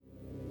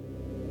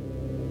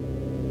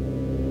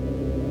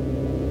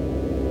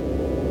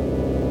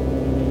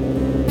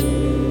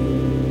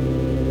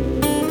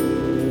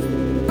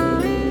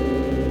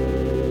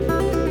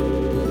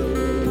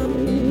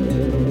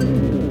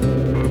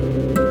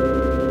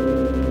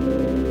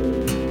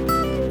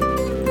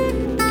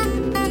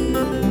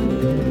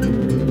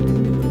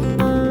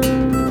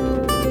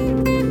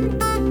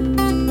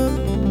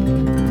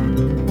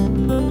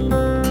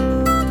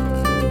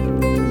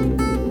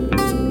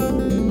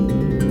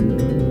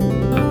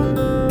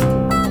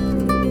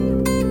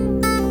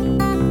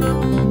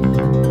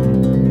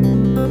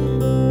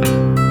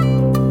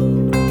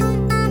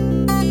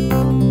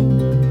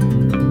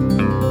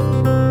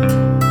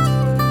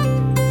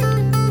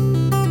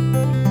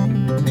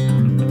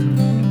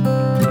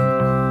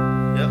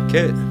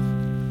Okay,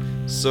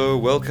 so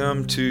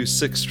welcome to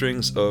Six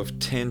Strings of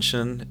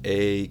Tension,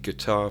 a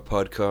guitar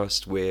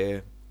podcast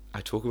where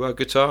I talk about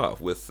guitar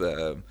with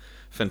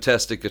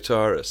fantastic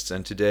guitarists,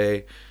 and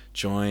today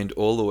joined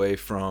all the way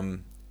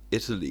from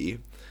Italy,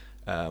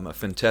 a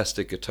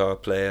fantastic guitar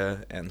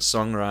player and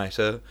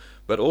songwriter,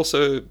 but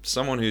also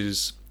someone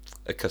who's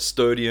a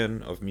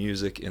custodian of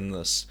music in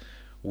this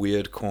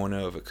weird corner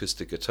of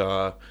acoustic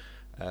guitar,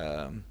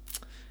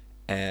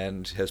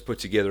 and has put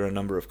together a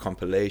number of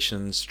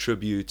compilations,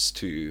 tributes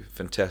to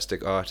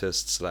fantastic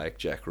artists like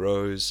Jack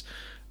Rose,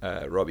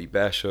 Robbie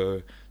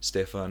Basho,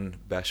 Steffen,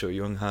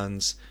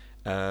 Basho-Junghans,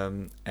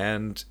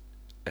 and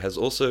has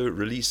also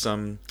released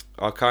some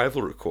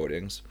archival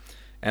recordings.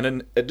 And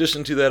in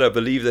addition to that, I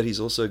believe that he's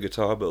also a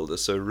guitar builder.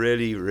 So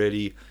really,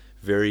 really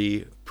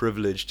very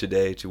privileged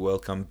today to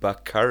welcome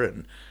Buck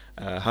Curran.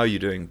 How are you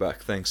doing, Buck?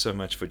 Thanks so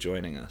much for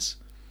joining us.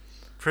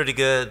 Pretty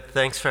good.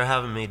 Thanks for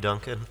having me,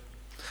 Duncan.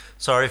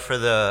 Sorry for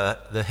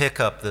the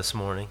hiccup this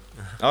morning.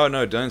 Oh,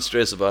 no, don't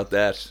stress about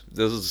that.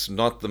 This is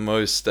not the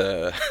most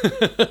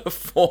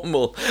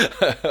formal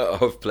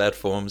of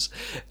platforms.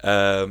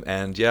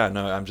 And yeah,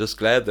 no, I'm just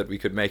glad that we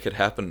could make it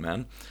happen,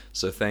 man.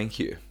 So thank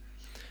you.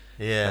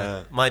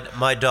 Yeah,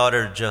 my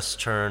daughter just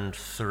turned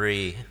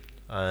 3,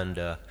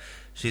 and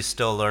she's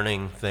still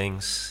learning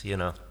things, you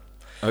know.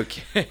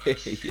 Okay.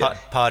 Yeah.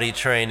 Potty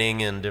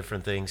training and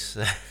different things.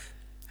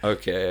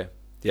 Okay.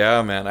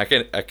 Yeah, man. I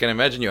can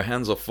imagine your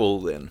hands are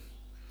full then.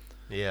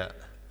 Yeah.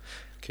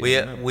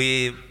 Okay,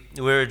 We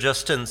were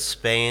just in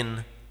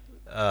Spain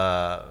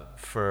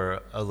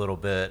for a little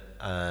bit,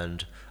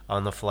 and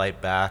on the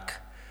flight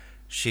back,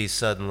 she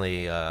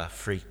suddenly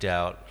freaked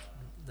out,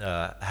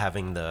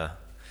 having the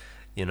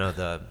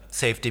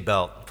safety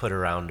belt put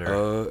around her.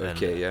 Oh,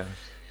 okay, yeah.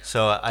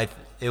 So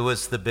it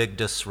was the big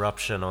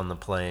disruption on the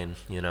plane,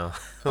 you know.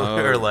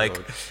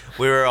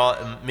 We were all,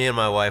 me and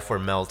my wife were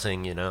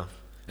melting, you know.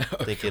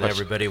 Thinking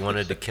everybody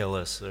wanted to kill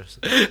us.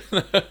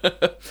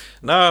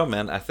 No,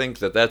 man, I think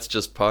that's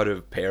just part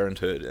of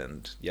parenthood,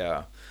 and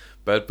yeah.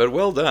 But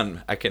well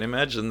done. I can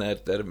imagine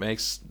that it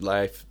makes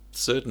life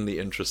certainly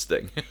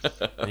interesting.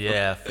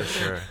 Yeah, for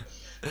sure.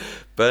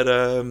 But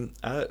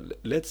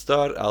let's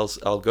start.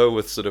 I'll go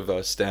with sort of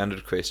a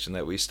standard question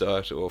that we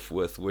start off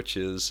with, which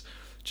is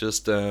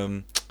just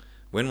when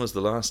was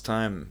the last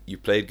time you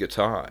played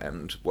guitar,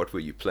 and what were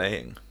you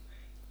playing?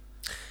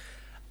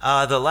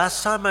 The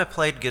last time I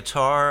played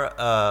guitar,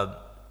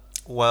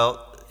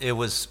 it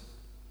was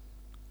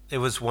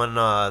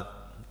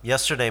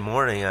yesterday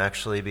morning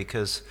actually,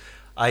 because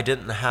I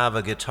didn't have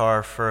a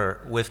guitar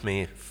with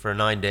me for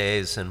 9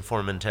 days in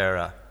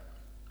Formentera.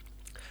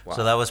 Wow.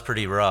 So that was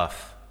pretty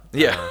rough.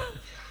 Yeah.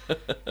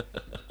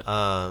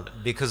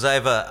 Because I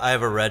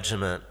have a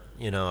regiment,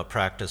 you know, a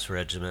practice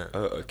regiment.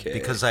 Oh, okay.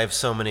 Because I have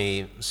so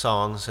many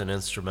songs and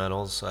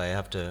instrumentals, I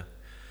have to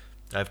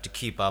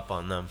keep up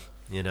on them,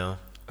 you know.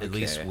 At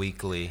least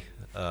weekly.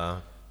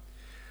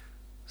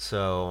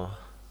 So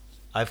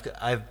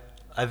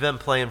I've been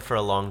playing for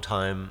a long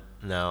time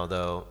now,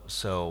 though,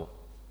 so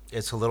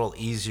it's a little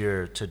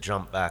easier to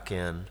jump back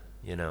in,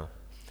 you know.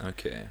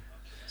 Okay.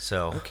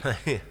 So,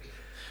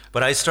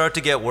 but I start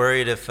to get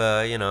worried if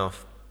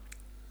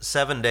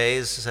 7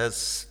 days,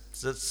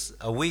 that's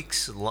a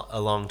week's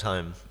a long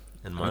time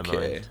in my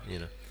mind, you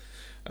know.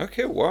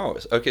 Okay, wow.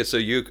 Okay, so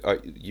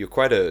you're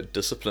quite a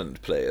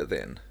disciplined player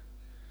then.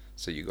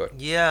 So you got...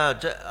 Yeah,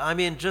 I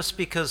mean, just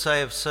because I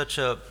have such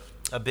a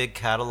big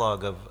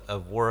catalog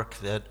of work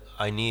that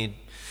I need...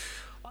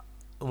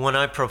 When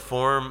I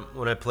perform,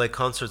 when I play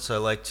concerts, I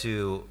like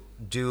to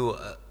do...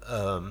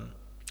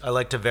 I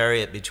like to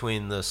vary it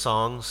between the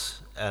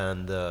songs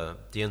and the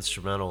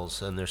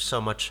instrumentals, and there's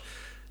so much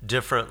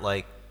different,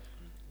 like,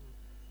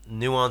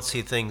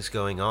 nuancy things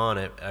going on.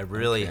 I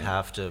really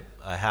have to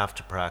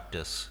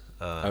practice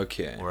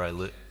or I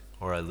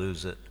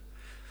lose it.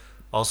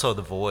 Also,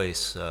 the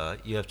voice,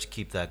 you have to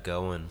keep that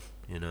going,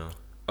 you know.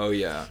 Oh,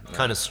 yeah.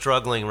 Kind of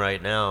struggling right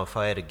now. If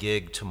I had a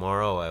gig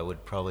tomorrow, I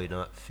would probably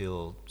not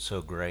feel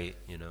so great,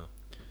 you know.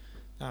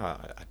 I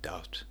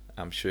doubt.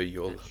 I'm sure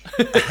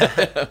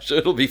I'm sure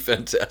it'll be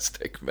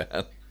fantastic,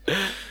 man.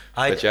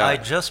 I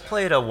just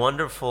played a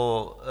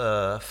wonderful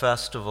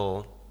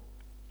festival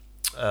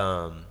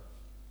on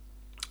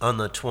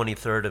the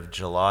 23rd of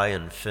July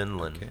in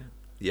Finland. Okay.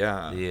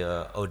 Yeah.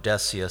 The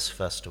Odysseus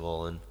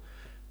Festival, and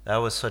that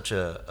was such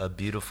a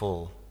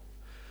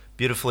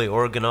beautifully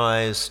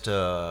organized.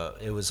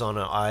 It was on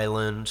an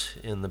island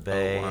in the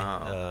bay,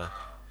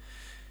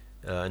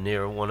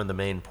 near one of the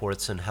main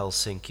ports in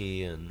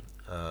Helsinki, and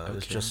it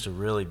was just a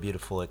really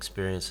beautiful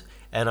experience.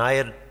 And I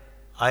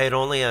had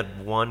only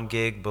had one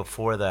gig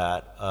before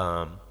that,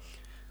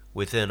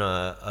 within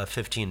a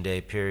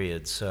 15-day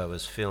period, so I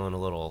was feeling a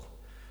little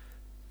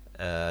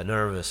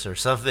nervous or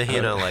something,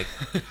 you know, like.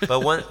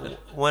 But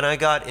when I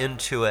got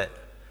into it.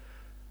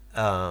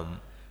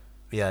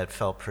 Yeah, it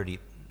felt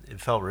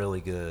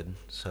really good,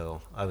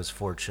 so I was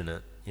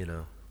fortunate, you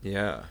know.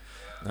 Yeah.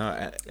 No,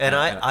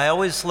 I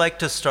always like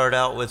to start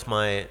out with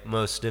my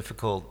most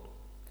difficult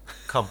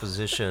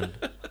composition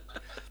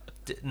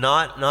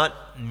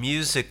Not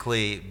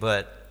musically,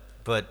 but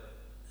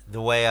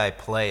the way I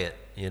play it.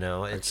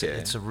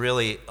 It's a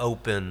really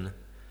open.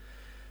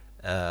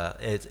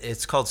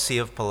 It's called Sea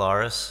of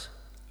Polaris.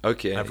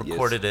 Okay. I've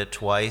recorded it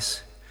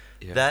twice.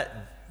 Yeah.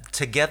 That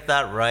to get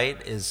that right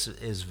is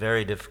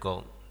very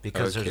difficult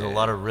because there's a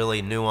lot of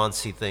really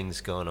nuancy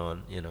things going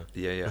on.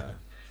 Yeah.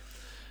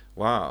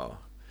 Wow.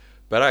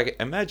 But I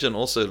imagine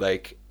also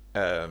like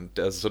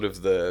does sort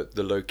of the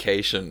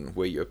location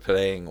where you're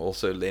playing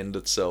also lend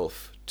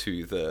itself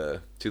to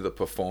the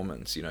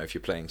performance? If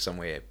you're playing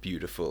somewhere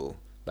beautiful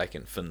like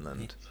in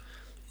Finland.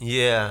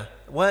 Yeah.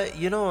 Well,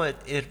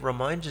 it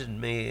reminded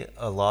me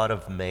a lot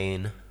of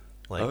Maine.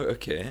 Like,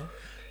 okay.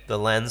 The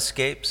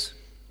landscapes.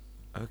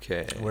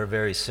 Okay. Were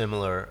very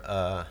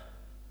similar.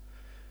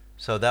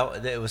 So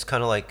that it was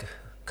kind of like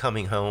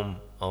coming home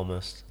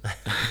almost.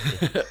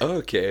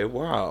 Okay.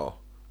 Wow.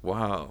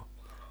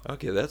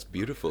 Okay, that's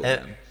beautiful.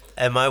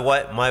 And my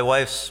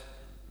wife's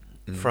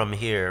from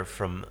here,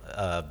 from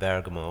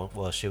Bergamo.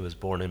 Well, she was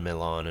born in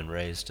Milan and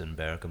raised in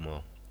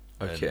Bergamo.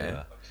 Okay.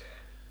 And,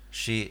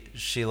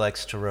 she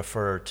likes to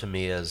refer to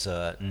me as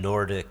a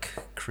Nordic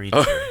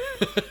creature.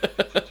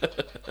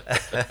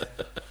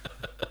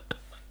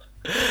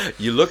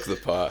 You look the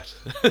part.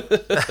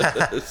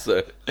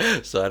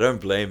 so I don't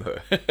blame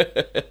her.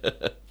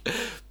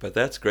 But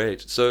that's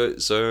great. So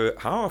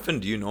how often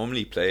do you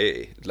normally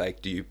play?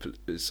 Like,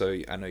 so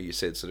I know you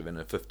said sort of in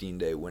a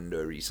 15-day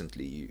window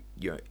recently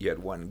you had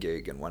one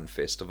gig and one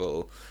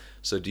festival.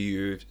 So do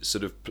you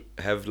sort of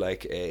have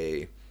like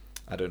a,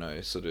 I don't know,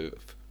 sort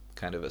of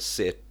kind of a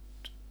set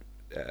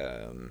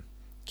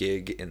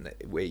gig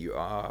where you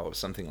are or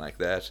something like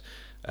that?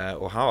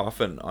 Or how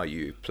often are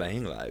you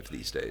playing live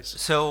these days?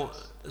 So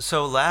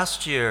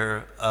last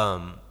year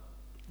I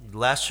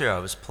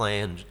was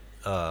playing,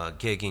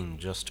 gigging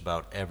just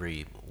about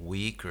every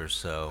week or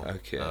so.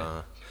 Okay.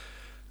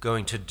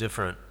 Going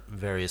to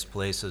various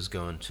places,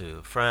 going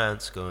to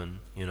France, going,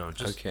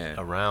 just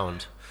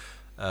around.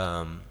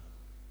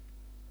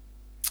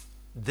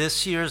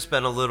 This year's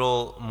been a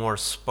little more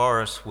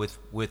sparse with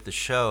the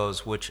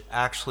shows, which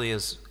actually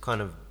has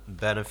kind of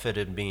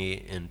benefited me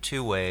in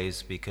two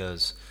ways,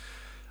 because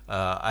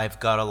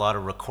I've got a lot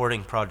of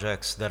recording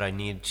projects that I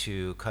need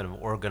to kind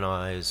of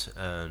organize,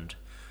 and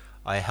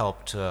I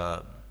helped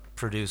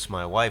produce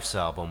my wife's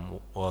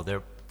album. Well,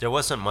 there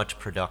wasn't much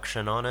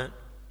production on it,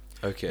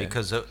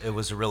 because it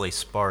was a really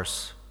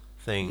sparse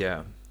thing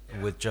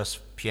with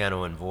just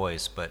piano and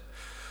voice, but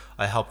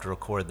I helped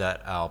record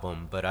that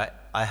album. But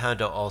I've had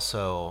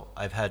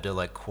to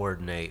like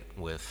coordinate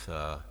with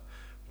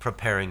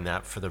preparing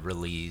that for the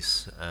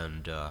release,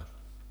 and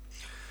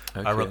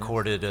I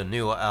recorded a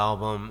new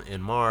album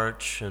in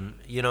March, and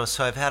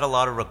so I've had a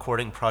lot of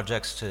recording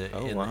projects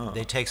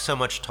they take so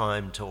much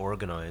time to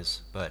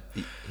organize, but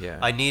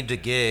I need to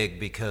gig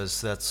because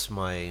that's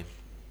my,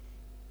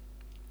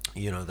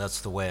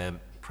 that's the way I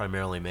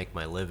primarily make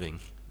my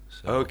living.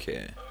 So,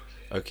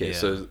 okay,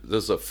 so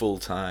this is a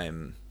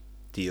full-time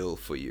deal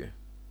for you.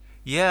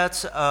 Yeah,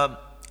 it's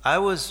I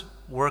was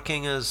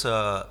working as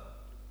a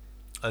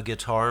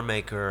guitar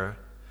maker,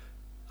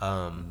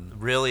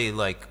 really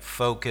like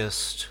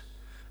focused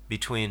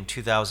between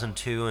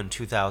 2002 and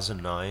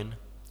 2009.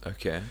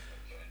 Okay.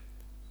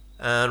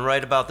 And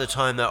right about the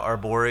time that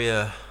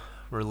Arborea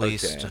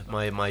released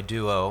my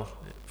duo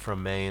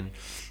from Maine,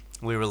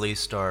 we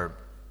released our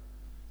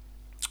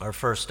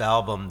first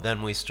album.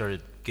 Then we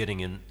started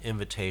getting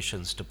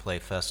invitations to play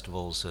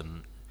festivals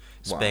in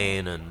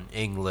Spain and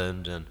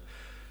England, and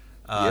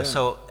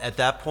so at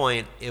that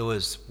point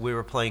we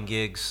were playing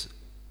gigs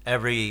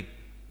every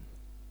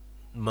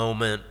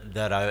moment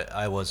that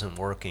I wasn't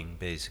working,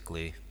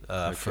 basically.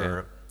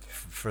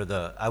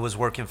 I was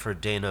working for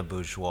Dana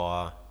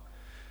Bourgeois,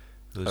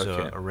 who's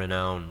a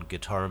renowned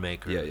guitar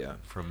maker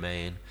from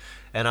Maine,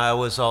 and I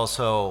was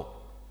also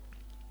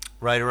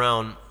right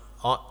around.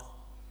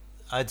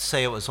 I'd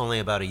say it was only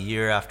about a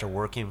year after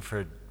working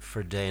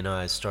for Dana,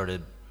 I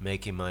started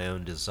making my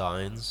own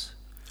designs.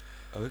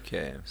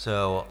 Okay.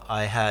 So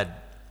I had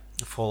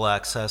full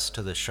access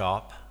to the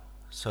shop.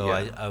 So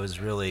I was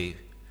really,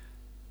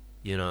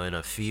 in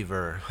a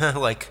fever,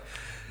 like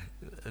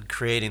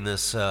creating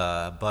this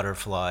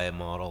butterfly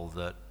model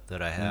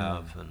that I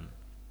have, and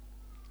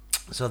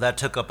so that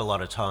took up a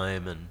lot of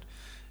time,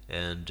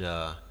 and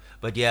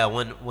but yeah,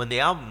 when the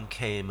album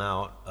came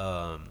out,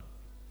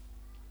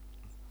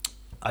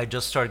 I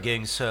just started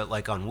getting, so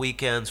like on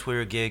weekends we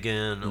were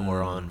gigging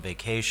or on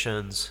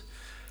vacations,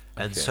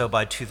 and so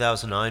by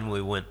 2009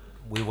 we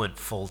went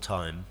full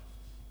time,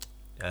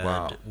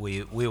 and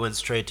we went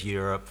straight to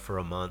Europe for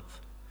a month.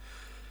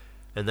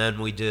 And then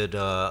we did,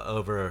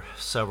 over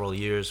several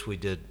years, we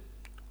did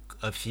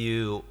a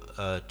few,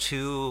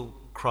 2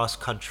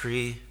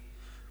 cross-country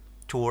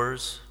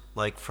tours,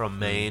 like from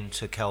Maine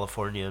to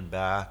California and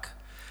back,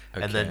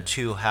 and then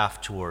 2 half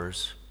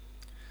tours.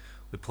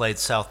 We played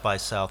South by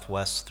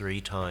Southwest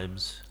 3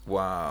 times.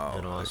 Wow.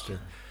 In Austin.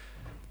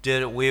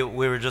 We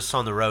were just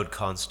on the road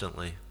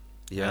constantly.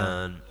 Yeah.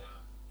 And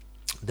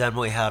then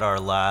we had our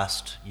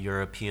last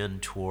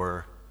European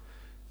tour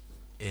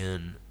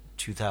in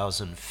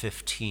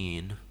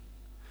 2015,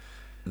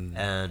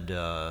 and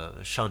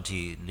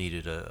Shanti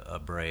needed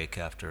a break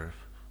after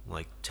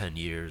like 10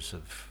 years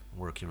of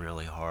working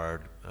really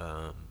hard,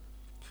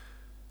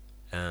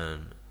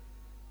 and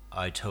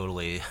I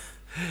totally,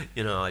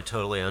 I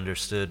totally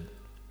understood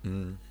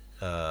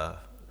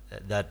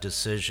that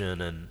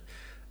decision, and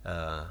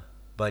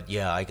but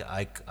yeah,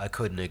 I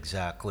couldn't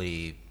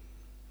exactly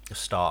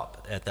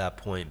stop at that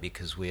point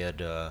because we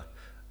had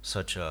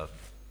such a,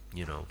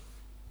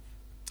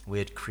 we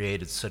had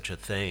created such a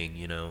thing,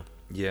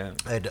 Yeah.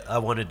 I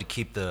wanted to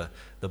keep the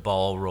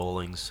ball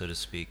rolling, so to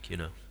speak,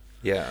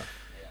 Yeah.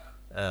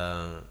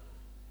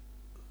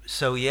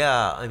 So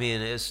yeah, I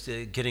mean, it's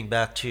getting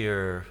back to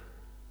your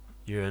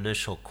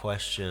initial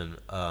question.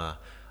 I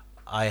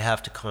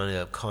have to kind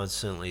of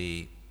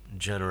constantly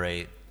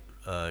generate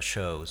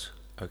shows.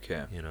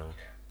 Okay.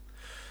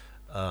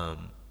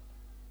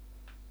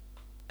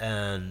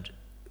 And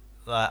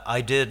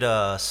I did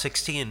a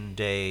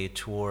 16-day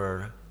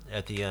tour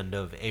at the end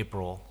of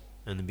April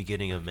and the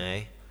beginning of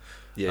May.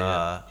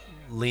 Yeah.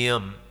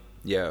 Liam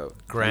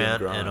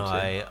Grant Liam and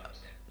I,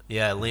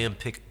 Liam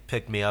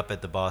picked me up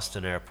at the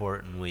Boston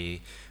airport, and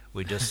we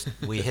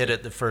hit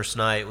it the first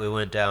night. We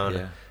went down.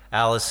 Yeah.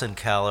 Allison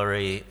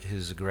Callery,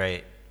 who's a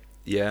great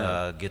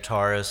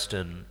guitarist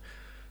and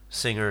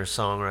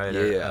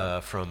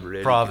singer-songwriter from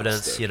really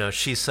Providence.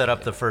 She set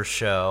up the first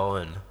show,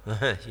 and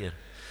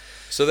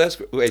So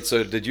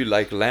so did you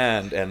like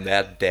land and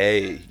that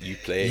day you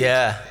played?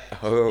 Yeah.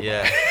 Oh.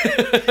 Yeah.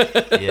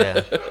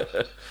 Yeah.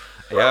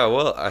 Yeah,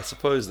 well, I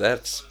suppose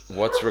that's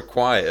what's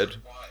required.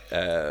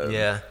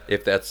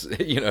 If that's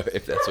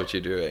if that's what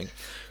you're doing,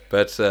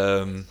 but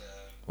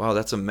wow,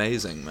 that's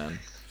amazing, man.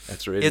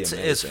 That's really amazing.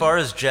 As far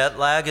as jet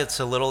lag, it's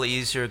a little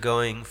easier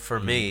going for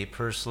me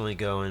personally,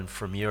 going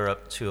from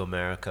Europe to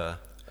America.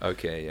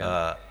 Okay,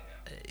 yeah.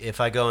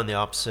 If I go in the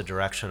opposite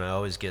direction, I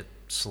always get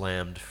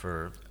slammed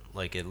for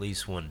like at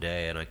least one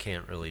day, and I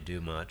can't really do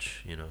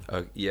much,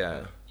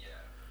 Yeah.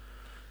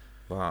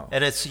 Wow.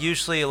 And it's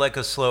usually like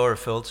a slower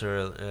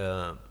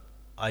filter.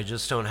 I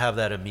just don't have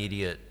that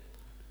immediate,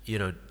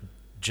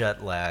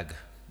 jet lag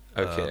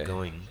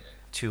going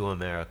to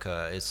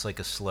America. It's like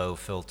a slow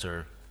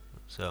filter.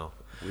 So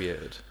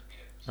weird.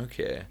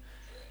 Okay.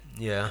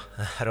 Yeah,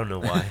 I don't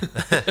know why.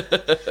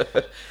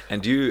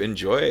 And do you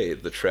enjoy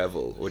the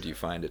travel, or do you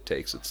find it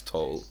takes its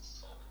toll?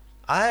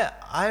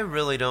 I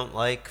really don't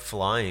like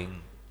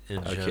flying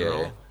in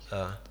general.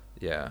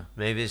 Yeah.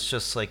 Maybe it's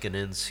just like an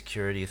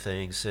insecurity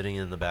thing, sitting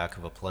in the back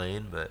of a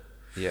plane, but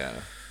yeah.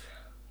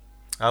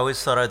 I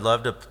always thought I'd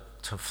love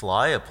to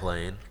fly a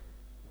plane,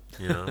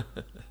 Yeah.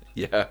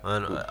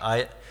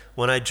 And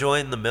when I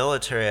joined the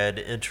military, I had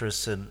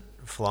interest in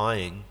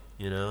flying,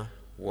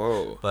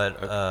 Whoa.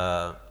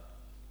 But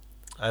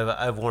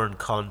I've worn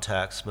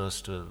contacts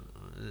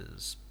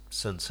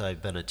since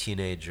I've been a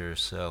teenager,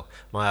 so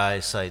my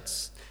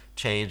eyesight's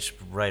changed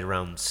right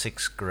around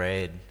 6th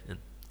grade in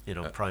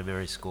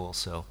primary school.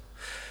 So,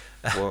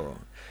 whoa,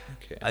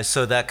 okay.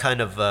 So that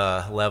kind of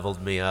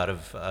leveled me out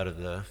of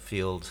the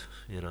field.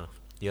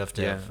 You have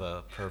to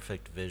have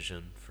perfect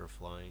vision for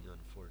flying,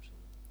 unfortunately.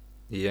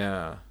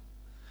 Yeah.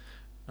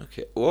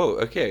 Okay. Whoa.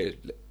 Okay.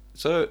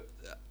 So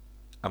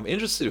I'm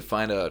interested to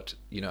find out,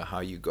 how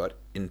you got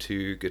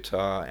into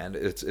guitar, and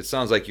it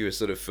sounds like you were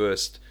sort of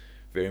first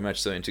very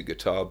much so into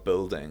guitar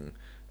building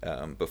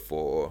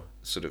before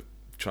sort of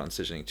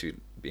transitioning to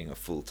being a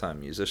full-time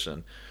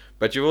musician.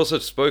 But you've also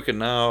spoken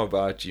now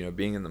about,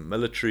 being in the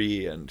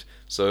military, and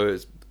so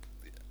it's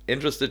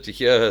interested to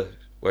hear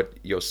what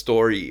your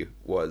story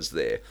was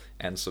there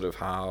and sort of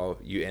how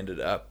you ended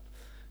up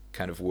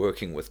kind of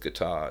working with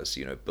guitars,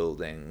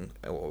 building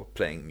or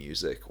playing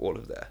music, all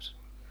of that.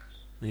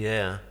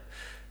 Yeah.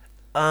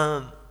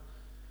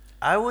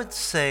 I would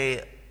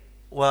say,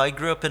 I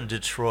grew up in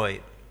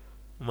Detroit.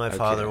 My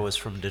father was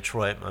from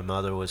Detroit. My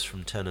mother was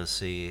from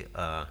Tennessee.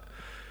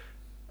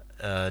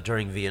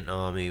 During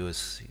Vietnam, he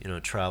was,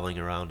 traveling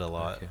around a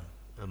lot. Okay.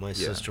 And my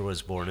sister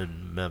was born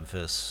in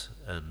Memphis,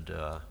 and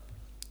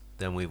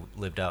then we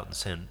lived out in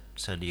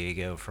San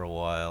Diego for a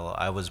while.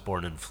 I was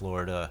born in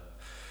Florida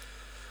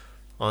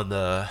on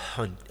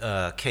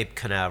Cape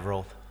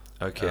Canaveral.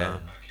 Okay.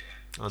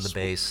 On the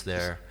base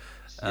there.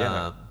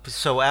 Yeah.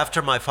 So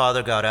after my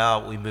father got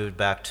out, we moved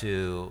back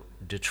to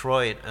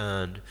Detroit,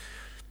 and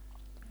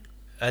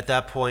at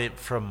that point,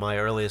 from my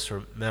earliest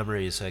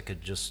memories, I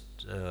could just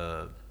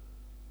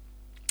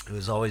it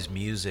was always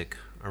music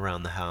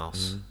around the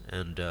house,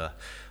 and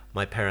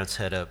my parents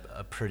had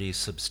a pretty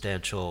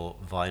substantial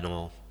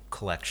vinyl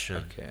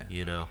collection.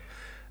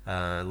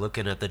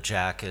 Looking at the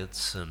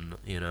jackets and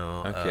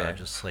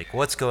just like,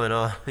 what's going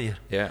on?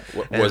 Yeah,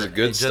 was it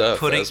good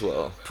stuff as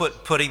well?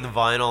 Putting the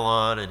vinyl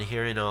on and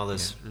hearing all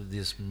this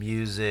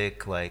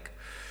music, like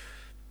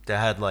they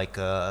had like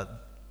the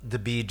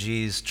Bee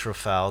Gees'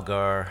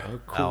 Trafalgar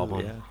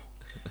album. Yeah.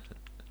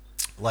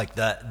 Like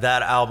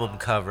that album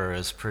cover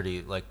is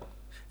pretty like,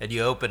 and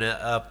you open it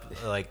up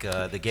like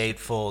the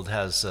gatefold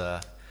has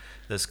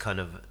this kind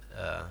of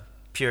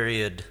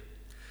period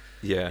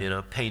Yeah. You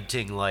know,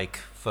 painting like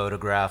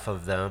photograph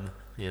of them.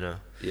 You know.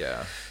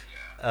 Yeah.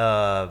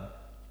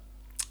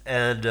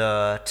 And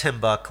Tim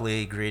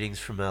Buckley, Greetings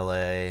from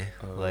L.A.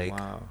 Oh, like,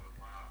 wow.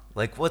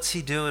 like what's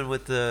he doing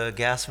with the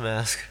gas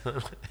mask?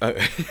 Oh.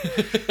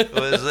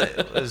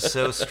 It was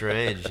so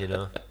strange, you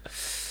know.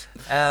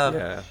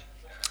 Yeah.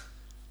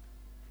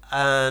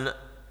 And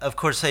of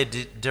course they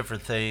did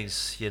different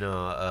things, you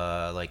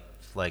know,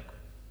 like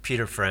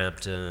Peter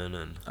Frampton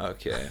and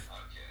Okay.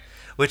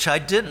 which I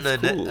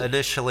didn't Cool.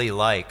 initially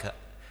like.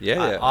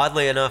 Yeah.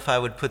 Oddly enough, I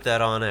would put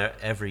that on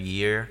every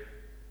year,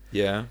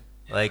 Yeah.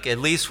 like at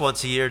least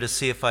once a year to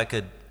see if I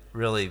could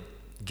really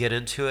get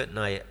into it, and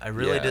I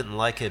really Yeah. didn't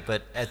like it.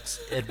 But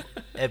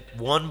at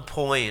one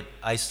point,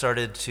 I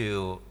started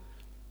to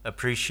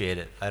appreciate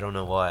it. I don't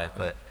know why,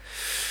 but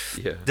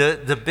Yeah.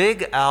 the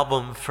big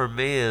album for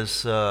me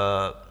is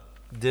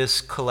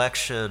this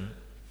collection,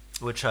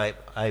 which I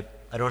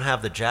don't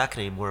have the jacket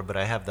anymore, but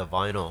I have the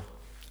vinyl.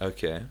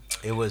 Okay.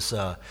 It was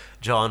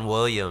John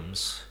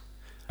Williams.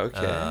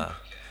 Okay.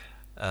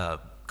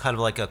 Kind of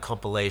like a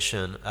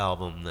compilation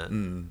album that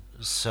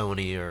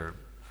Sony or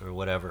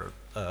whatever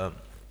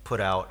put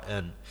out,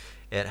 and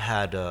it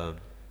had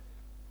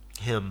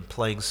him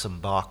playing some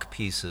Bach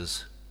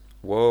pieces.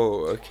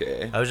 Whoa.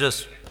 Okay. I was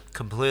just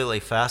completely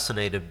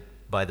fascinated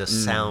by the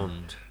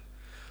sound,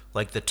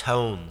 like the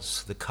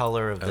tones, the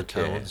color of the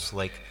Okay. tones,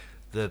 like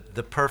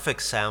the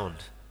perfect sound,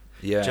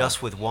 Yeah.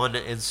 just with one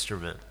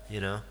instrument, you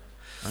know.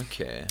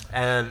 Okay.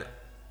 And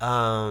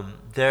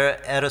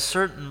there, at a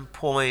certain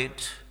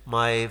point,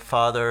 my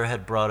father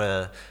had brought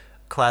a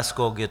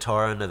classical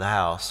guitar into the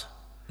house,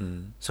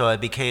 so it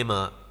became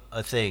a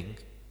thing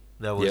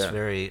that was Yeah.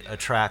 very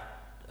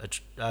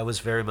I was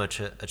very much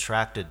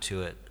attracted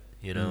to it,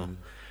 you know,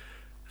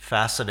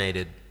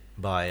 fascinated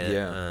by it.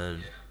 Yeah.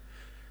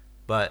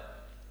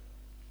 But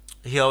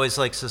he always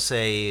likes to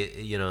say,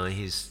 you know,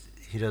 he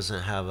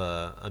doesn't have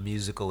a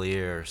musical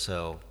ear,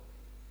 so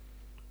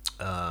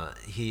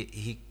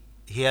he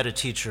had a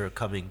teacher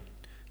coming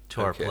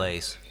to our Okay.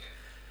 place,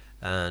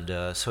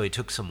 and so he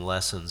took some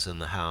lessons in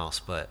the house.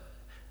 But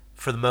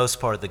for the most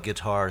part, the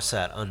guitar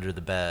sat under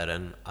the bed,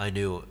 and I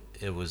knew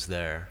it was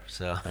there.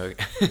 So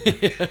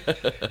Okay.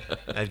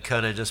 I'd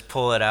kind of just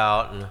pull it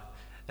out, and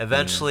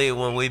eventually,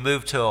 when we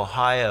moved to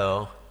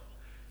Ohio,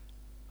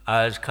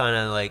 I was kind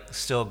of like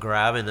still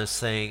grabbing this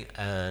thing,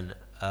 and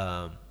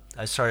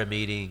I started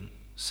meeting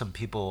some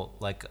people.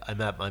 Like I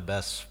met my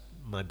best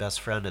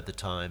friend at the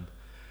time,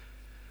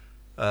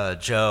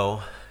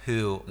 Joe,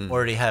 who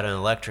already had an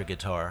electric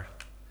guitar.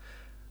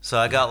 So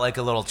I got like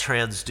a little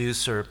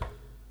transducer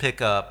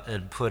pickup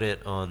and put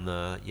it on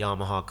the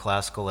Yamaha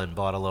Classical and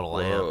bought a little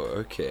Whoa. amp,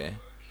 Okay.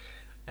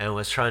 and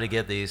was trying to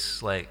get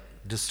these like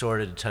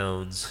distorted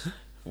tones.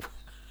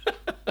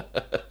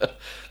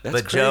 That's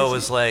But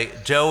crazy.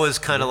 Joe was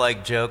kind of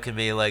like joking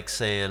me, like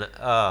saying,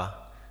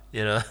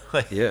 you know,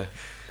 like, Yeah.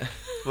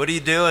 what are you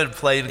doing,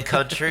 playing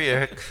country,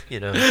 or, you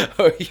know.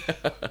 Oh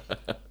yeah.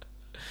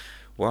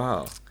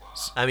 Wow.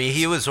 I mean,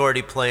 he was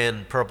already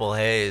playing Purple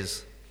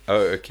Haze Oh,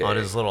 okay. on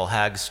his little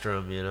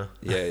Hagstrom, you know.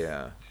 Yeah,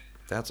 yeah.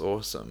 That's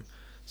awesome.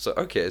 So,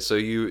 okay, so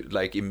you,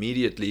 like,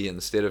 immediately,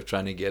 instead of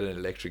trying to get an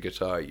electric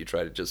guitar, you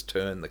try to just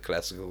turn the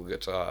classical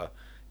guitar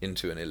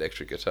into an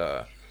electric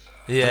guitar.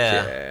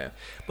 Yeah. Okay.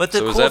 But the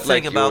So was cool that,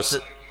 thing like, about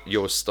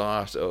your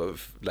start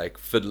of, like,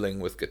 fiddling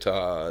with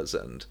guitars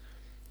and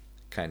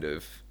kind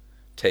of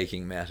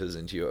taking matters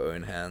into your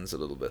own hands a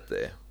little bit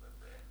there?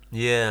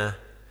 yeah.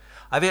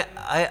 I mean,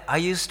 I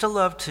used to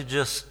love to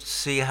just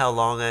see how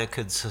long I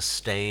could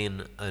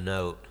sustain a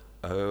note.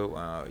 Oh,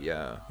 wow,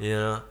 yeah. You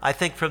know, I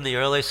think from the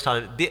earliest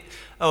time.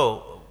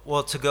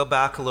 Well, to go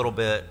back a little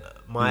bit,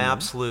 my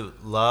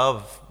absolute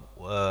love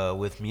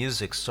with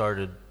music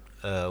started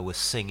with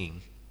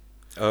singing,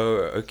 Oh,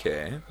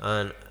 okay.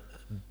 and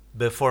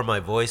before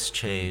my voice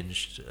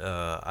changed,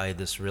 I had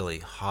this really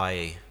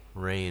high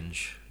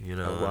range. You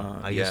know, Oh, wow,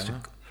 I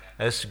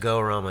used to go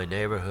around my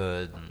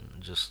neighborhood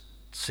and just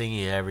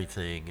singing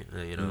everything.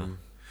 You know,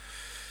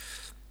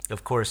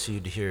 of course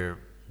you'd hear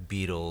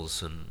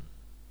Beatles and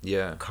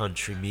Yeah.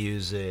 country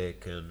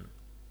music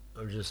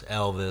or just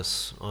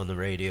Elvis on the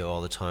radio all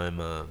the time.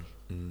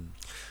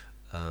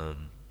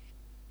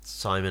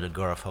 Simon and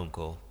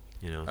Garfunkel,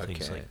 you know,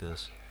 things Okay. like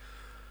this.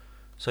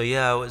 So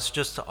yeah, it was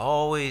just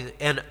always.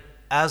 And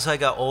as I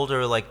got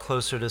older, like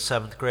closer to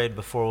 7th grade,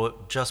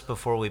 just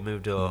before we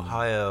moved to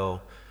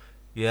Ohio,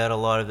 you had a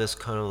lot of this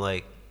kind of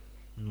like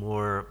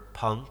more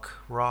punk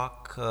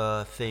rock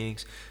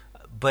things,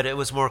 but it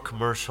was more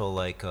commercial,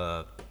 like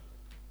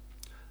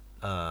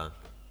My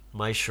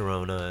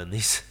Sharona and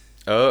these.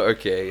 Oh,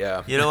 okay,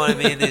 yeah. You know what I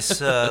mean? These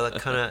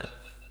kind of,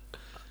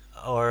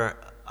 or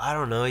I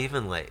don't know,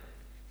 even like,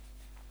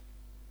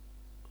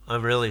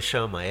 I'm really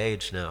showing my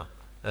age now.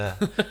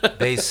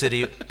 Bay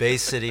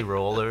City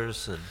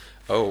Rollers and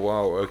Oh,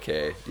 wow,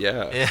 okay,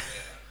 yeah. yeah,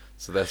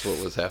 So that's what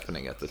was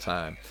happening at the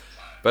time.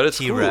 But it's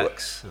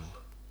T-Rex. cool.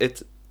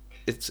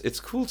 It's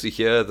cool to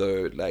hear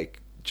though,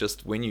 like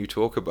just when you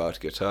talk about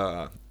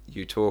guitar,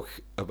 you talk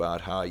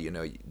about how, you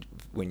know,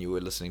 when you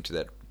were listening to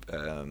that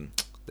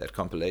that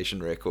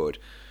compilation record,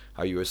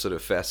 how you were sort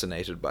of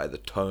fascinated by the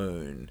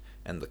tone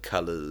and the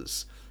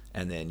colors,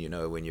 and then, you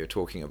know, when you're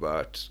talking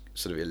about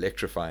sort of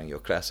electrifying your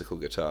classical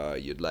guitar,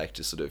 you'd like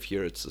to sort of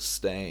hear it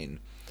sustain.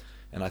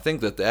 And I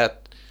think that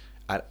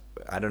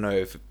I don't know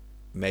if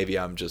maybe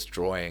I'm just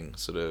drawing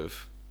sort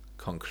of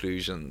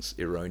conclusions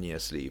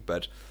erroneously,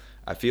 but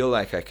I feel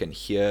like I can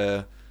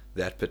hear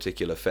that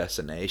particular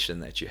fascination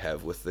that you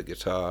have with the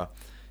guitar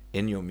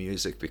in your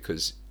music,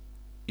 because,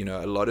 you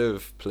know, a lot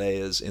of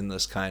players in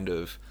this kind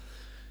of,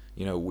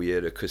 you know,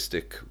 weird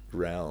acoustic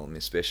realm,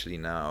 especially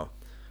now,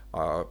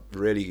 are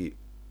really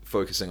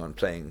focusing on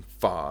playing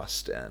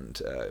fast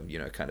and, you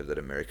know, kind of that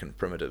American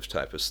primitive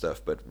type of stuff.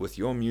 But with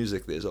your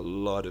music, there's a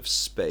lot of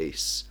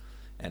space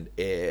and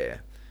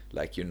air.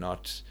 Like, you're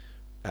not,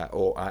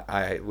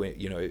 I went,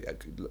 you know,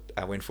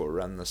 I went for a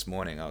run this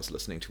morning. I was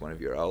listening to one of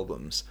your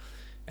albums,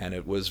 and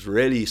it was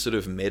really sort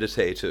of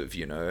meditative,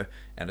 you know,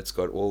 and it's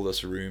got all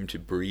this room to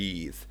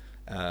breathe.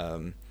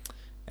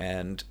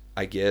 And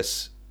I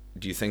guess,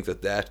 do you think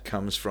that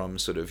comes from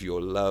sort of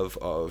your love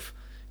of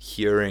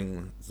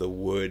hearing the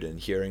wood and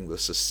hearing the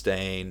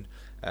sustain,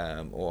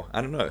 or I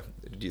don't know,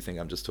 do you think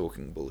I'm just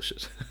talking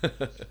bullshit?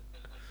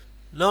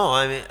 No,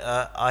 I mean,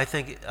 I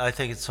think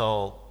it's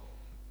all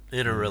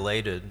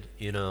interrelated,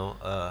 you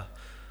know,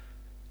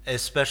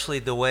 especially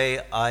the way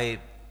I've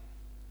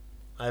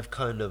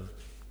kind of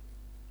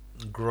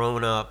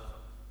grown up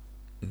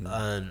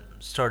and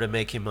started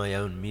making my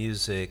own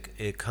music.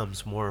 It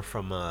comes more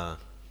from a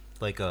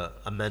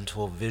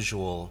mental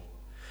visual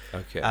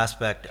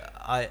aspect.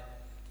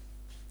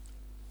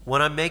 When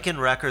I'm making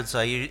records,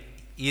 I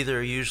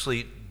either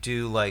usually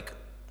do like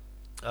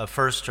a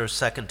first or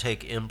second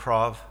take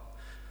improv,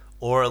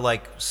 or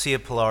like Sea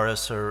of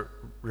Polaris or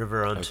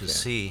River Unto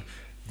Sea.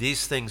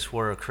 These things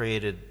were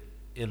created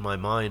in my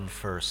mind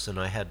first, and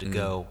I had to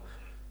go,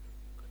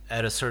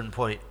 at a certain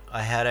point,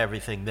 I had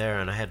everything there,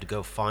 and I had to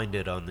go find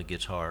it on the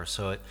guitar.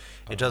 So it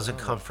doesn't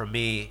come from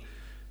me,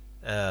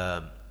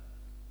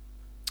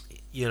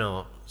 you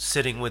know,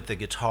 sitting with the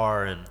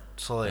guitar and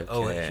so like,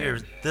 oh, here,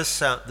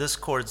 this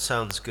chord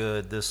sounds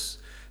good, this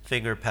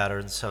finger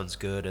pattern sounds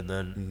good, and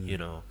then you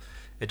know,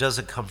 it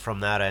doesn't come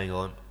from that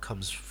angle. It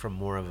comes from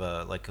more of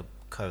a like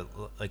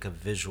a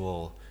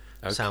visual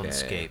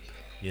soundscape,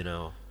 you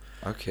know.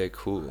 Okay,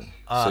 cool.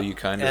 So you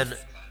kind of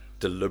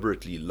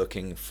deliberately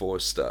looking for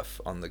stuff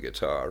on the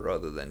guitar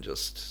rather than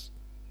just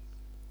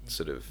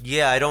sort of.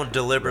 Yeah, I don't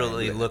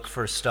deliberately look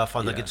for stuff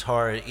on the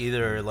guitar. It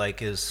either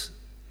like is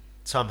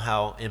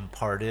somehow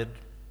imparted.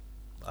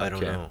 I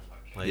don't know.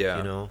 Like, you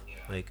know,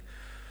 like,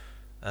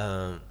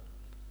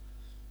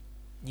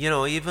 you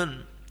know,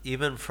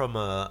 even from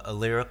a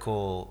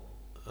lyrical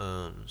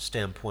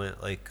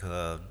standpoint, like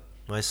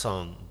my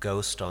song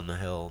 "Ghost on the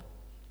Hill,"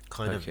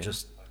 kind of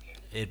just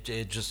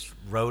it just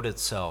wrote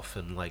itself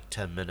in like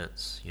 10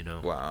 minutes, you know.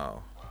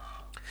 Wow.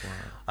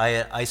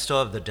 I still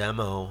have the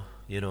demo,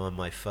 you know, on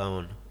my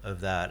phone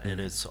of that,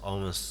 and it's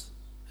almost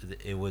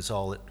it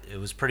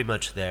was pretty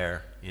much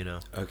there, you know.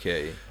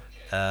 Okay.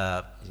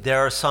 There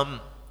are some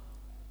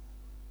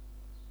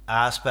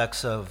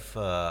aspects of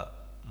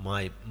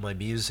my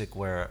music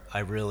where I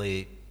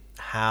really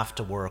have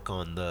to work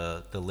on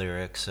the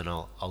lyrics, and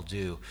I'll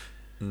do.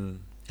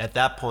 At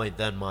that point,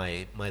 then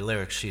my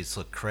lyric sheets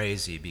look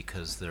crazy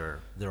because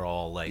they're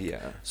all like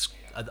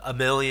a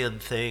million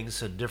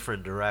things in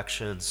different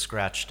directions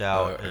scratched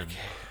out, and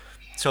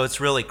so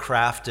it's really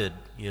crafted,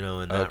 you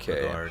know, in that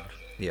regard.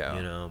 Yeah.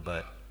 You know,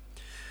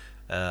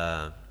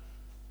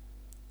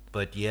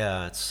 but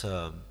yeah, it's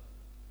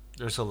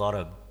there's a lot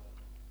of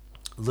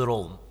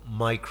little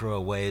micro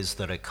ways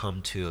that I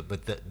come to it,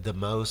 but the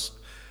most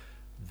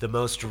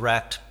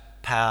direct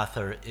path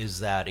is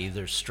that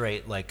either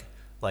straight like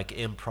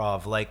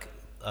improv, like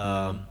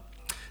the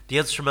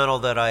instrumental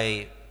that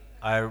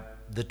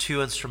the two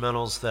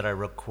instrumentals that I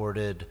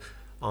recorded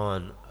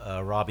on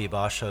Robbie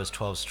Basho's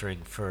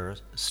 12-string for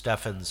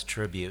Steffen's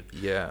tribute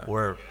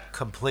were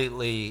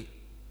completely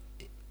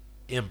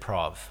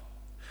improv.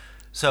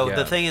 So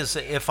the thing is,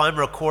 if I'm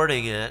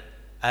recording it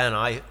and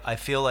I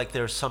feel like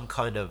there's some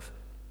kind of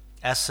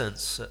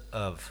essence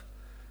of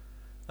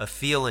a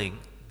feeling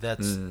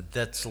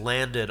that's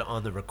landed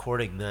on the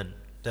recording, then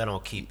I'll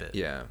keep it.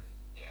 Yeah.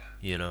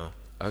 You know.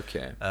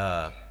 Okay.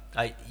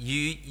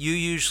 You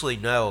usually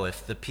know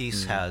if the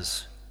piece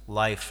has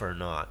life or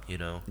not, you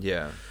know.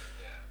 Yeah.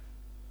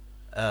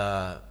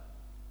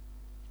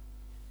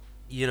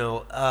 You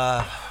know,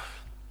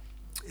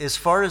 as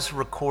far as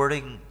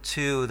recording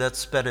too,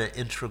 that's been an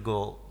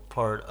integral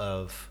part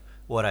of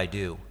what I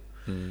do.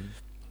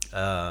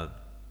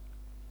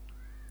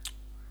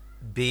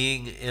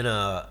 Being in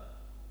a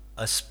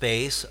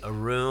space, a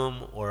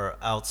room, or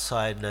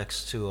outside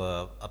next to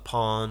a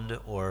pond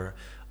or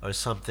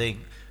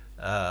something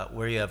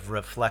where you have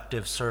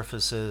reflective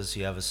surfaces,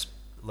 you have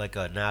like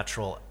a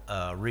natural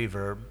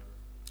reverb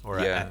or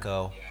an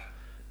echo.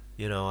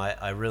 You know,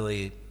 I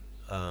really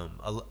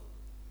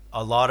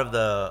a lot of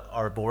the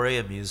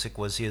Arborea music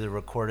was either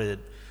recorded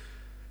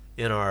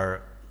in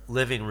our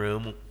living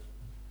room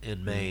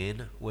in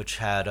Maine, which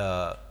had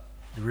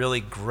really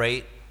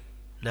great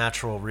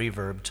natural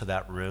reverb to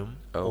that room,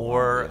 Oh,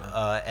 or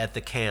wow, yeah. at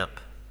the camp,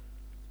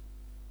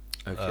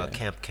 Okay.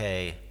 Camp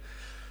K,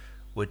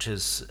 which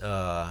is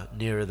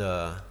near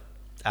the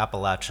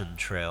Appalachian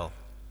Trail.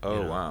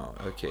 Oh, wow.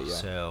 Okay, yeah.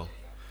 So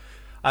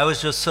I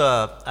was just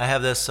I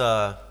have this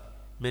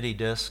mini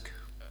disc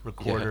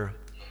recorder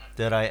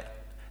that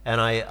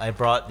I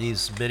brought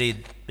these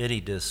mini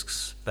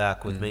discs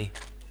back with me,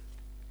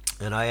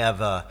 and I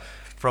have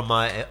from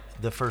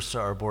the first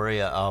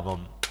Arborea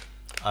album,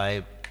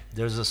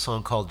 there's a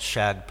song called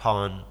Shag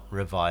Pond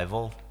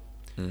Revival,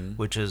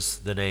 which is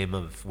the name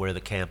of where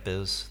the camp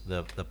is,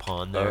 the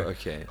pond there. Oh,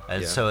 okay.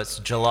 And yeah. so it's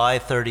July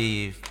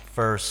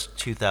 31st,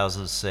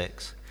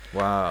 2006.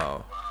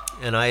 Wow.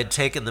 And I had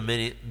taken the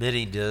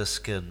mini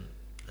disc and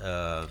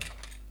the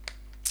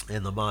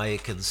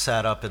mic and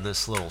sat up in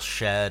this little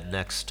shed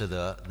next to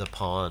the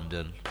pond,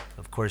 and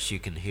of course you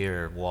can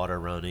hear water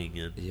running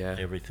and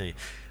everything.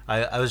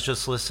 I was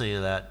just listening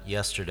to that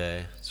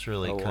yesterday. It's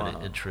really kind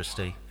of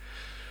interesting.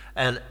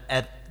 And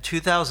at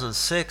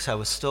 2006, I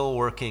was still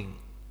working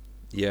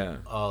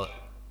a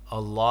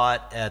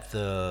lot at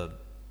the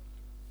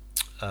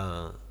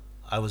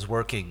I was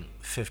working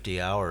 50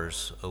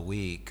 hours a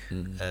week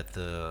at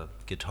the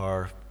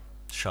guitar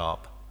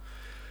shop.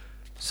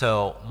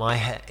 So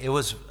it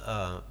was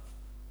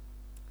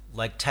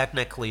like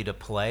technically to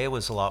play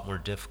was a lot more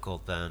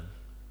difficult then,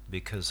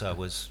 because I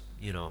was,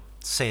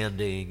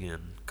 sanding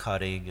and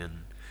cutting,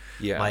 and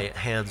my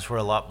hands were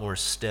a lot more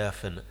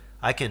stiff, and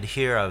I can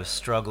hear I was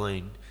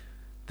struggling.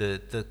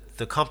 The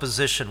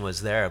composition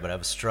was there, but I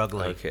was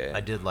struggling. Okay. I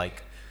did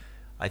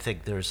I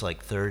think there's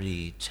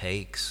 30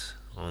 takes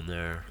on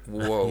there.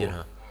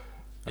 Whoa.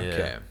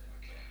 Okay.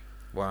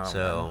 Wow.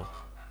 So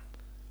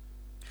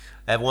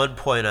at one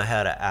point I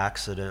had an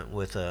accident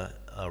with a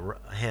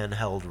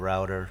handheld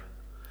router,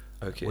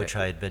 which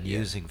I had been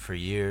using for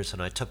years,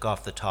 and I took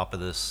off the top of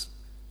this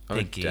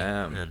thingy.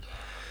 Damn. And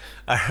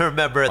I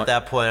remember at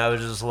that point I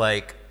was just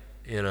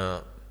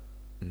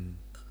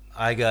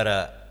I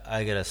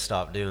gotta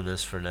stop doing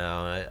this for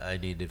now. I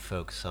need to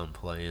focus on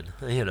playing.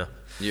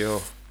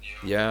 Yo.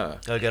 Yeah.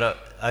 I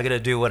gotta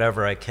do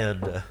whatever I can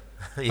to.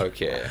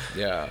 Okay.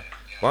 Yeah.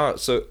 Wow.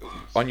 So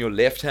on your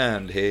left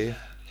hand here,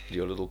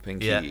 your little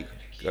pinky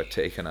got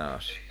taken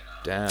out.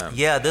 Damn.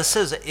 Yeah. This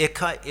is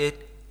it.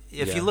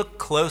 If you look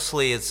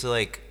closely, it's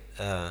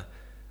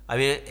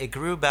it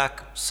grew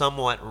back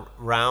somewhat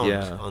round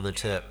on the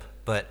tip,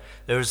 but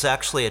there was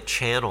actually a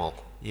channel.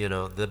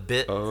 The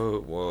bit. Oh,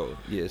 whoa.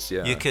 Yes,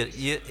 yeah.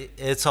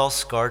 It's all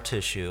scar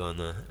tissue on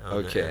the.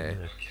 Okay.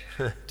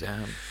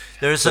 Damn.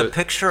 There's a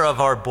picture of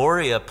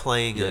Arborea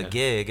playing a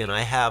gig, and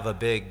I have a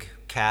big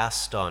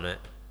cast on it.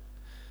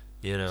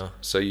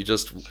 So you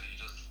just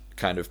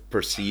kind of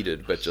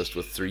proceeded, but just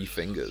with 3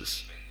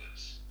 fingers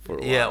for a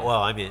while. Yeah.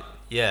 Well,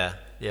 yeah.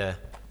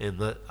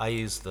 And I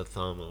use the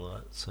thumb a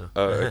lot. So.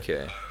 Oh,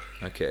 okay.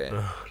 Okay.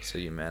 So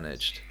you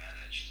managed.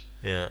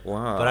 Yeah.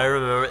 Wow. But I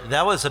remember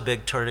that was a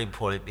big turning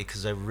point,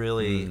 because I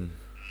really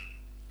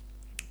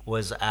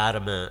was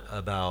adamant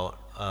about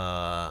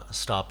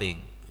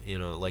stopping,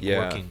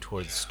 working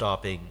towards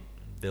stopping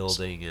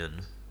building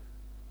and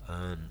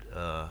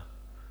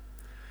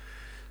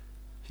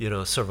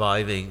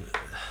surviving.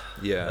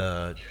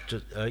 Yeah.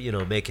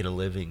 Making a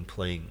living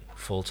playing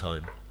full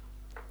time.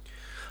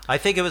 I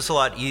think it was a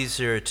lot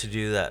easier to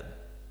do that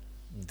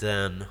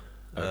then.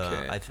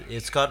 Okay.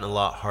 It's gotten a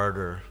lot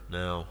harder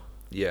now.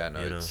 Yeah,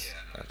 no,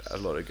 a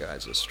lot of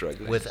guys are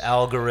struggling with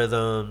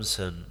algorithms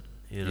and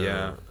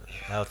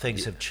how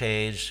things have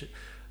changed.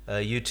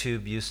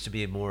 YouTube used to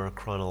be more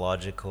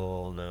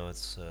chronological. Now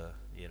it's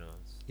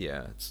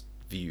it's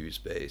views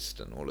based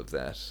and all of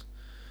that.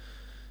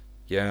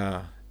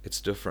 Yeah,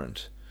 it's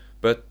different.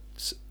 But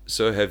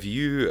so have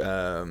you?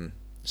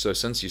 So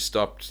since you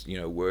stopped,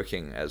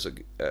 working as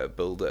a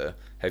builder,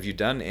 have you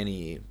done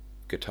any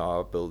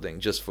guitar building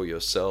just for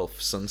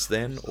yourself since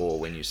then, or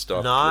when you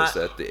stopped was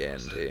at the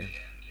end?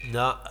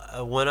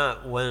 When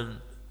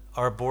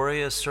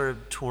Arborea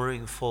started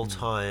touring full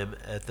time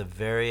at the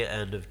very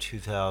end of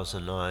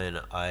 2009,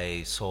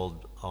 I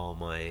sold all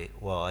my.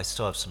 Well, I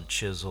still have some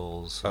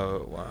chisels.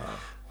 Oh wow!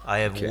 I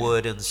have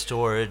wood in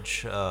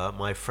storage.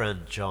 My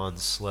friend John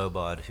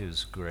Slobod,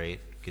 who's a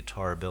great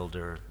guitar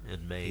builder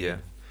in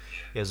Maine,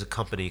 he has a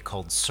company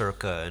called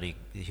Circa, and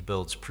he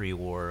builds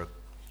pre-war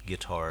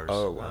guitars.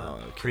 Oh wow!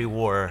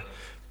 Pre-war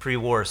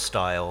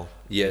style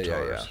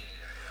guitars.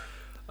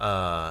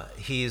 Yeah.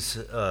 He's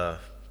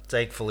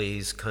thankfully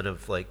he's kind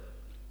of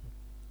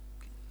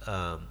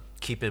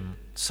keeping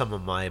some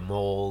of my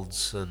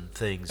molds and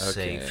things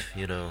safe.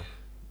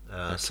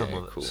 Some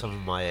of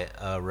my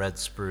red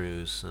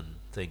sprues and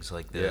things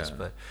like this.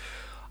 But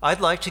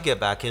I'd like to get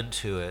back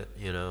into it.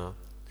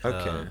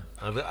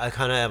 I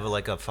kind of have a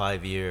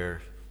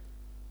 5-year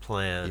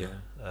plan.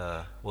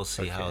 We'll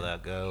see how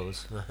that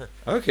goes.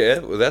 Okay,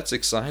 well that's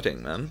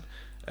exciting, man.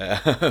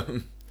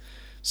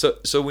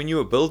 So when you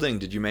were building,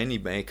 did you mainly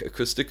make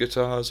acoustic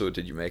guitars, or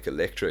did you make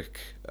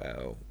electric,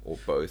 or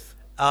both?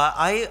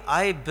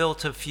 I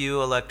built a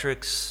few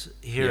electrics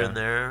here Yeah. and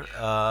there,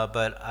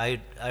 but I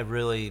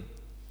really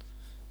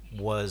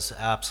was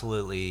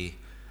absolutely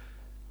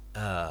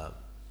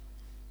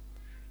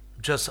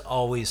just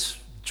always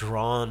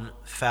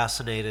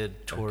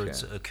fascinated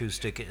towards Okay.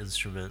 acoustic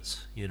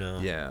instruments. You know.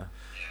 Yeah.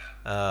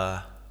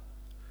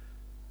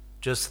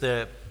 Just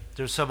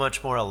there's so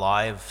much more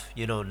alive,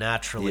 you know,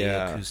 naturally,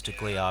 Yeah.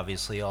 acoustically,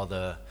 obviously, all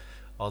the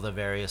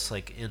various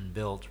like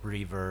inbuilt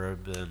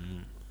reverb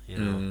and you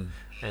know,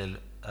 and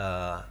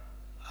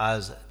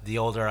as the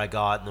older I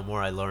got and the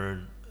more I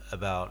learned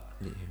about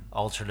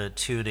alternate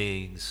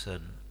tunings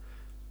and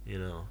you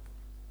know,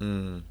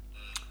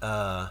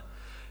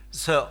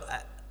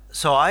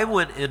 so I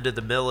went into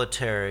the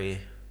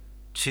military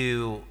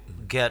to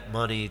get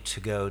money to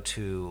go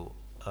to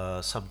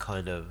some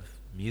kind of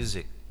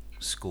music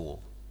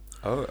school.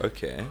 Oh,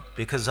 okay.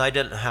 Because I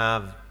didn't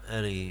have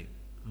any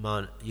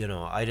money, you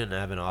know, I didn't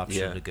have an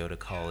option Yeah. to go to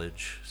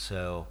college.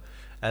 So,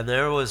 and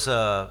there was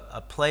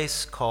a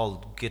place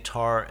called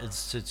Guitar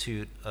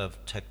Institute of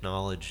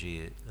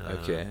Technology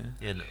Okay.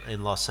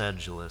 in Los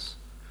Angeles,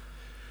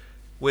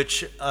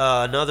 which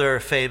another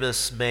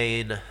famous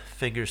main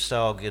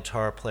fingerstyle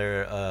guitar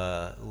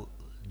player,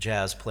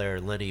 jazz player,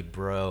 Lenny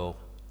Breau,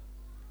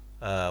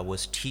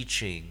 was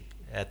teaching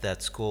at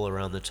that school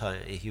around the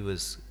time he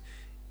was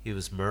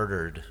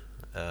murdered.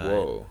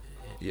 Whoa.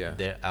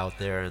 Yeah. Out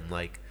there in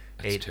like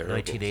That's terrible.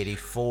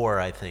 1984,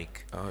 I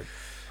think. Oh,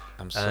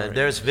 I'm sorry.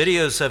 There's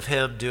videos of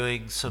him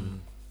doing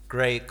some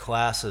great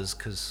classes,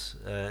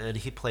 and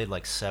he played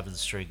like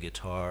 7-string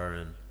guitar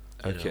and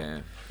you Okay.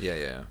 know,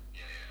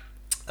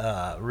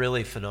 Yeah.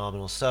 really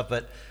phenomenal stuff.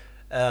 But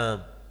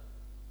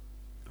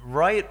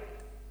right,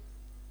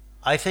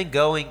 I think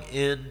going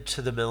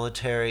into the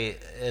military,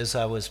 as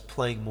I was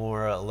playing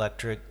more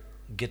electric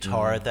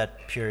guitar at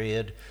that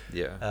period,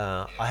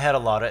 Yeah. I had a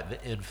lot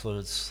of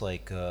influence,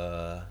 like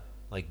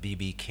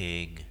B.B.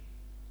 King,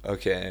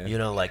 Okay. you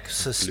know, like Blues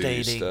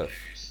sustaining, stuff.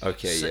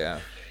 Okay. Su- Yeah.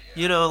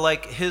 you know,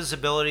 like his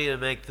ability to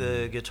make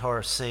the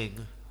guitar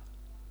sing,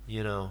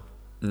 you know,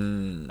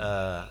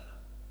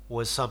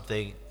 was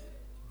something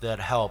that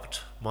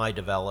helped my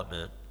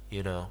development,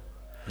 you know.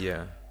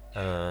 Yeah.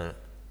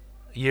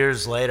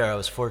 Years later, I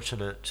was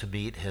fortunate to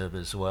meet him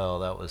as well.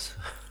 That was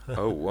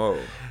Oh, whoa.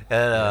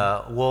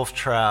 at Wolf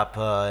Trap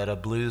at a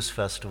blues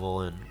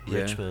festival in Yeah.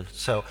 Richmond.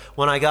 So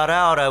when I got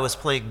out, I was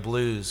playing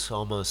blues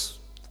almost.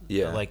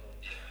 Yeah. Like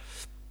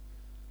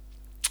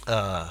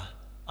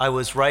I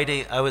was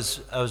writing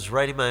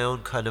my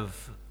own kind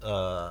of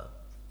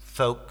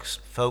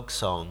folk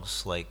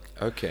songs, like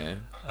Okay.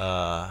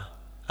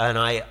 and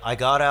I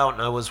got out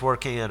and I was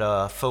working at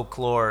a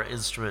folklore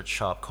instrument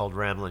shop called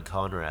Ramblin'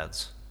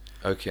 Conrad's.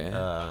 Okay.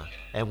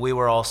 And we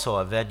were also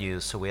a venue,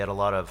 so we had a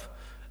lot of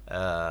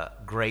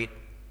great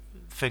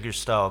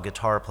fingerstyle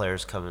guitar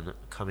players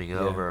coming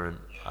over, and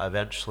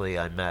eventually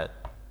I met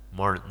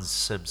Martin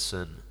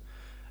Simpson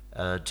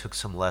and took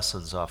some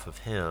lessons off of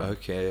him.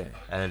 Okay.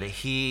 And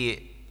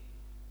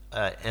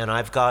and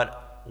I've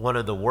got one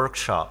of the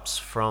workshops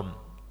from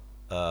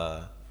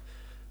that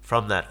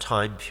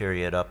time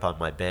period up on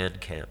my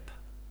Bandcamp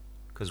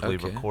because we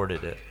Okay.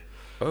 recorded it.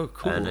 Oh,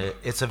 cool. And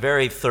it's a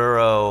very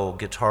thorough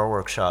guitar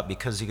workshop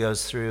because he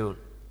goes through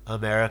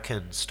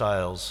American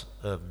styles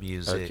of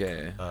music,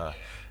 Okay.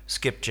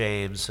 Skip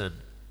James, and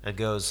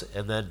goes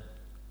and then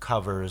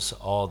covers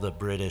all the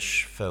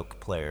British folk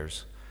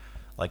players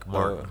like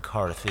Martin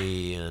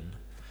Carthy and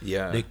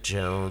Yeah. Nick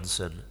Jones,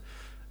 and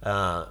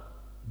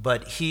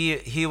but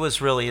he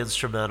was really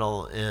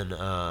instrumental in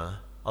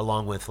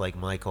along with like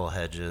Michael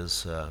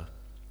Hedges,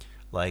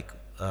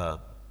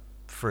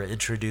 for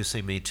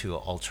introducing me to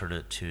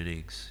alternate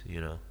tunings, you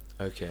know.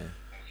 Okay.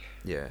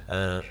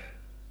 Yeah.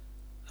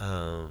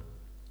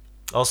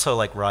 Also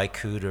like Ry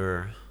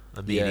Cooder,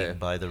 A Meeting Yeah.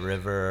 by the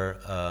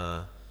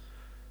River.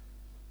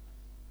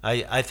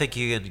 I think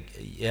you can,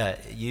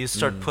 you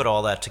start to put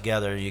all that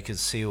together and you can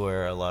see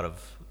where a lot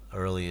of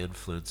early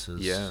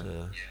influences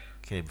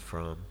came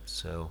from.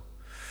 So,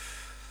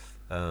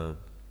 but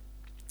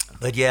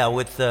yeah,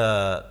 with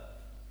the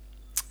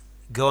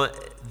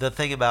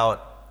thing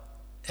about,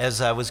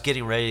 as I was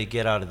getting ready to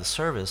get out of the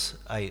service,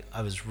 I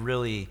was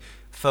really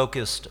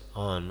focused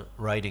on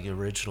writing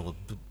original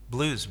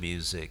blues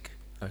music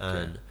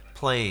and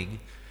playing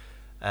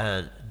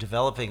and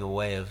developing a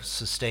way of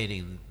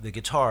sustaining the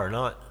guitar,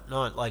 not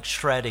like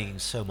shredding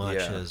so much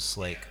as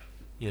like,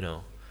 you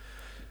know.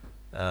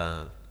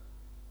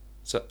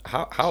 So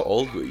how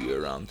old were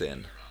you around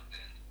then?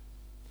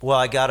 Well,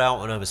 I got out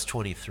when I was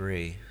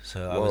 23,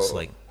 so I was Whoa.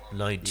 like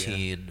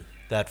 19.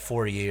 That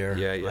 4-year,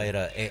 Yeah. I had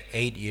a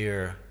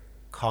 8-year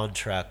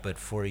contract, but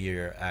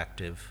 4-year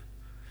active.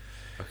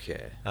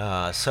 Okay.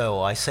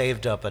 So I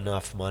saved up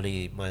enough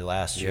money my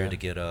last year Yeah. to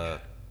get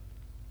a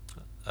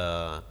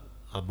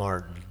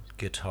Martin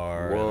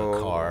guitar Whoa. and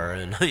a car,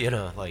 and you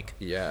know, like.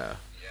 Yeah.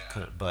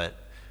 But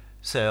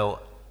so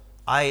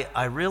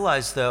I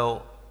realized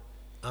though,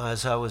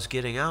 as I was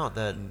getting out,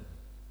 that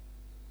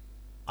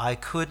I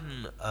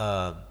couldn't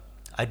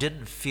I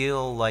didn't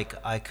feel like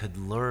I could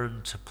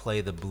learn to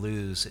play the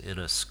blues in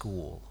a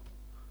school.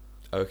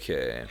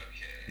 Okay.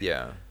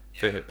 Yeah.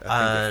 Fair,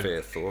 I think a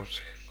fair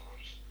thought.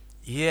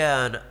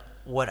 Yeah, and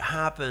what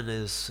happened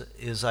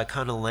is I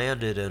kind of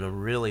landed in a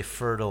really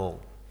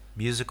fertile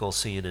musical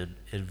scene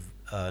in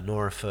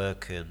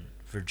Norfolk and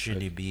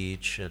Virginia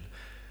Beach, and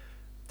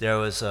there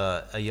was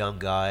a young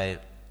guy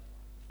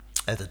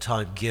at the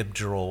time, Gib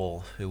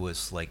Droll, who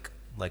was like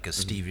a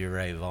Stevie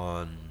Ray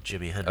Vaughan,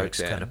 Jimi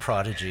Hendrix kind of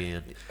prodigy,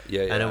 and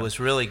and it was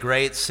really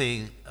great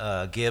seeing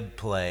Gib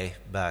play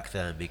back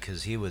then,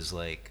 because he was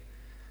like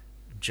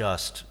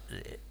just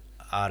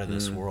out of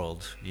this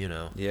world, you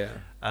know. Yeah.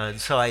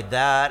 And so I had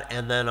that,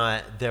 and then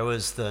there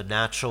was the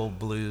Natural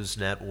Blues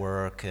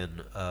Network,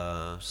 and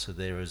so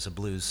there was a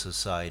blues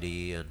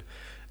society, and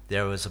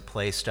there was a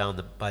place down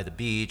by the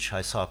beach.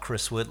 I saw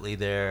Chris Whitley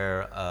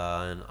there,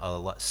 and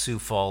Sue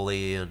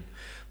Foley, and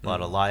a lot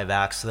of live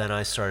acts. Then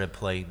I started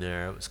playing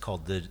there. It was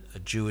called the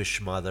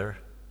Jewish Mother.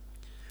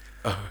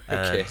 Oh,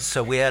 okay. And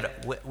so we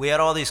had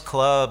all these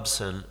clubs,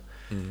 and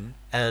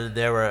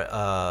there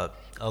were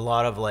a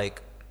lot of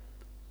like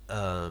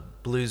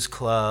blues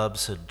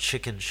clubs and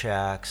chicken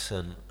shacks,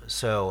 and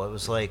so it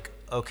was like,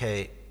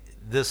 okay,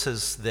 this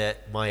is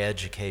my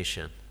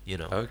education, you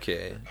know.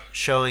 Okay.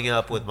 Showing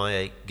up with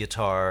my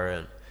guitar,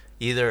 and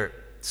either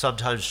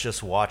sometimes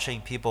just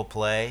watching people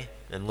play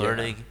and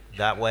learning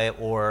that way,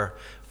 or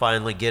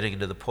finally getting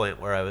to the point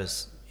where I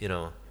was, you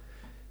know,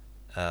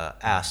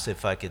 asked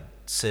if I could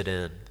sit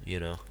in, you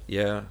know.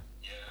 Yeah.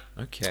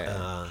 Okay.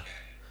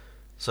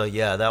 So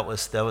yeah, that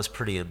was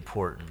pretty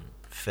important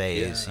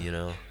phase, you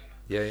know.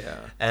 Yeah.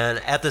 And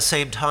at the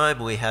same time,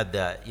 we had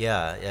that,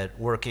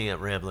 working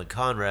at Ramblin'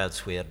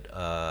 Conrad's, we had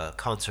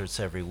concerts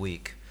every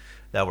week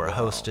that were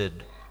hosted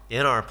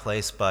in our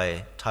place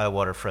by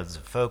Tidewater Friends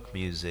of Folk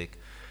Music.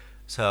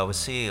 So I was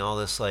seeing all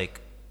this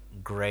like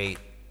great,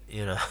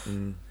 you know,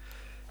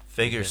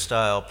 figure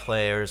style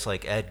players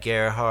like Ed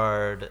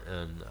Gerhard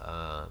and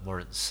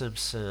Martin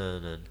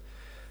Simpson,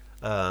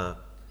 and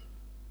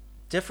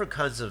different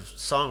kinds of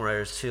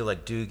songwriters too,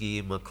 like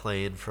Doogie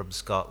MacLean from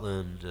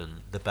Scotland,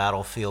 and the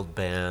Battlefield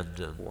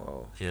Band, and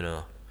you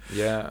know,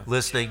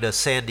 listening to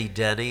Sandy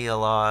Denny a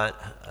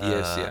lot.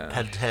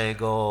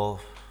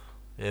 Pentangle,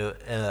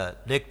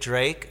 Nick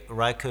Drake,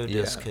 Ryko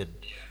Disc had,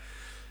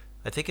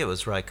 I think it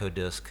was Ryko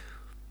Disc,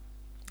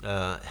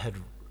 had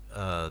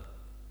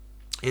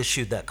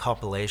issued that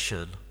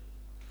compilation.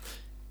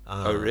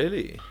 Oh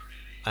really?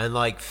 And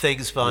like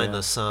Things Behind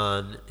the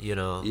Sun, you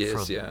know,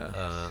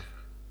 from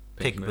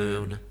Pink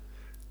Moon.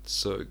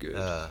 So good.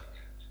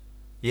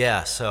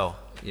 So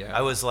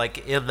I was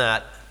like in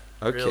that.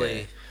 Okay.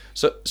 Really.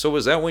 So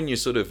was that when you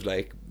sort of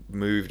like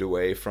moved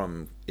away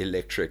from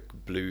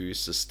electric blues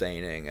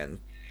sustaining and?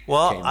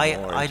 Well,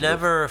 I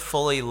never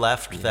fully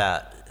left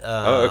that.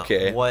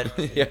 Okay. What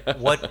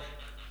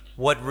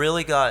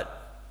really got.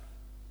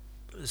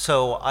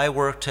 So I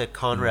worked at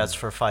Conrad's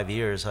for 5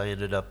 years. I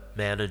ended up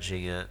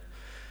managing it,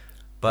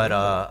 but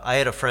I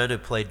had a friend who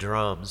played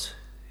drums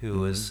who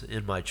was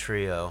in my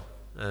trio,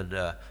 and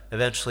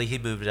eventually he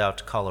moved out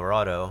to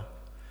Colorado,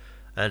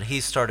 and he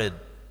started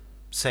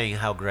saying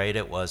how great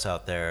it was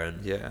out there.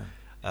 And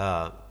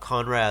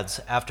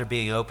Conrad's, after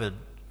being open,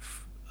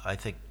 I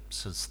think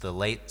since the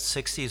late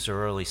 60s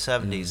or early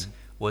 70s,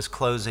 was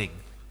closing.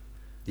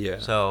 Yeah.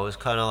 So it was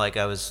kind of like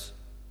I was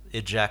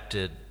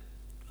ejected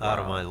out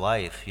of my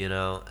life, you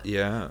know.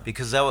 Yeah.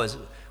 Because that was,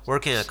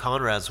 working at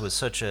Conrad's was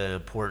such an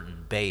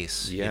important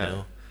base, you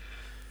know.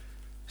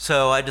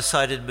 So I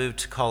decided to move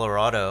to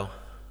Colorado,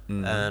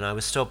 and I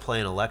was still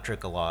playing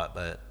electric a lot,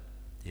 but,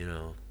 you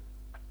know,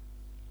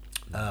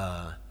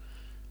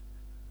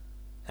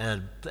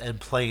 and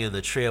playing in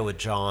the trio with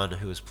John,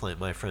 who was playing,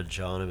 my friend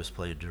John, who was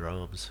playing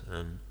drums,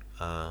 and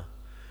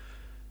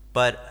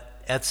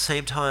but at the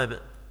same time,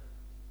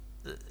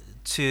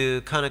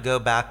 to kind of go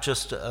back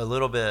just a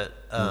little bit,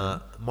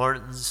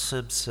 Martin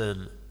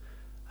Simpson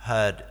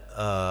had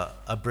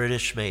a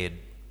British-made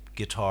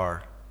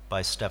guitar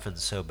by Steffen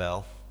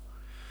Sobel.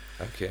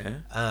 Okay.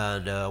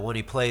 And when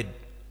he played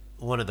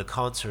one of the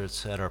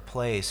concerts at our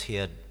place, he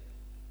had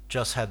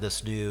just had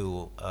this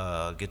new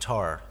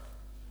guitar,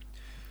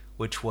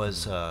 which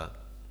was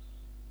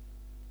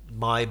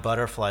my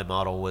butterfly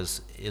model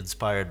was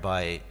inspired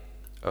by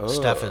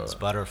Steffen's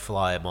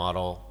butterfly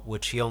model,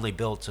 which he only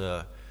built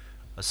a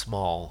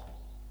small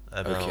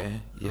amount. Okay.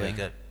 Yeah.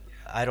 Like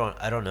I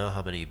don't know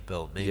how many he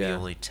built. Maybe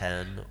only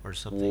 10 or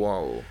something.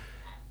 Whoa.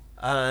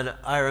 And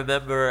I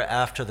remember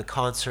after the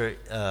concert,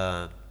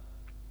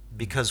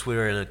 because we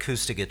were in an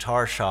acoustic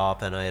guitar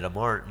shop, and I had a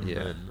Martin,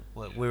 and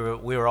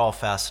we were all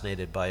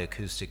fascinated by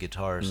acoustic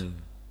guitars.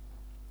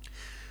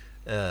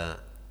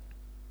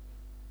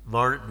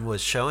 Martin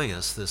was showing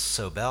us this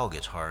Sobel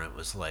guitar, and it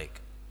was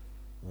like,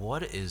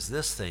 what is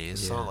this thing?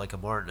 It's not like a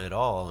Martin at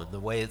all, and the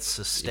way it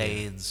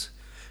sustains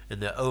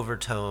and the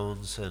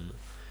overtones, and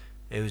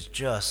it was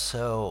just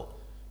so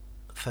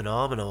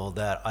phenomenal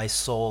that I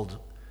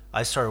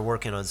started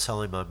working on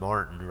selling my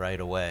Martin right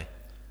away.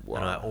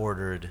 And I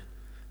ordered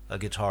a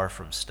guitar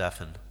from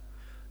Steffen.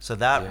 So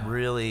that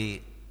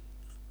really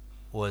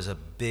was a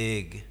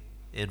big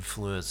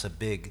influence, a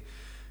big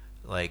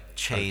like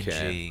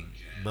changing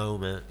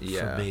moment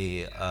for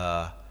me.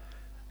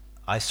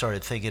 I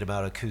started thinking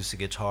about acoustic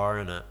guitar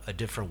in a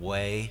different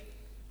way.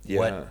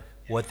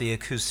 What the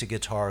acoustic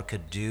guitar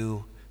could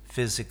do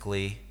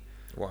physically,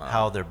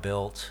 how they're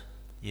built,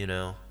 you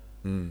know.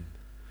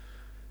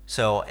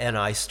 So, and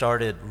I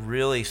started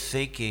really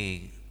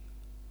thinking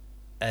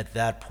at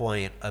that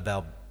point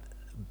about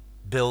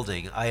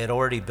building. I had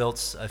already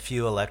built a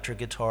few electric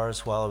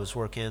guitars while I was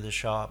working in the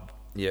shop.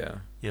 Yeah.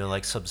 You know,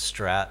 like some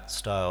Strat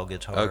style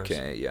guitars.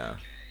 Okay, yeah.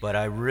 But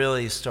I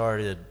really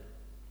started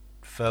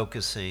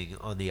focusing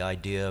on the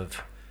idea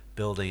of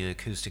building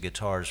acoustic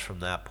guitars from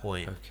that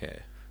point. Okay.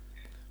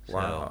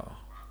 Wow. So,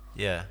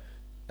 yeah.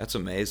 That's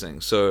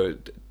amazing. So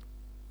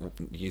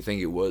you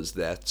think it was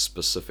that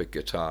specific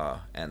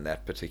guitar and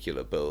that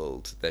particular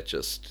build that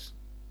just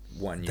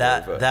won you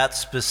over? That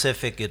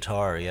specific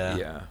guitar, yeah.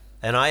 Yeah.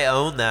 And I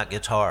own that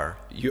guitar.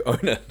 You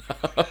own it?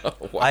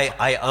 Wow.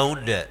 I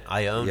owned it.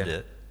 I owned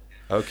it.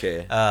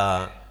 Okay.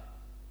 At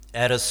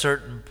a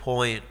certain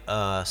point,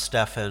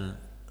 Steffen,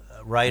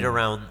 right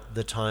around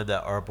the time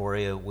that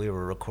Arborea, we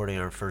were recording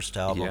our first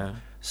album,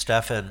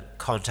 Steffen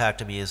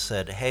contacted me and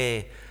said,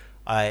 "Hey,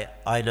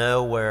 I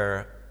know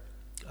where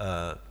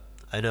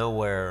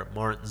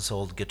Martin's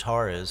old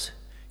guitar is.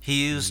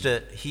 He used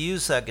it. He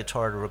used that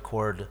guitar to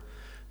record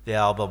the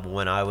album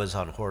when I was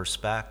on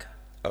horseback."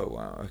 Oh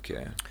wow.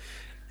 Okay.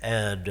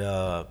 And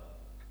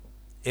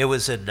it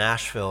was in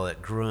Nashville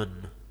at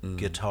Curran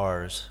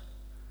Guitars.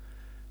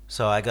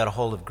 So I got a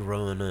hold of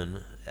Curran,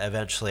 and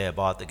eventually I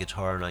bought the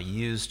guitar and I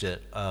used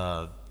it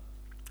on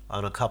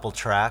a couple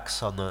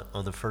tracks on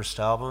the first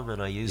album,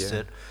 and I used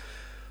it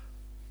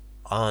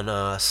on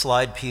a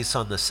slide piece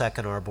on the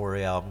second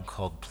Arborea album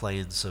called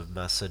Plains of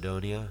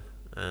Macedonia.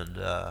 And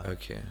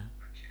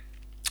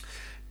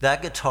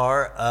that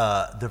guitar,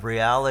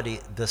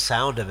 the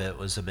sound of it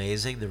was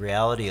amazing. The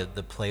reality of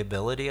the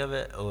playability of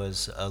it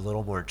was a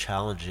little more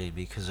challenging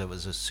because it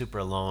was a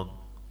super long,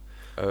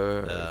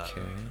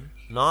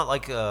 not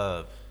like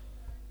a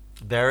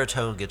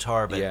baritone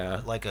guitar,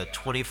 but like a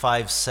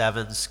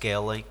 25/7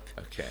 scale length.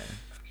 Okay.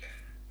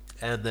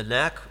 And the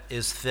neck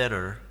is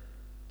thinner.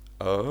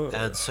 Oh.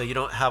 And so you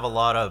don't have a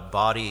lot of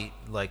body,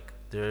 like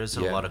there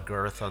isn't a lot of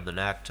girth on the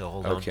neck to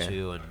hold on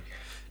to, and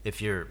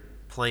if you're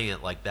playing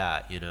it like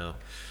that, you know.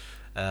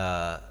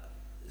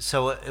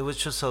 So it was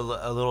just a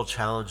little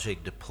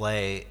challenging to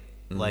play.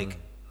 Like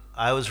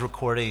I was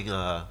recording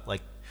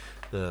like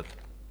the,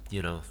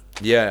 you know,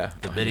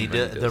 the mini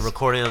the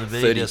recording on the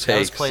mini disc. I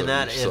was playing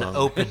that in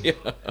open.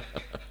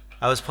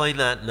 I was playing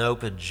that in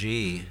open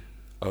G.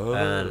 Oh.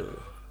 And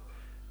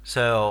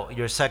so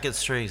your second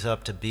string's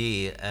up to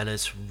B, and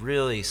it's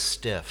really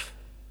stiff.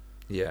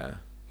 Yeah.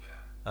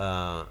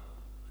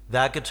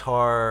 That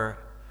guitar.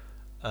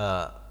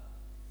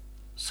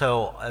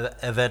 So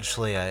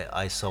eventually,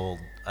 I sold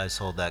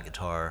that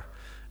guitar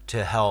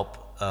to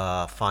help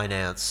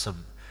finance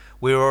some.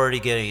 We were already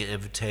getting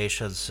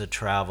invitations to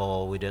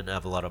travel. We didn't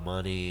have a lot of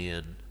money,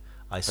 and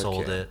I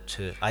sold it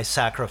to. I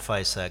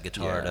sacrificed that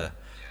guitar to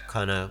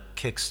kind of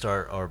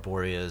kickstart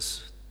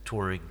Arborea's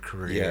touring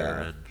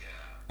career,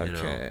 and you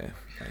know.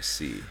 I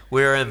see.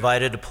 We were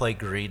invited to play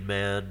Green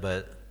Man,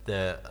 but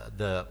they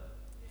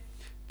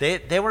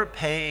weren't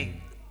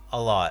paying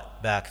a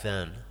lot back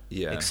then.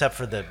 Yeah. Except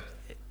for the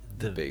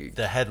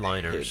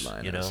headliners,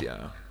 you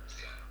know.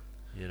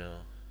 You know.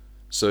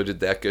 So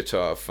did that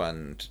guitar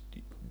fund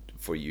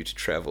for you to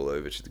travel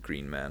over to the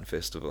Green Man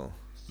Festival?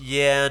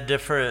 Yeah,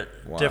 different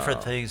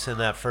things in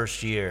that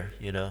first year,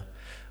 you know.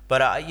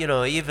 But you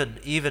know,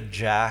 even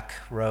Jack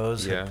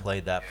Rose had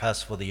played that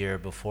festival the year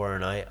before,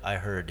 and I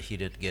heard he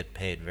didn't get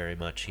paid very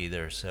much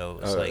either. So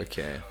it was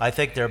I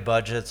think their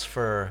budgets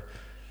for,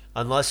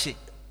 unless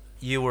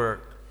you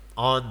were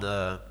on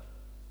the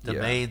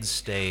main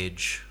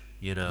stage,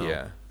 you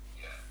know,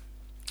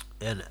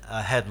 and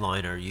a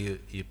headliner, you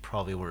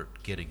probably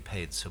weren't getting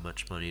paid so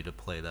much money to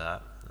play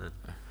that.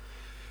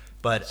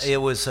 But it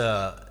was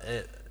an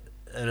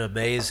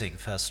amazing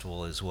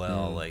festival as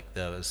well. Like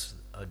that was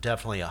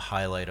definitely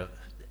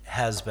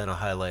has been a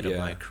highlight of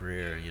my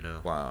career, you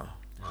know. Wow.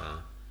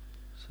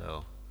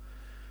 So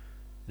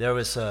there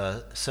was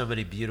so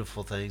many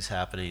beautiful things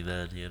happening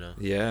then, you know.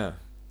 Yeah.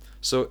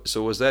 So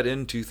was that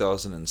in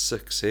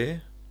 2006, eh?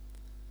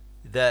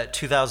 That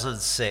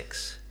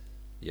 2006.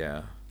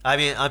 Yeah. I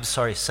mean, I'm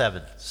sorry,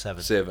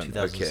 2007.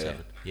 Okay.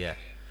 Yeah.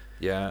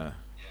 Yeah.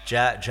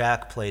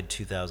 Jack played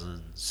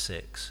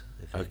 2006.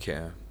 I think.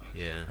 Okay.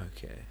 Yeah.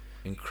 Okay.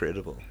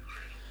 Incredible.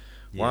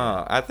 Yeah.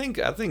 Wow. I think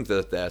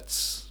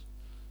that's,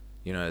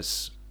 you know,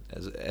 as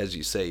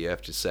you say, you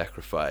have to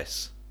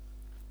sacrifice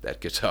that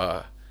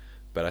guitar,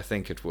 but I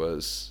think it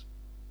was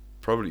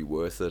probably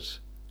worth it.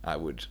 I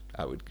would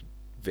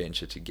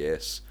venture to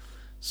guess.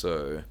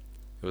 So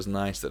it was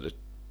nice that it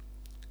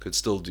could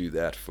still do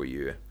that for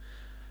you.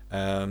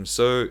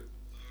 So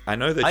I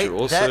know that you're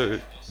also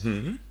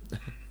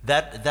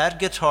that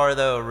guitar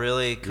though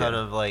really kind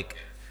of like,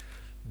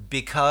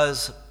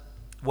 because,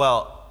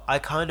 well, I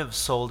kind of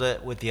sold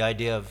it with the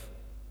idea of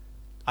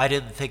I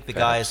didn't think the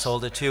guy I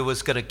sold it to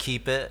was gonna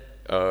keep it.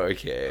 Oh,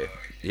 okay.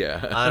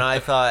 Yeah. And I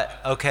thought,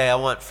 okay, I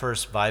want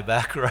first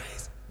buyback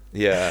rights.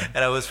 Yeah.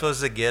 And I was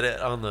supposed to get it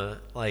on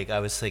I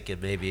was thinking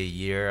maybe a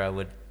year I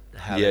would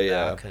have it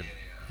back.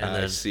 And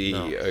I then, see.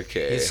 no.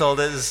 Okay. He sold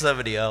it to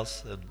somebody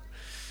else. And,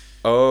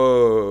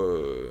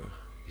 oh.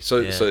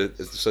 So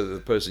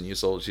the person you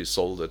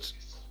sold it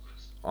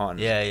on.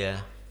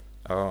 Yeah.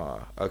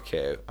 Oh,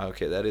 okay.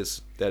 That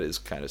is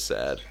kind of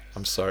sad.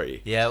 I'm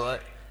sorry. Yeah, well,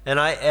 and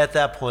at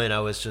that point I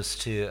was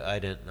just I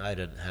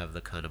didn't have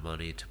the kind of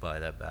money to buy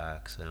that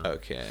back. So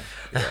okay.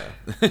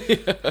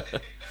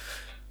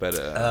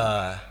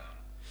 Yeah.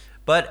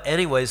 But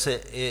anyways,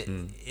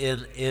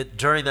 it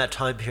during that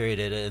time period,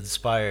 it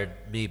inspired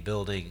me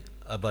building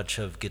a bunch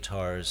of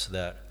guitars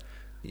that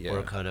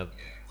were kind of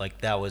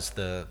like that was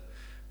the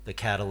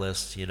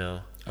catalyst,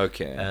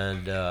 Okay.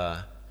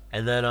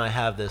 And then I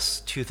have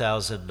this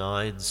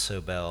 2009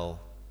 Sobel.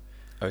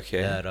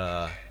 Okay.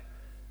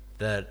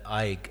 That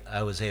I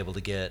was able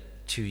to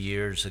get 2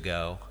 years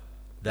ago.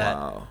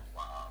 Wow.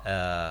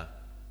 I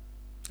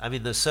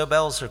mean, the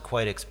Sobels are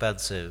quite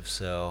expensive,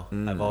 so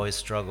I've always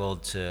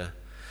struggled to.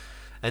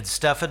 And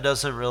Steffen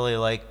doesn't really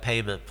like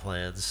payment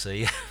plans, so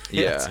you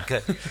have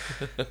to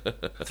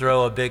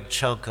throw a big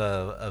chunk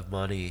of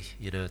money,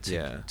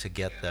 to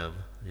get them,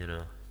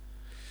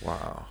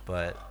 Wow.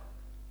 But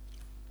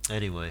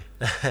anyway.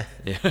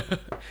 Yeah.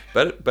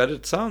 But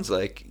it sounds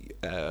like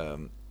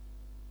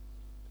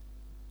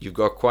you've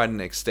got quite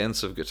an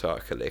extensive guitar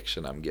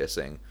collection, I'm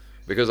guessing,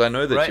 because I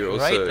know that you're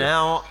also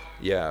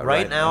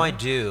right now I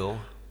do,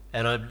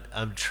 and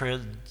I'm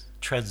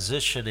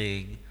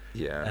transitioning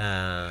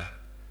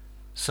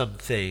some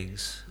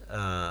things,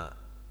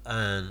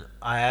 and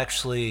I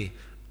actually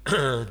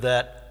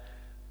that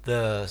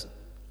the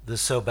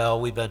Sobel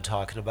we've been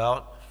talking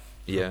about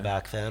from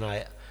back then,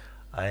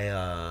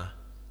 I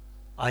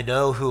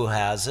know who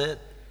has it.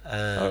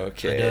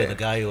 Okay. I know the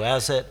guy who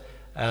has it,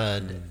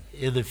 and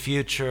in the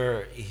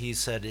future, he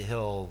said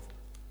he'll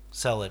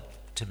sell it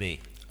to me.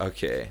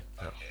 Okay.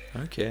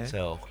 Okay.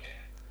 So,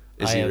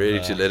 is he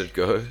ready to let it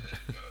go?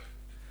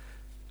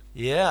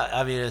 Yeah,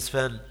 I mean it's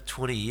been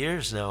 20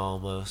 years now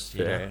almost.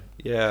 Fair.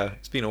 Yeah,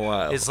 it's been a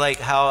while. It's like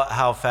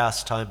how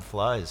fast time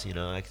flies.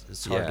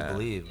 It's hard to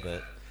believe,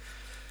 but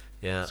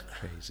yeah, it's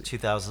crazy.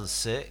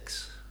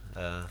 2006.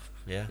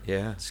 Yeah.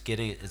 It's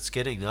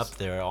getting up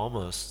there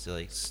almost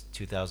like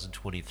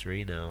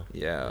 2023 now.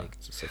 Yeah,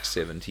 it's like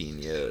 17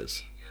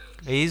 years.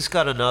 He's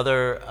got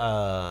another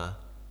a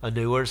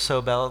newer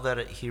Sobel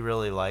that he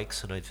really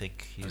likes, and I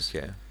think he's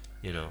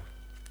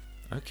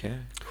Okay,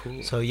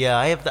 cool. So yeah,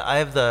 I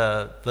have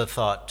the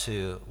thought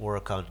to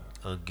work on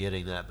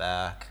getting that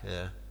back.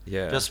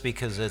 Yeah. Just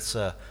because it's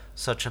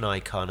such an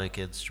iconic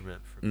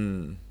instrument for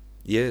me.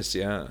 Yes,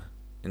 yeah.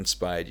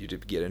 Inspired you to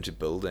get into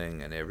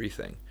building and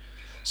everything.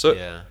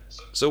 So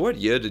So what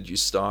year did you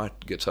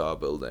start guitar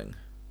building?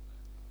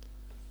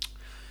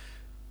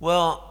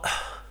 Well,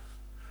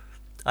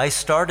 I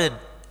started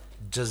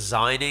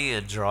designing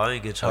and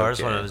drawing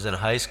guitars when I was in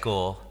high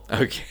school.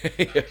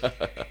 Okay.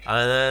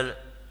 And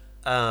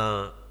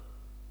then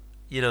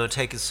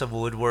taking some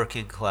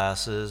woodworking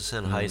classes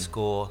in high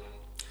school.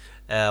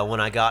 When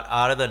I got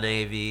out of the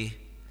Navy,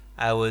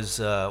 I was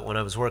when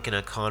I was working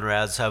at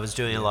Conrad's, I was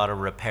doing a lot of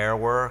repair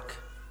work.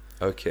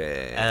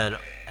 Okay.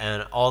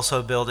 And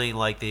also building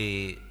like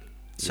that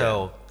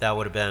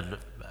would have been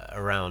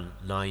around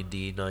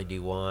 90,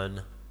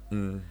 91.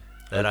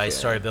 That I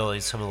started building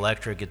some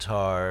electric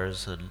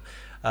guitars, and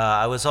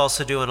I was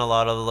also doing a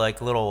lot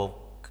of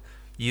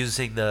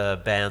using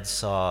the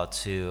bandsaw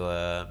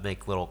to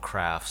make little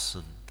crafts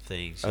and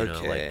things,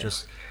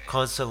 just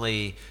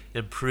constantly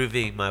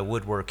improving my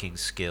woodworking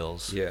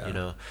skills.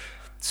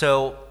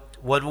 So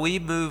when we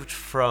moved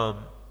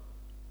from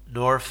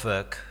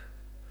Norfolk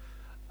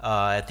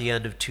at the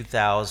end of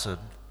 2000,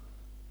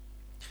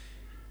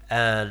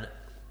 and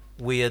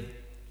we had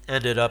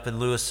ended up in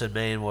Lewiston,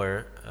 Maine,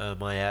 where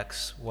my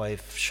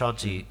ex-wife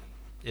Shanti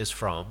is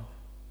from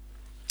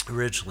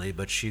originally,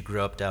 but she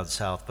grew up down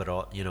south. But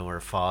her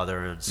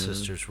father and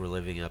sisters were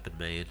living up in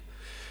Maine.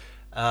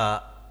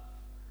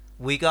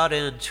 We got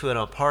into an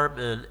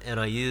apartment, and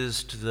I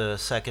used the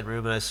second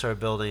room, and I started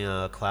building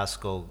a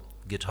classical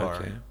guitar.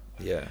 Okay.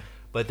 Yeah.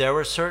 But there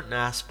were certain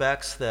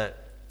aspects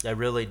that I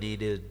really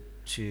needed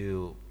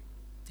to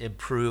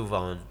improve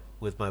on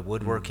with my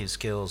woodworking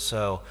skills.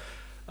 So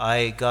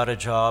I got a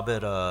job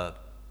at a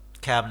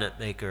cabinet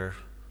maker,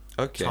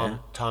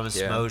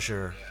 Thomas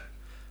Mosier,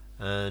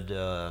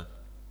 and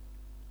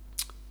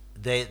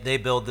they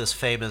build this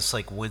famous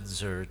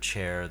Windsor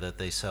chair that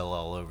they sell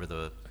all over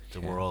the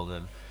world.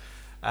 And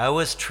I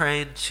was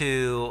trained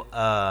to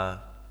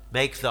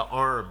make the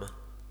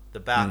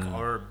back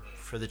arm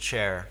for the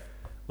chair,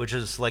 which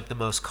is the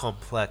most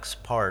complex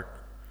part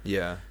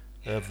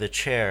of the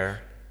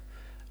chair.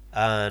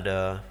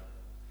 And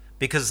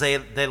because they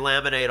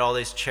laminate all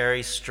these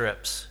cherry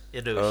strips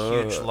into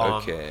a huge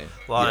long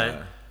line.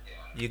 Yeah.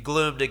 You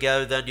glue them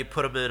together, then you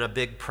put them in a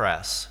big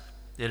press.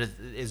 It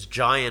is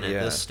giant in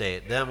this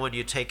state. Then when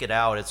you take it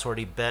out, it's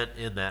already bent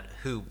in that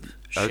hoop.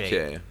 shape.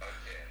 Okay.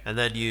 And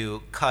then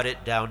you cut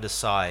it down to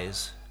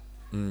size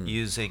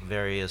using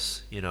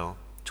various,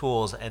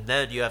 tools. And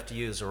then you have to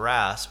use a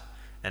rasp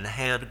and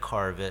hand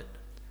carve it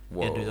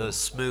into a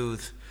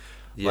smooth,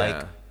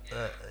 Yeah.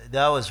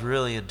 that was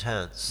really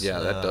intense. Yeah,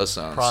 that does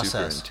sound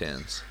process. super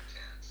intense.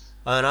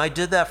 And I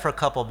did that for a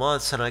couple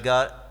months, and I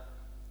got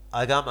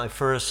my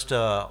first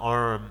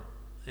arm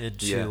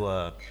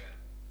into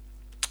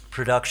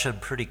production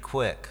pretty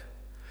quick.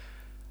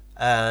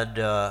 And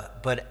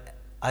but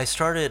I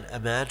started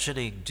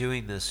imagining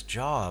doing this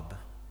job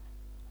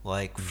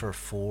like for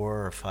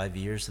 4 or 5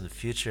 years in the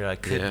future. I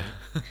couldn't.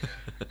 Yeah.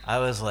 I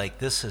was like,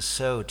 this is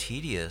so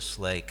tedious.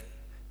 Like,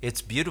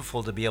 it's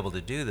beautiful to be able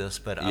to do this,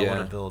 but I want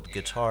to build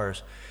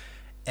guitars.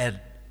 And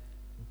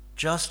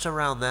just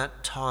around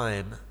that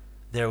time,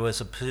 there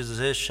was a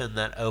position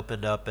that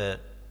opened up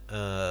at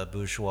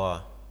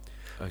Bourgeois.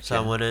 Okay. So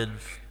I went in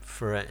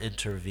for an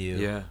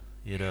interview.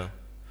 Yeah.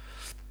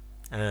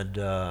 And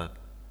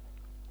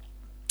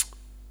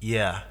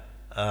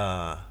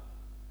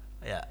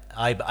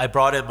I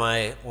brought in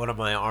one of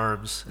my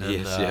arms.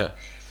 And,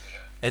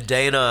 and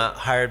Dana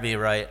hired me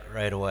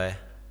right away.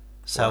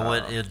 So I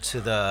went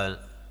into the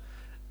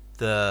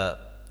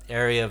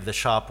area of the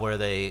shop where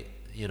they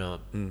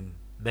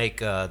make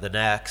the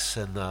necks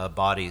and the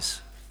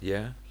bodies.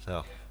 Yeah.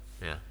 So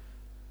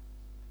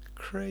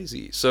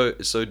crazy. So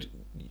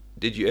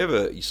did you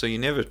ever? So you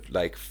never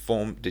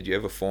did you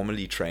ever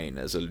formally train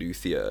as a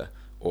luthier,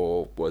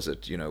 or was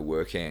it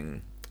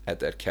working at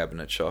that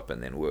cabinet shop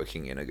and then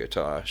working in a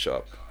guitar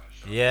shop?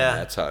 Yeah. And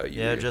that's how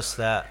you. Yeah, just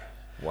that.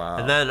 Wow.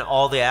 And then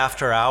all the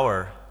after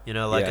hour,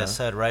 I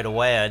said right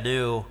away, I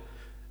knew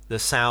the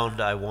sound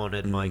I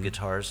wanted my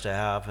guitars to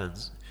have, and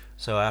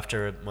so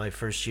after my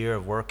first year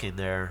of working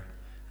there,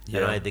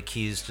 and I had the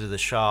keys to the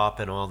shop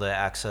and all the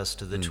access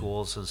to the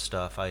tools and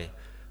stuff, I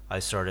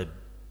started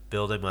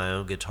building my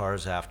own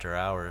guitars after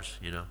hours,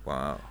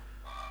 Wow.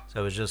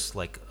 So it was just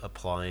like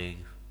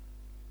applying,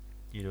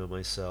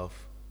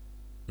 myself,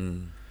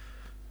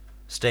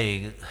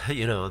 staying,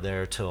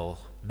 there till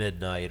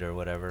midnight or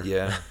whatever.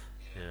 Yeah.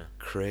 Yeah.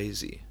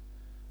 Crazy.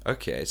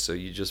 Okay, so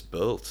you just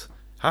built.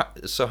 How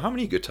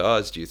many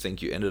guitars do you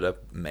think you ended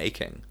up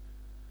making?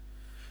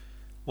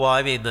 Well,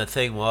 I mean, the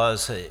thing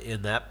was,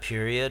 in that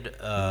period,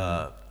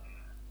 there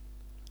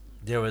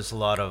was a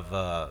lot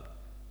of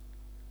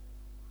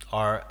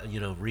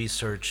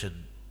research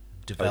and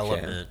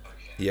development. Okay.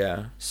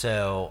 Yeah.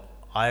 So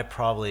I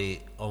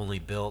probably only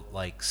built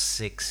like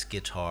 6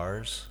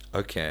 guitars.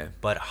 Okay.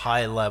 But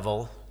high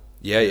level.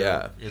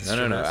 Yeah.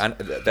 No.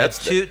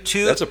 That's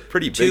a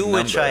pretty big two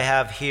number. which I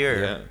have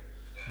here. Yeah.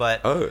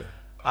 But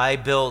I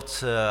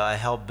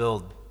helped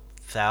build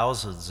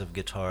thousands of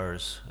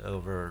guitars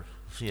over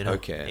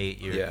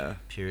 8-year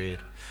period.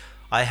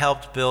 I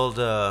helped build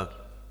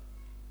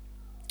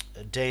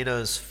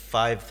Dana's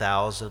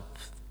 5,000th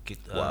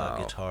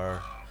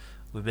guitar.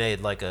 We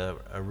made like a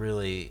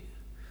really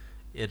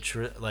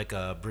like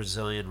a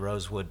Brazilian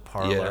rosewood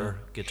parlor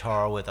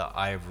guitar with an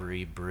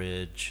ivory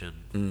bridge,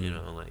 and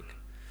it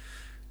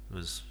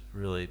was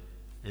really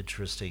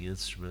interesting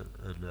instrument.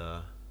 And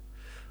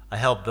I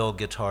helped build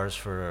guitars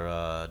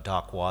for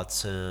Doc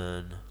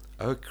Watson.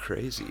 Oh,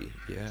 crazy!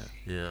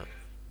 Yeah.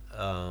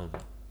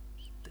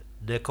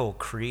 Nickel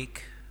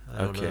Creek. I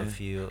don't know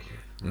if you.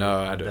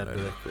 No, I don't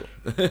know. Cool.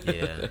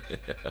 Yeah,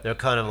 they're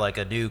kind of like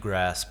a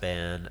newgrass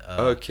band.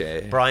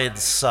 Okay. Brian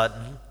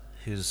Sutton,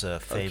 who's a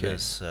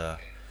famous,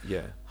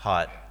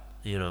 hot,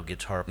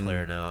 guitar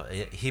player now.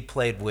 He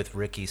played with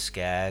Ricky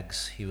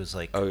Skaggs. He was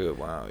like, oh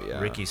wow, yeah.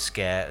 Ricky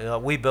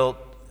Skaggs. We built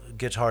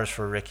guitars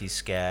for Ricky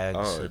Skaggs.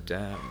 Oh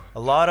damn. A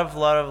lot of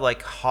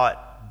like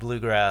hot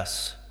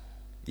bluegrass,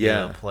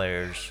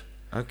 players.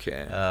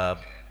 Okay.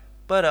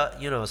 But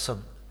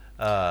some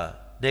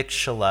Nick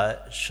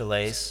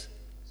Chalais.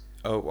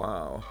 Oh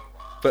wow.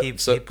 But he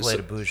played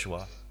a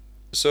Bourgeois.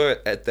 So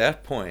at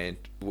that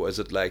point, was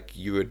it like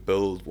you would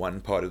build one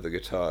part of the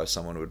guitar,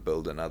 someone would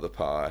build another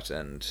part,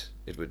 and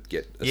it would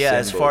get assembled? Yeah,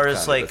 as far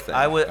as like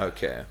I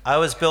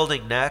was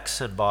building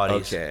necks and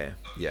bodies. Okay.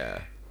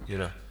 Yeah.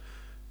 Yeah,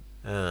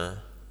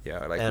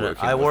 like and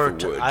working with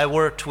the wood. I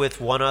worked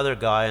with one other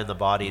guy in the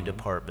body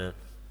department.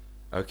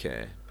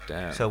 Okay.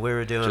 Damn. So we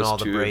were doing Just all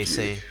the two of you.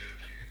 bracing.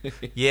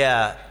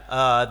 Yeah,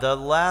 the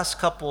last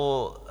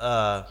couple.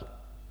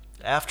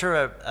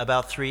 After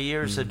about 3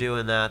 years of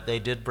doing that, they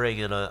did bring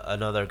in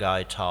another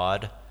guy,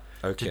 Todd,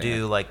 to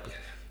do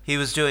he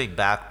was doing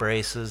back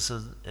braces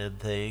and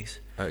things.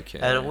 Okay.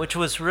 And which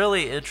was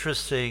really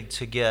interesting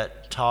to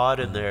get Todd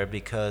in there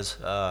because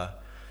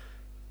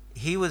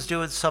he was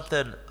doing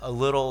something a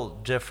little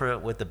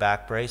different with the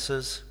back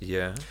braces.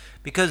 Yeah.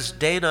 Because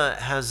Dana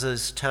has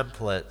his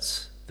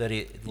templates that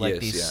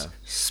these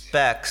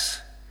specs,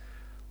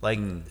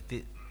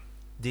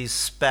 these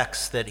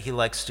specs that he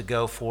likes to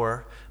go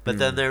for. But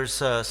then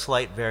there's a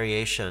slight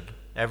variation.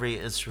 Every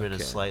instrument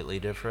is slightly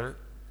different.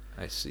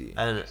 I see.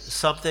 And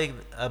something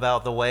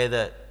about the way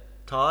that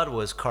Todd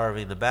was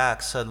carving the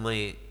back,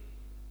 suddenly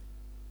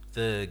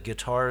the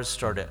guitars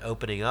started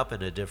opening up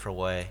in a different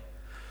way.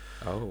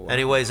 Oh, wow.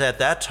 Anyways, at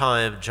that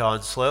time, John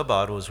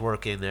Slobod was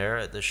working there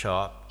at the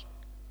shop.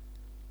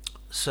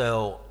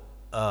 So,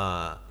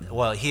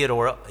 well, he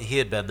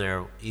had been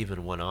there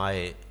even when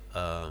I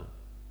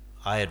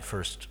had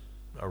first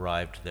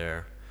arrived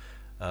there.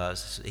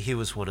 He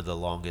was one of the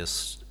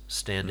longest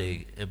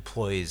standing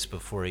employees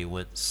before he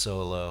went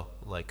solo,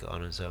 like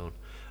on his own.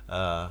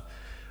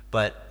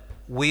 But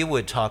we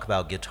would talk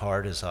about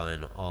guitar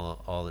design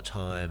all the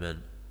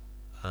time,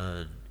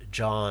 and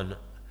John,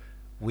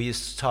 we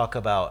used to talk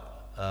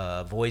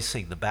about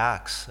voicing the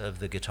backs of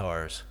the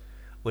guitars,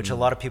 which a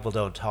lot of people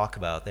don't talk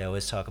about. They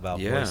always talk about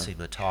voicing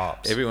the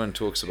tops. Everyone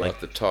talks about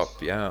the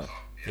top, yeah.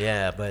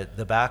 Yeah, but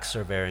the backs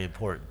are very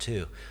important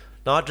too.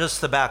 Not just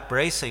the back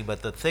bracing,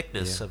 but the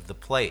thickness of the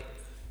plate,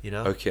 you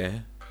know?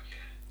 Okay.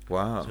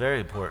 Wow. It's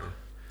very important.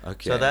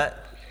 Okay.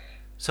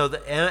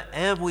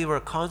 And we were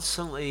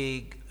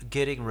constantly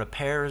getting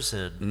repairs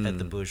in at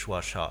the bourgeois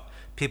shop.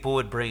 People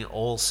would bring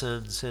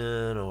Olsons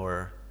in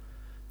or,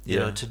 you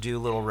know, to do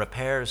little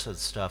repairs and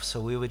stuff. So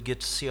we would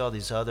get to see all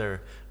these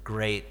other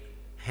great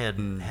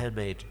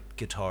handmade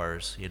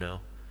guitars, you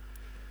know.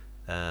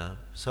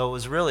 So it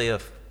was really a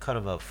kind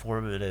of a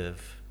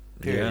formative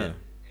period. Yeah.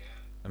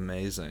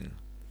 Amazing.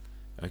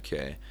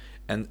 Okay.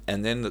 And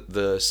then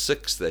the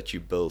 6 that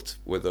you built,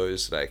 were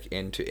those like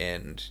end to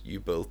end? You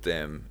built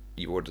them,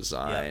 your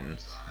design,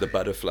 the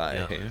butterfly.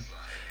 Yeah. Yeah?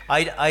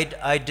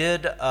 I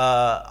did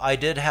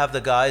have the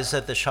guys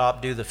at the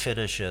shop do the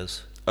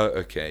finishes. Oh,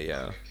 okay,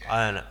 yeah.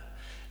 And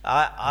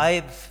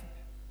I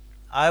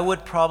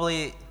would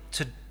probably,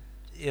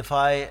 if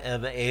I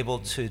am able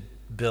to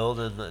build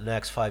in the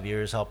next 5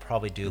 years, I'll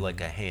probably do like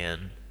a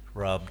hand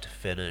rubbed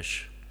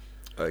finish.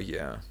 Oh,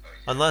 yeah.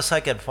 Unless I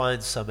can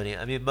find somebody.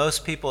 I mean,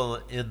 most people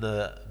in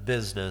the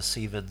business,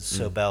 even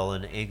Sobel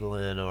in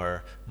England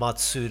or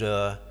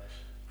Matsuda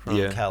from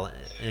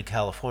in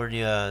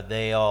California,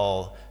 they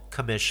all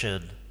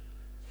commission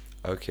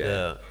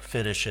the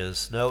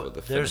finishes. No,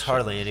 there's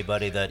hardly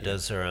anybody that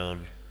does their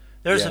own.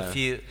 There's a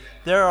few.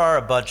 There are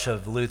a bunch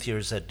of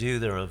luthiers that do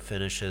their own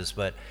finishes,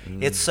 but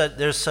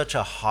there's such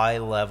a high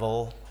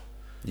level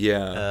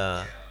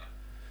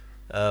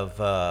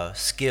of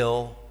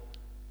skill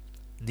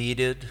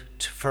needed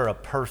for a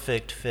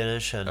perfect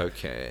finish, and a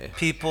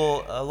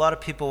lot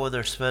of people when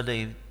they're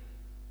spending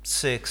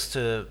 $6,000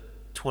 to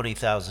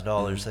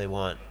 $20,000, they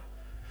want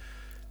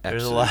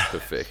there's absolute a lot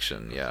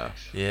perfection.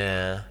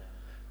 Yeah,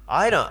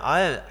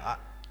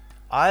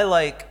 I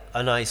like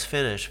a nice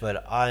finish,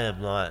 but I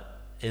am not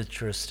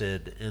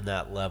interested in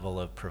that level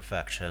of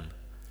perfection.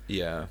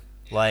 Yeah,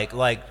 like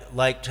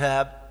to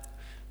have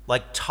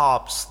like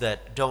tops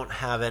that don't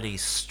have any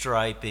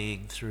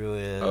striping through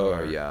it.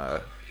 Oh yeah.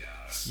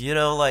 You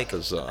know, like,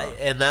 Bizarre.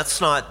 And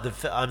that's not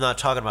I'm not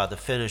talking about the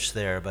finish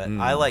there, but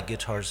I like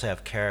guitars that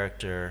have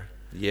character.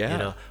 Yeah. You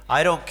know,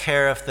 I don't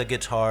care if the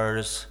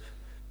guitars,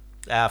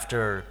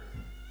 after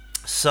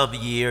some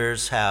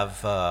years, have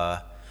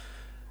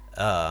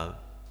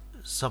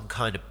some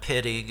kind of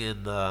pitting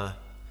in the,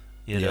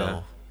 you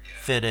know,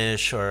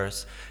 finish, or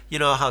you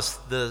know how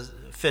the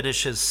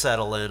finishes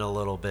settle in a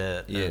little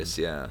bit. Yes.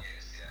 Yeah.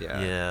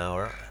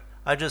 Or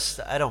I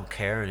don't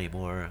care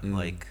anymore.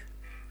 Like.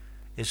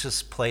 It's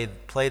just play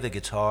the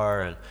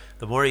guitar, and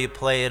the more you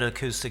play an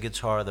acoustic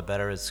guitar, the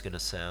better it's going to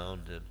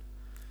sound. And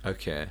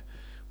okay,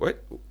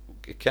 what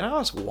can I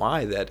ask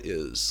why that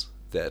is?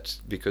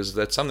 Because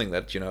that's something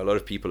that, you know, a lot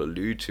of people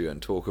allude to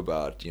and talk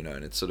about, you know,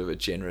 and it's sort of a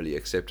generally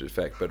accepted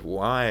fact. But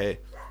why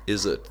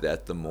is it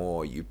that the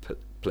more you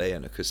play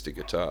an acoustic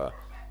guitar,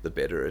 the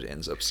better it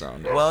ends up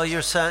sounding? Well,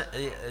 sorry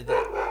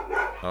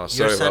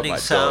about my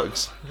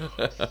dogs.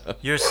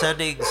 You're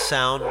sending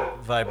sound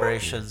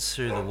vibrations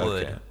through the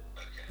wood. Okay.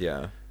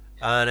 Yeah.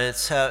 And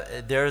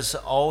there's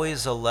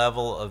always a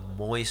level of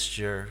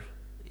moisture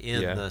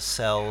in the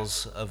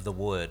cells of the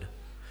wood,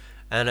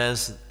 and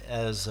as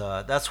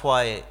that's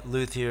why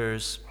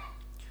luthiers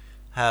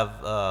have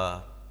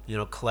you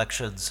know,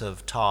 collections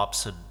of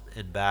tops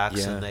and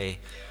backs, and they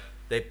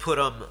put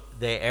them,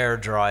 they air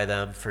dry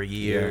them for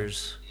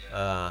years.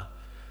 You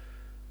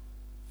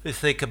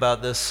think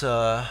about this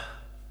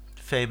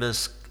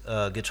famous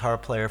guitar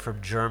player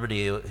from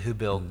Germany who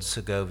built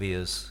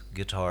Segovia's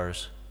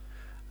guitars.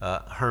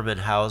 Hermann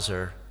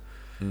Hauser,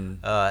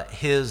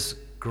 his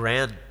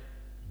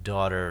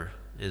granddaughter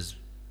is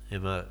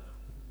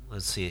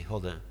let's see,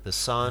 hold on, the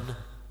son,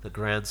 the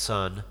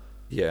grandson,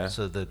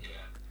 so the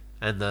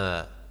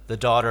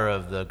daughter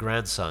of the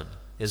grandson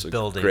is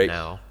building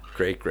now.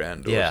 Great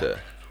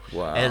granddaughter.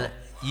 Wow. And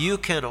you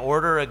can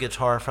order a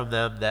guitar from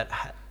them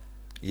that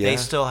they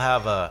still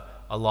have a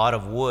lot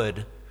of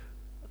wood,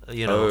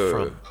 you know,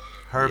 from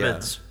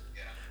Hermann's.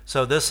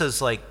 So this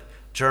is like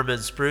German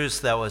spruce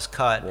that was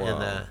cut in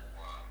the,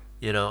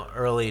 you know,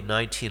 early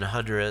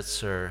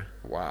 1900s or.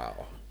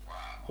 Wow.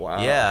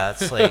 Yeah,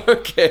 it's like.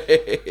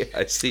 Okay,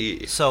 I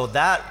see. So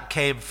that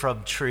came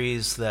from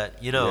trees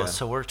that, you know.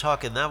 So we're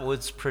talking that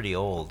wood's pretty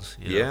old.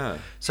 You know? Yeah.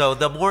 So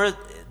the more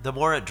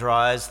it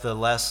dries, the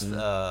less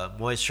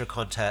moisture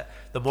content,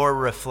 the more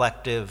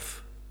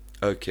reflective.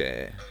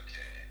 Okay.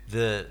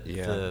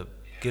 The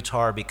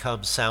guitar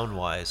becomes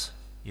sound-wise,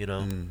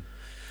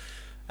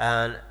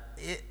 and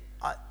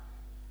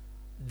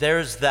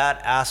there's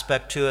that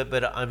aspect to it,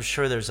 but I'm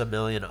sure there's a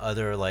million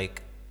other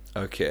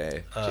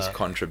just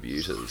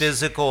contributors,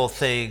 physical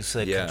things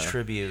that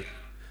contribute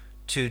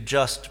to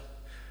just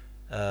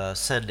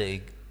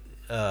sending,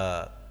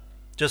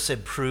 just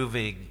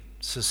improving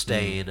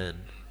sustain and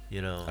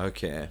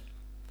Okay.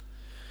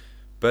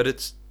 But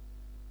it's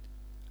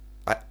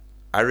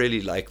I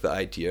really like the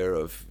idea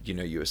of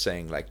you were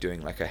saying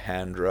doing a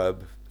hand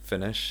rub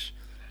finish.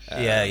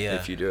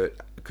 If you do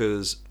it,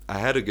 because I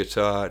had a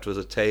guitar, it was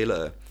a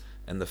Taylor,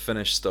 and the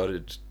finish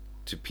started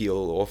to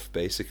peel off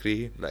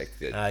basically,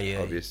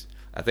 obvious.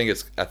 I think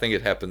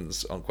it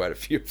happens on quite a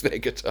few of their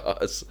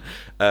guitars,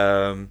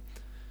 and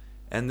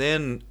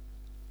then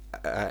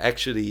I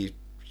actually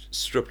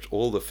stripped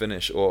all the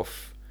finish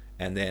off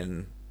and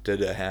then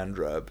did a hand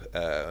rub,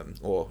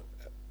 or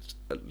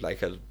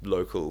like a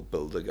local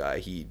builder guy,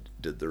 he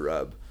did the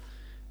rub,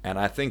 and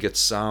I think it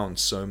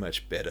sounds so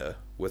much better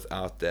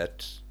without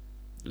that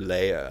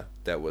layer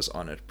that was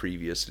on it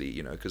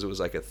previously, because it was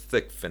like a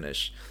thick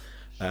finish.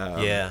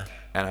 And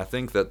I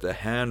think that the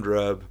hand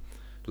rub,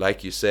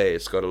 like you say,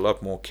 it's got a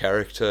lot more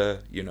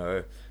character,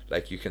 you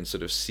can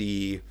sort of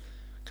see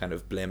kind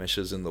of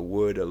blemishes in the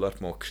wood a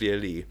lot more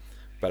clearly,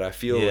 but I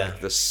feel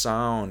like the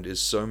sound is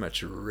so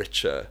much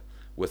richer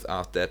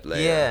without that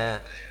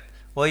layer.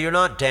 Well, you're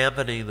not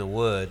dampening the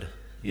wood.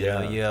 You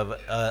know, you have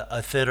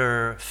a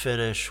thinner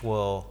finish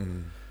will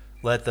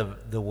let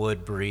the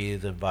wood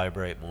breathe and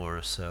vibrate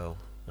more. So,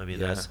 I mean,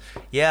 that's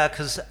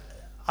because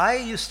I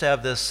used to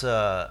have this.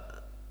 I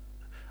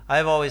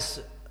have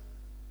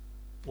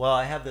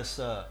this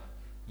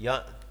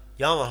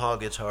Yamaha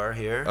guitar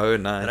here. Oh,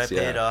 nice!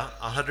 That I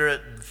paid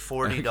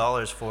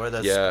 $140 for.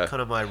 That's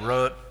kind of my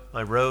road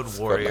it's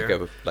warrior.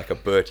 Got like a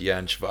Bert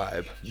Jansch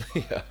vibe.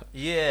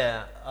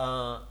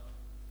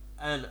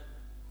 And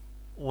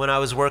when I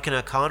was working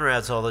at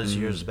Conrad's all those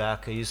years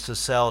back, I used to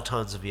sell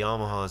tons of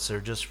Yamahas.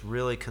 They're just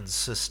really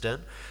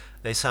consistent.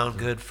 They sound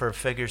good for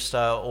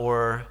fingerstyle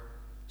or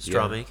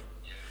strumming.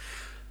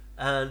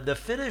 And the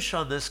finish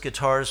on this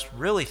guitar is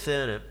really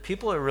thin.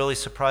 People are really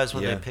surprised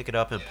when they pick it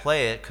up and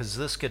play it, because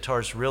this guitar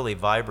is really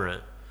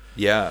vibrant.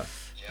 Yeah,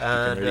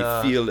 and, you can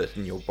really feel it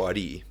in your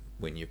body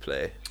when you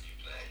play.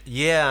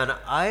 Yeah, and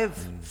I've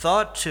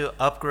thought to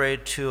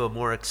upgrade to a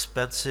more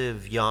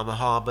expensive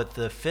Yamaha, but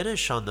the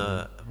finish on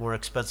the more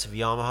expensive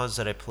Yamahas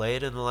that I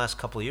played in the last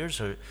couple of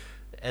years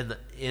and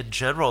in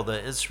general,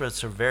 the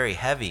instruments are very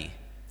heavy.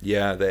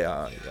 Yeah, they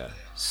are. Yeah.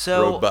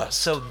 So robust.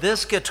 So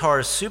this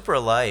guitar is super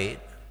light.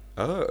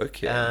 Oh,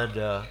 okay.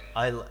 And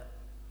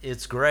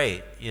it's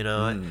great.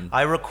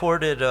 I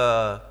recorded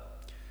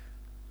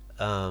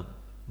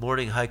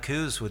morning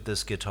haikus with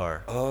this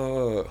guitar.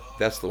 Oh,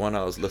 that's the one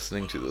I was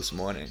listening to this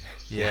morning.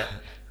 Yeah.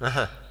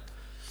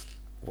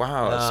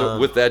 Wow. So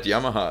with that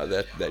Yamaha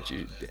that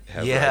you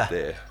have right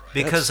there.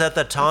 Because at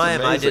the time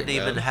amazing,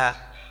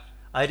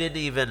 I didn't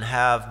even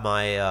have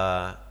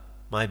my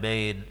my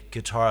main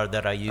guitar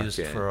that I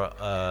used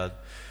for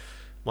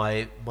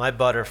my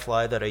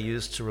Butterfly that I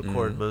used to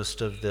record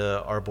most of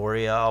the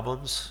Arborea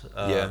albums.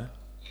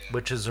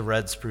 Which is a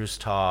red spruce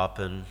top,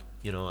 and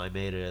I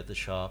made it at the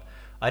shop.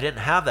 I didn't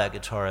have that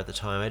guitar at the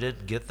time. I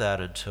didn't get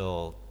that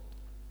until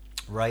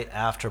right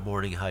after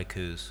Morning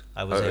Haikus.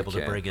 I was able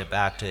to bring it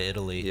back to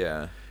Italy.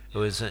 Yeah. It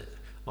was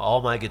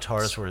all my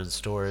guitars were in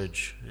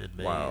storage in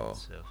Maine. Wow.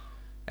 So.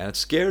 And it's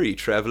scary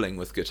traveling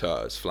with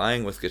guitars.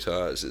 Flying with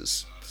guitars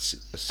is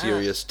a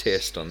serious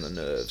test on the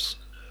nerves.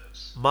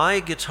 My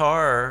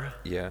guitar.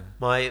 Yeah.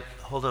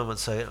 Hold on one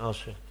second. I'll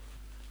show.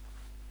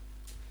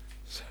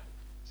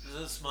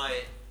 This is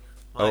my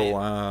oh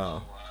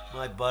wow.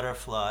 My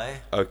Butterfly.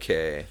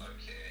 Okay.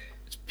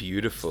 It's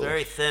beautiful. It's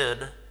very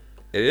thin.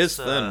 It is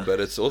thin, but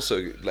it's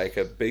also like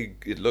a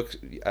big. It looks.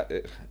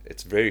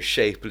 It's very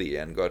shapely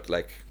and got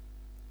like,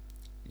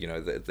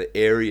 the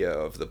area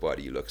of the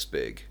body looks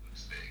big.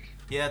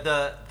 Yeah,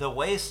 the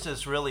waist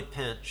is really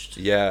pinched.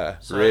 Yeah,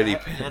 so really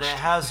pinched. And it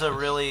has a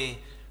really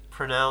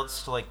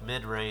pronounced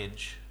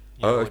mid-range.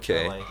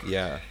 Okay. Like.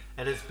 Yeah.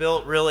 And it's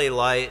built really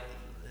light.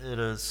 And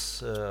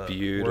it's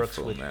beautiful, works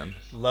with man.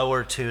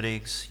 Lower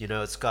tunings.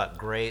 It's got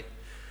great.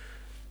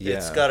 Yeah.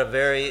 It's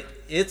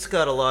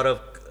got a lot of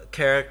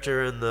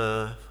character in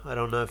the. I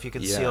don't know if you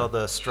can see all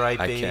the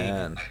striping. I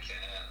can.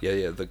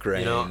 Yeah, the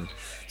grain.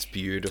 It's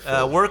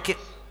beautiful.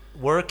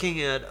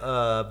 Working at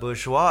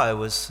Bourgeois, I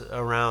was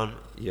around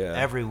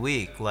every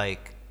week,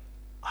 like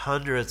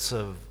hundreds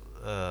of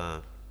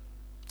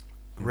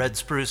red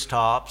spruce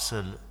tops,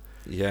 and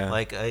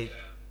like I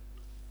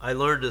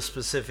learned to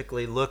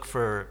specifically look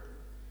for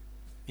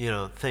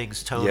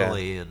things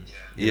tonally and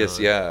this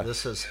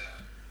is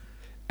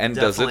and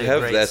does it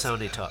have that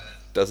sounding top.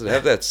 Does it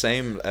have that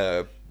same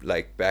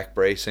like back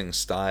bracing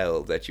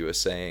style that you were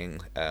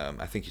saying?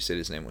 I think you said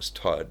his name was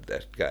Todd,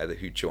 that guy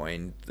who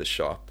joined the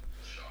shop.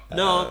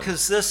 No,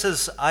 because this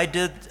is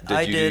Did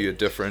you do a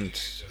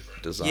different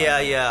design?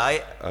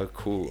 Oh,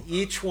 cool.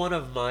 Each one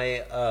of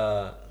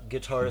my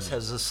guitars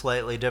has a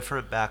slightly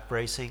different back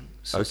bracing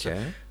system.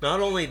 Okay. Not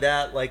only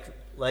that, like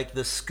like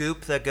the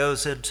scoop that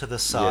goes into the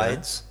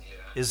sides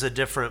is a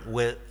different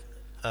width.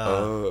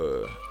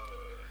 I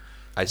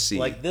see.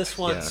 Like this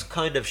one's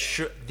kind of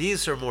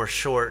these are more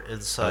short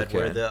inside,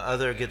 where the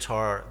other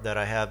guitar that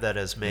I have that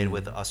is made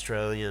with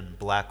Australian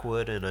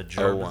blackwood and a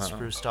German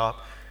spruce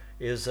top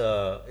is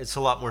it's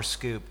a lot more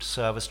scooped.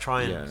 So I was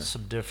trying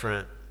some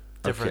different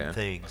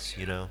things,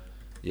 you know.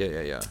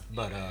 Yeah.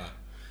 But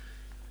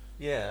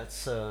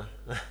it's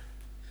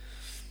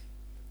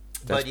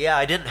but yeah,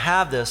 I didn't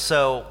have this.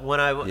 So when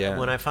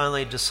I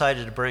finally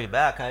decided to bring it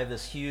back, I have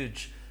this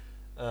huge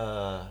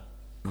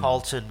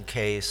Carlton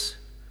case.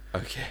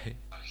 Okay.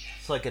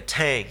 It's like a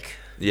tank,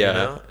 you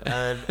know?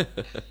 And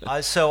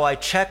I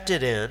checked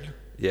it in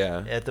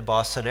at the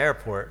Boston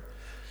airport.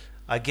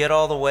 I get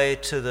all the way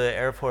to the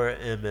airport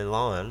in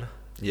Milan.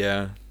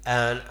 Yeah.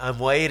 And I'm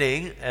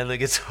waiting, and the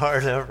guitar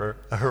never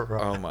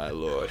arrived. Oh, my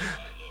Lord.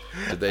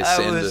 Did they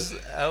send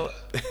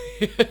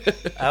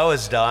it? I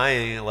was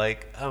dying.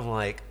 Like, I'm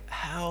like,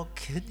 how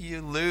can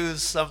you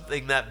lose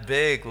something that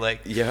big?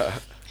 Like,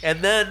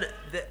 and then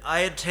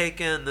I had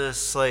taken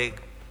this,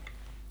 like,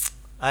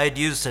 I had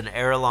used an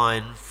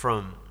airline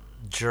from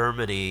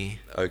Germany.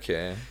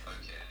 Okay.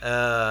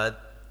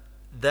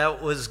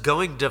 That was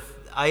going to.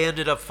 I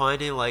ended up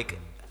finding, like,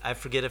 I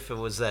forget if it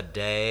was that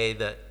day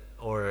that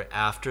or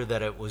after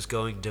that it was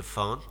going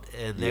defunct,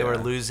 and they were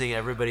losing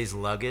everybody's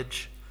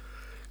luggage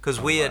because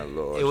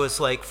it was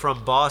like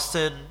from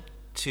Boston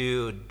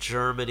to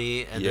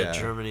Germany and then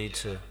Germany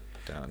to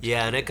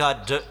and it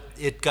got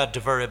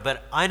diverted.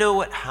 But I know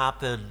what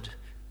happened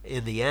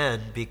in the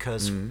end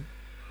because.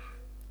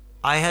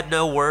 I had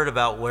no word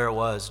about where it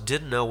was,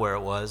 didn't know where it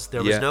was.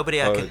 There was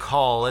nobody I could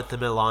call at the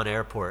Milan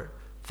airport.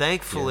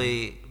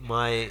 Thankfully,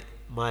 my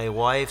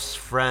wife's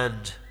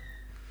friend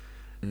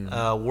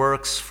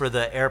works for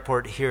the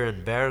airport here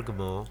in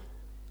Bergamo.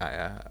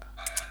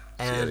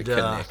 And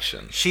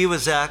connection. She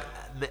was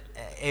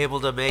able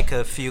to make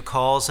a few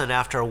calls, and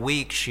after a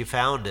week, she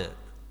found it.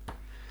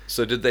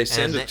 So did they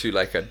send it to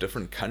like a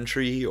different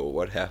country, or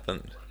what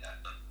happened?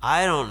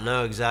 I don't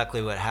know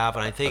exactly what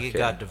happened. I think it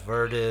got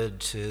diverted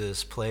to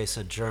this place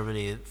in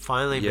Germany. It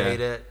finally made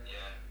it,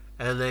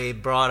 and they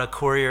brought a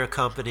courier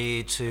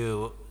company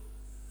to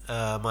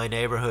my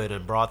neighborhood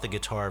and brought the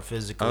guitar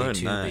physically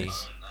to me.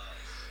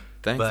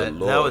 Thank the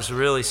Lord. That was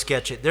really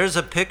sketchy. There's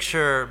a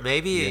picture,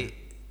 maybe,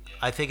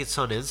 I think it's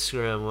on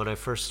Instagram when I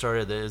first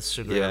started the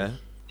Instagram,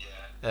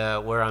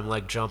 where I'm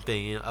like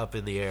jumping up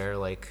in the air,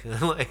 like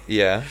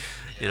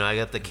you know, I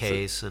got the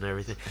case and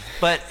everything.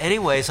 But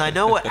anyways, I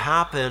know what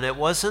happened. It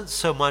wasn't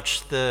so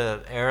much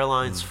the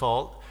airline's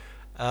fault.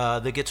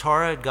 The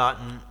guitar had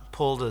gotten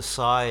pulled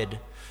aside.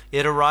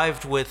 It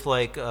arrived with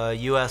like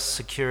U.S.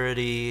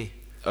 security,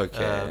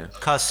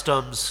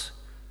 customs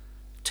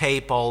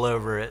tape all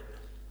over it.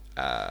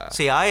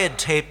 See, I had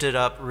taped it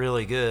up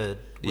really good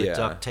with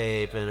duct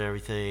tape and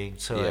everything,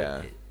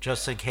 so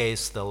just in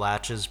case the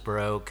latches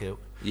broke.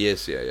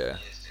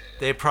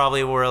 They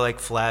probably were like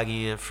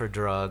flagging it for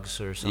drugs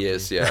or something.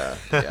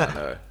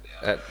 I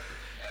know.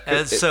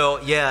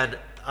 And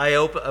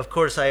of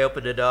course I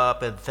opened it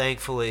up, and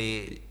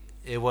thankfully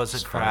it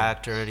wasn't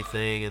cracked or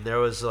anything, and there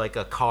was like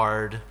a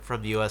card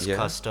from U.S.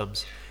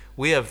 Customs.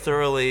 We have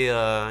thoroughly,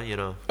 you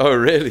know. Oh,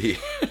 really?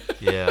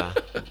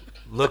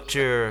 Looked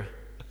your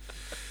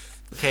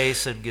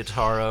case and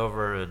guitar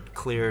over and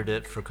cleared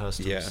it for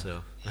customs.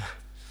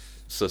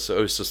 So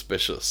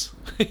suspicious.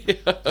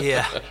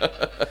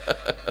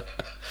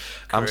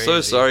 I'm Crazy.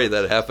 so sorry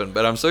that happened,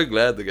 but I'm so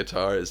glad the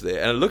guitar is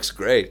there, and it looks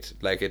great.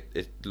 Like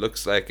it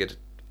looks like it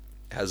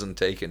hasn't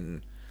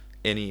taken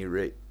any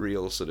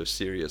real sort of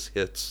serious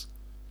hits.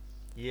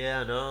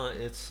 Yeah, no,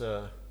 it's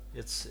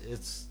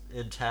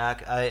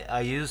intact.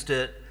 I used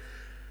it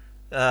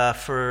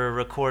for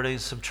recording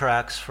some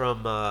tracks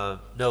from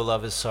No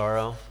Love Is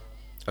Sorrow.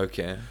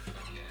 Okay.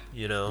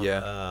 You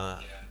know,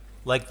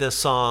 like this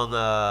song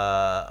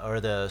or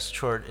the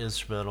short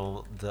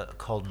instrumental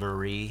called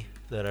Marie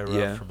that I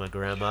wrote for my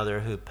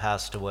grandmother who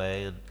passed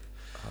away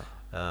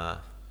in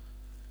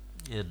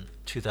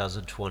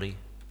 2020.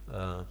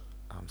 I'm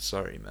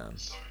sorry, man.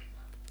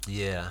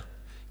 Yeah,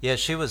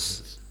 she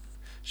was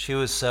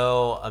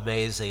so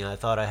amazing. I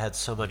thought I had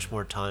so much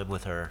more time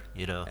with her,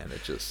 you know. And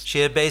it just... She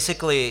had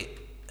basically...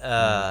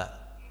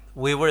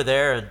 we were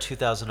there in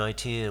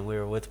 2019, and we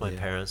were with my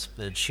parents,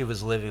 and she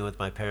was living with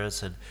my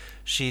parents, and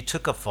she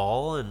took a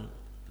fall in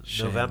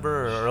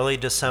November or early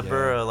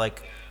December.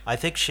 Like, I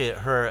think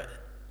her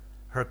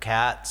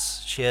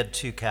cats, she had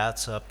 2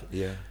 cats up.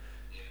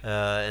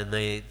 And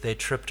they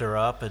tripped her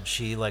up, and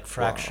she like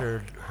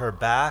fractured her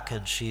back,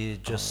 and she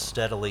just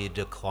steadily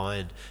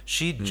declined.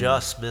 She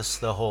just missed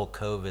the whole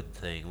COVID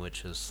thing,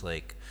 which is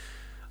like,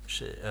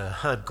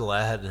 I'm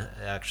glad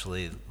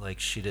actually. Like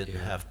she didn't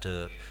have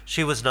to.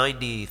 She was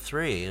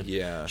 93,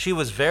 and she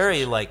was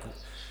very like,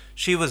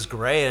 she was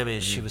great. I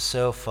mean, she was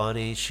so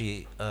funny.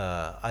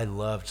 I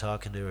loved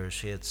talking to her.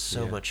 She had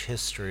so much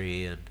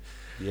history, and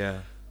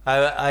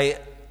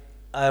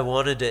I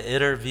wanted to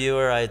interview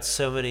her. I had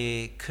so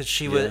many, because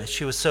she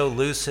was so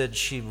lucid.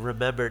 She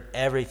remembered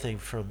everything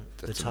from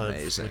the time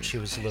when she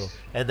was little.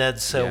 And then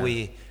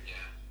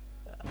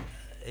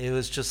it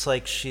was just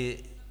like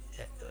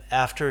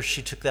after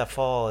she took that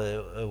fall,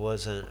 it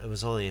was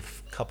only a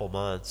couple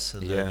months,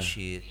 and then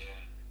she,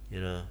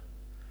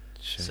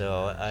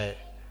 so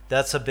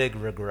that's a big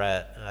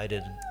regret.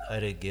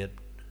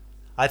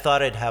 I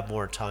thought I'd have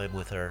more time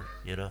with her,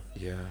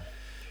 Yeah.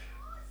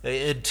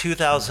 In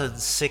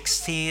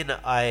 2016,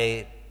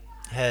 I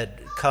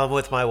had come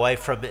with my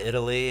wife from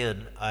Italy,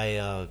 and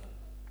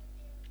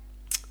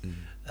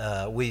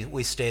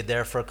we stayed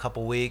there for a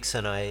couple weeks,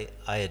 and I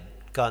had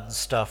gotten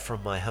stuff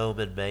from my home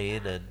in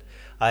Maine, and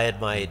I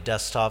had my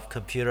desktop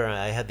computer, and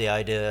I had the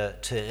idea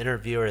to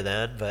interview her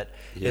then, but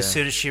as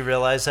soon as she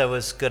realized I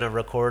was going to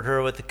record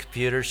her with the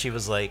computer, she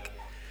was like,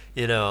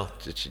 Did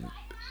she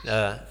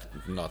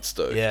not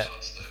stoked?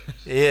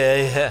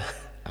 Yeah.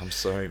 I'm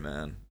sorry,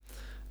 man.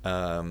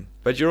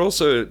 But you're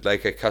also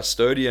like a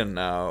custodian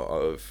now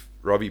of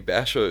Robbie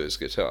Basho's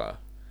guitar.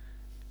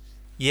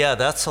 Yeah,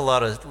 that's a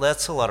lot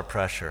of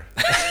pressure.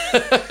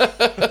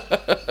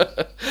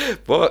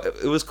 Well,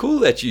 it was cool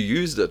that you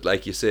used it,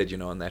 like you said,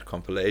 on that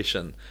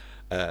compilation.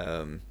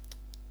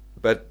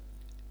 But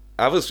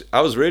I was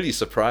really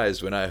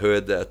surprised when I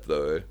heard that,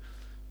 though,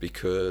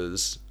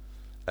 because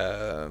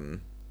I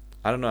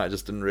don't know, I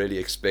just didn't really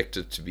expect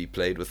it to be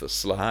played with a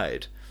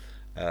slide.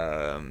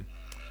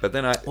 But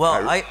then I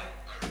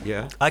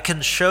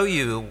can show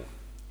you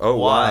why.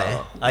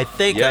 Wow. I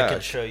think I can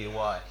show you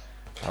why.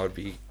 I'd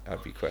be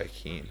quite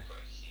keen.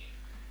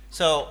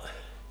 So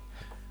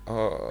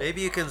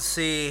maybe you can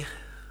see.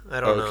 I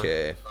don't know.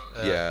 Okay.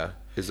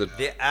 Is it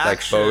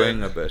like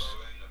bowing a bit?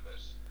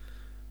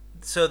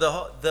 So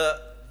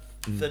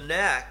the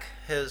neck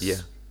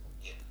has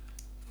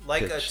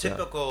like pitched a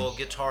typical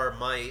guitar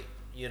might,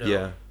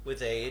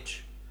 with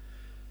age.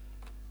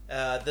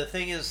 The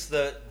thing is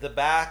the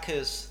back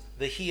is.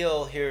 The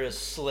heel here is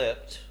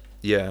slipped.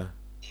 Yeah.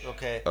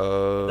 Okay.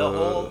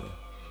 The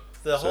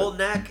whole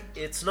neck,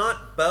 it's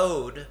not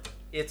bowed.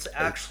 It's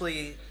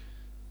actually.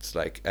 It's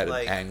like at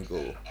an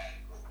angle.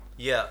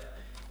 Yeah.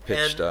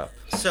 Pitched up.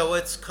 So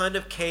it's kind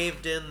of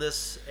caved in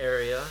this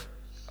area.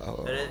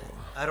 Oh. And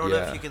I don't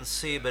know if you can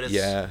see, but it's.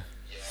 Yeah,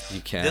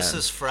 you can. This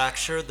is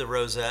fractured, the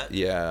rosette.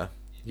 Yeah,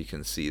 you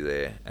can see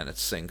there, and it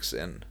sinks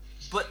in.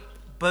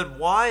 But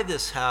why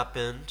this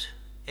happened,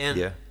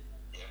 and.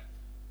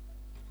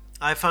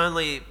 I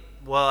finally,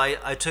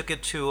 I took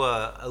it to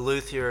a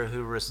luthier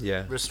who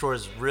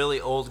restores really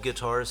old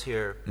guitars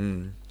here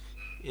in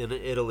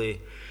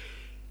Italy,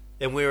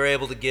 and we were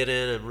able to get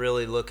in and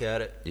really look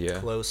at it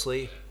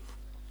closely.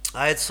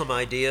 I had some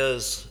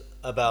ideas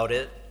about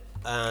it,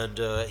 and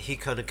he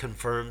kind of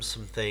confirmed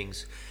some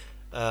things.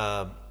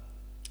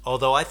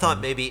 Although I thought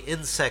maybe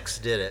insects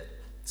did it.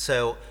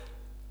 So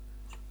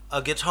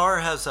a guitar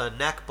has a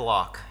neck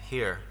block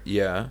here.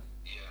 Yeah.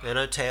 And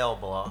a tail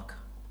block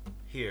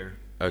here.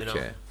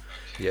 Okay.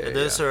 Yeah. And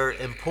those are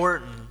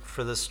important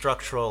for the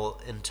structural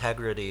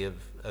integrity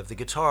of the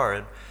guitar.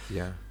 And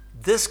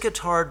this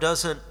guitar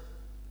doesn't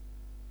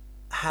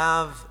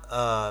have.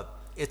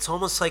 It's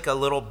almost like a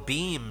little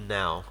beam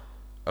now.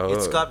 Oh.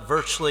 It's got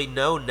virtually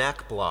no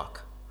neck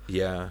block.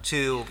 Yeah.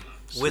 To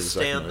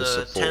withstand like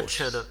the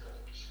tension.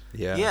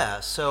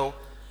 So,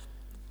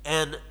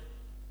 and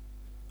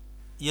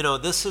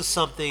this is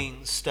something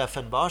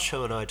Steffen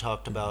Basho and I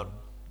talked about.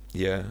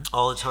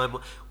 All the time.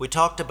 We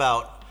talked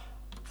about.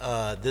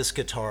 This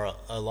guitar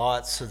a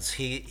lot since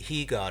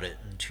he got it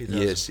in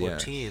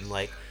 2014.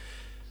 Like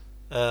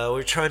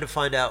we're trying to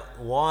find out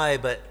why,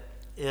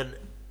 and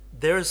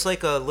there's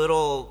like a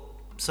little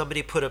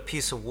somebody put a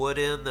piece of wood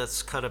in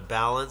that's kind of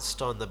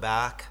balanced on the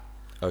back,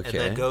 and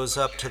then goes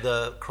up to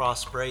the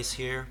cross brace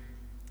here,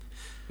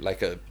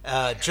 like a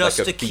just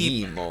like a to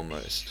keep beam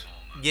almost.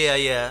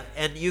 Yeah,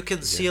 and you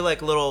can see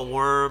like little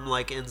worm,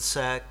 like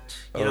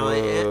insect, like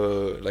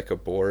a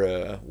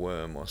Arborea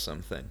worm or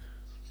something.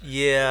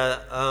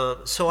 Yeah,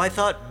 so I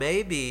thought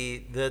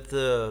maybe that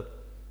the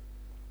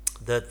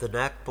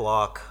neck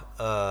block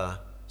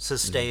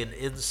sustained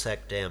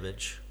insect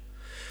damage,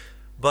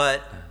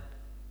 but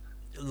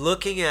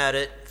looking at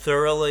it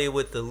thoroughly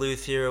with the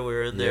luthier, we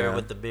were in there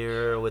with the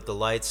mirror, with the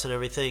lights and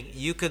everything.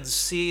 You can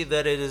see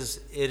that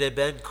it had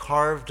been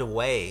carved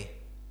away.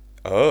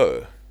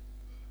 Oh,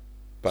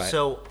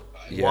 so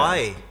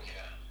why?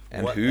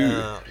 And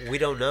who? We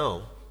don't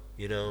know.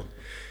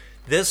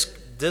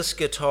 This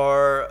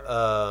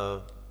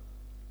guitar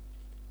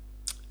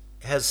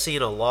has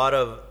seen a lot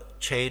of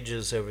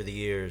changes over the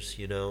years,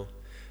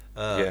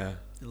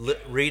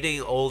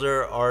 reading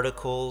older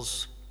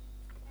articles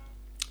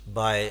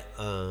by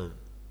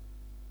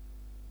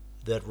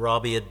that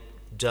Robbie had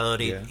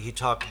done, he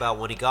talked about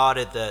when he got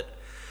it that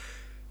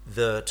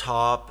the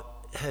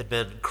top had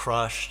been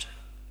crushed,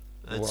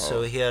 and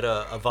so he had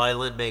a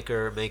violin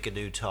maker make a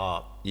new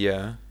top.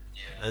 Yeah.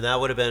 And that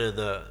would have been in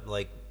the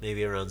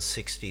maybe around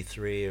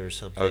 63 or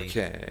something.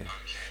 Okay.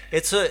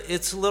 It's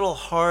a little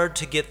hard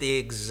to get the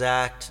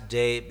exact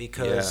date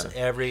because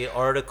every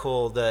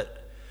article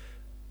that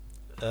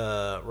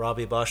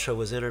Robbie Basho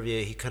was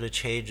interviewed, he kind of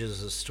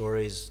changes the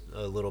stories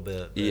a little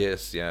bit.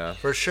 Yes, yeah.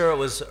 For sure, it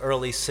was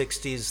early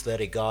 '60s that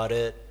he got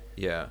it.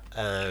 Yeah.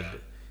 And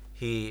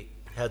he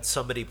had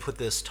somebody put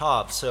this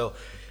top. So,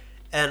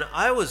 and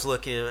I was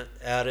looking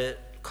at it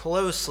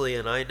closely,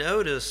 and I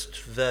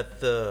noticed that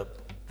the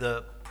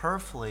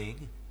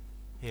purfling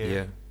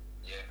here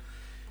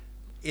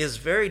is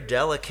very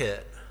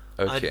delicate.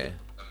 Okay.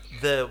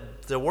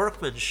 The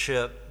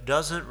workmanship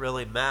doesn't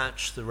really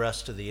match the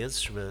rest of the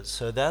instrument.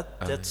 So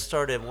that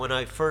started when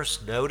I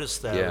first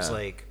noticed that. I was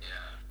like,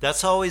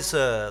 that's always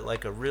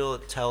a real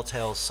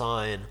telltale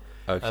sign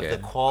of the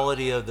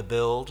quality of the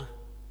build.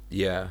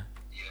 Yeah.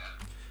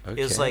 Okay.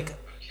 Is like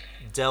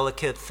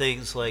delicate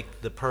things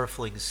like the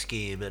purfling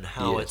scheme and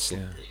how it's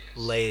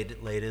laid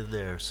in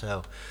there.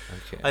 So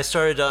I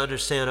started to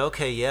understand,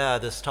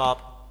 this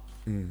top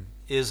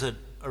isn't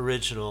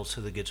original to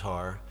the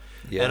guitar.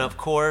 Yeah. And of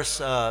course,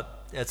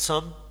 at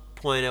some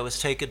point I was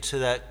taken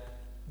to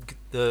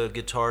the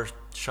guitar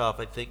shop,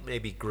 I think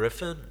maybe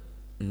Griffin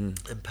in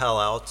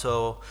Palo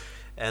Alto,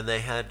 and they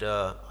had,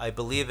 I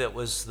believe it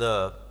was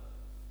the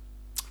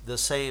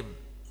same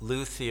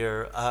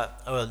luthier,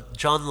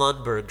 John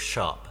Lundberg's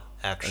shop,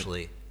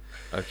 actually.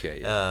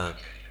 Okay.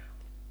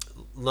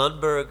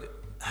 Lundberg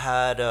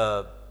had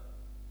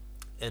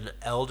an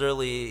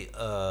elderly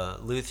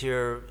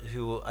luthier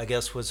who I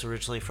guess was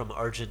originally from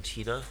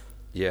Argentina.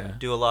 Yeah.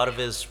 Do a lot of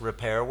his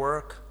repair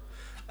work,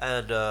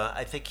 and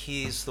I think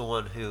he's the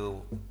one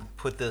who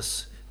put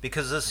this,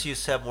 because this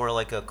used to have more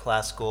like a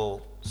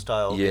classical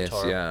style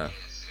guitar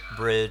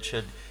bridge,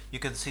 and you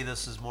can see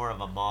this is more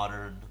of a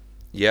modern.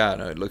 Yeah,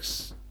 no,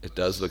 it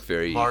does look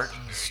very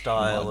Martin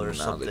style or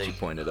something. Now that you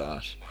pointed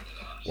out.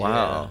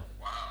 Wow.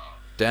 Yeah.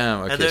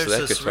 Damn. Okay. And there's so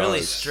that this guitar really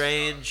is...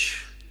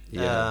 strange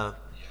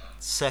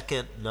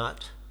second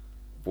nut.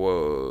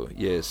 Whoa.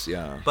 Yes.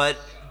 Yeah. But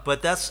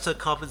that's to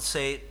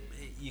compensate.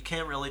 You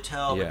can't really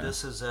tell, but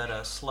this is at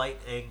a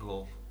slight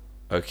angle.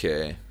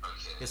 Okay.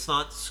 It's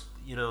not, it's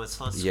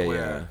not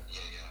square.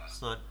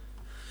 It's not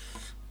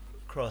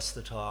across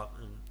the top.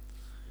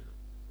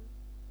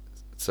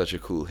 It's such a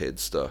cool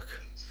headstock.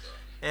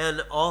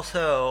 And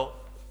also,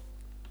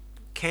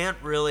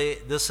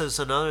 this is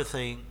another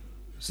thing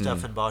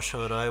Steffen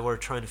Basho and I were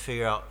trying to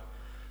figure out.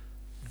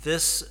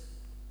 This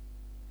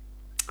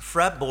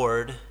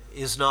fretboard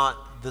is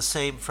not the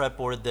same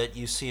fretboard that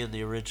you see in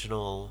the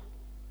original.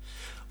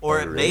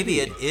 Or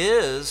maybe it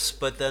is,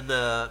 but then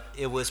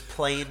it was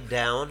planed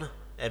down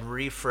and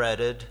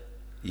refretted.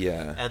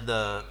 Yeah. And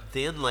the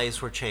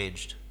inlays were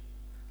changed.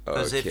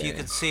 Because if you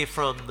can see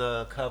from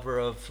the cover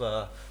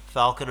of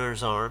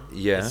Falconer's Arm,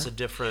 it's a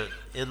different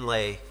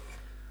inlay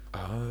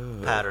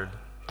pattern.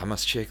 I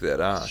must check that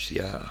out.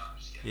 Yeah.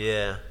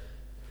 Yeah.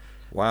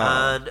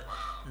 Wow. And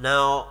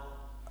now,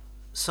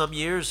 some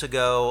years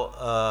ago,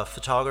 a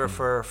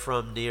photographer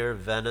from near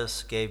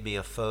Venice gave me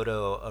a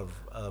photo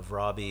of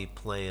Robbie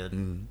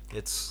playing.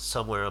 It's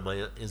somewhere on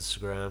my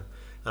Instagram,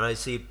 and I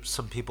see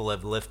some people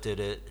have lifted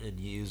it and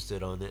used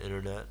it on the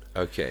internet.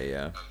 Okay,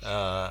 yeah.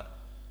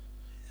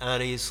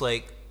 And he's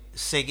like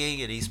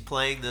singing and he's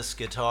playing this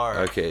guitar.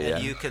 Okay,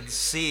 and you can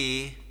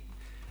see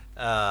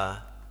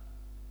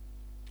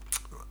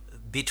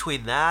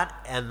between that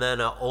and then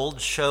an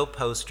old show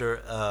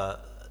poster,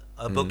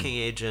 a booking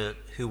agent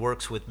who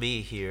works with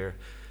me here,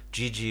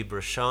 Gigi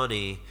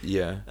Brashani,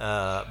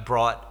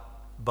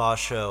 brought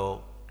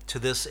Basho to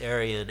this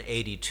area in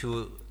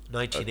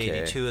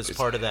 1982 as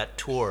part of that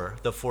tour,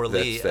 the For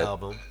Lee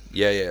album.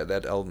 Yeah,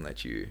 that album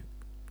that you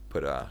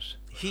put out.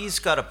 He's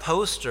got a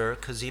poster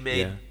because he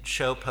made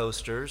show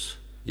posters.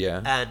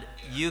 Yeah. And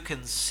you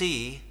can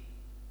see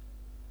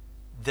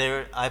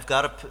there. I've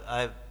got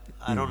I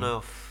don't know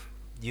if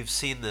you've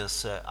seen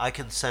this. I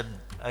can send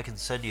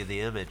you the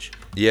image.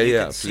 Yeah, you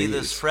yeah. can see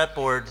this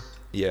fretboard.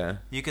 Yeah.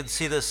 You can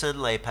see this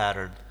inlay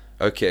pattern.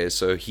 Okay,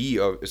 so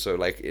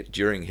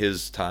during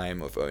his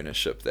time of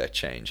ownership, that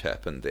change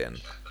happened then.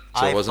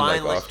 So it wasn't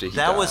like after he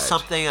died. That was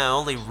something I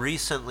only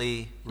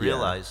recently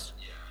realized.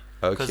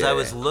 Okay. Because I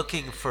was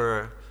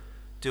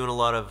doing a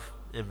lot of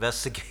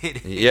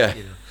investigating. Yeah.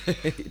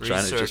 research.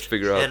 Trying to just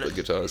figure out the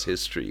guitar's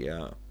history.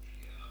 Yeah.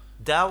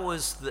 That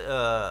was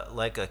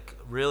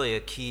really a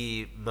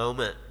key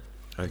moment.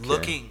 Okay.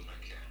 Looking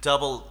at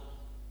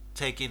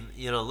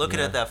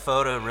that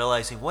photo and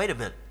realizing, wait a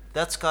minute,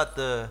 that's got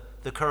the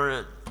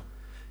current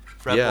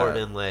fretboard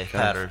inlay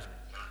pattern.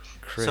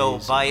 Crazy, so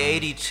by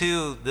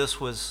 82,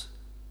 this was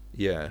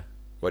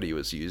what he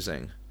was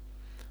using.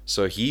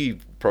 So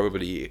he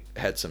probably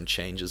had some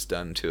changes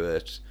done to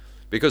it,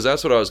 because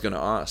that's what I was going to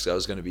ask. I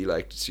was going to be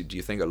like, do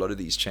you think a lot of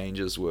these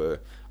changes were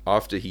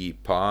after he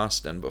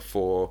passed and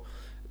before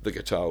the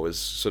guitar was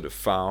sort of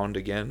found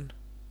again?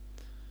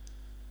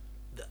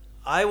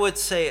 I would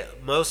say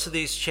most of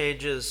these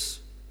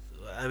changes,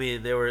 I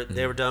mean, they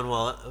were done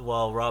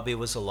while Robbie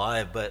was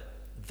alive, but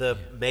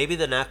maybe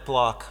the neck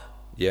block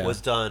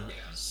was done.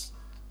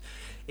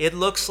 It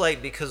looks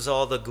like, because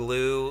all the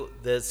glue,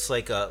 that's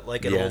like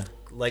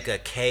a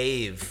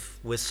cave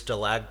with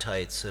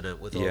stalactites in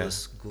it with all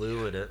this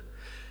glue in it.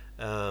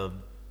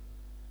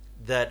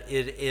 that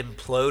it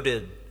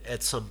imploded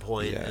at some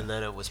point, Yeah. and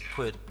then it was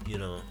put,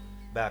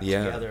 back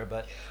Yeah. together.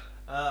 But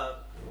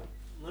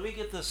let me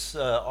get this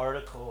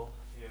article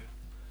here.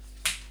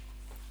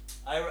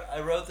 I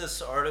wrote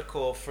this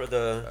article for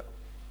the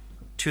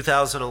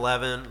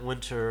 2011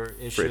 winter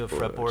issue of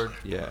Fretboard.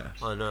 Yeah.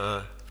 On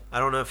I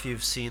don't know if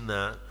you've seen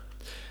that,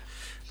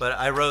 but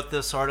I wrote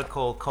this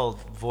article called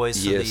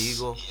 "Voice of the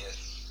Eagle,"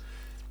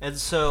 and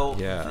so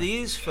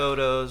these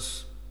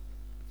photos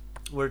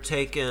were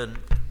taken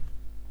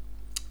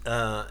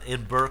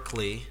in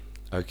Berkeley.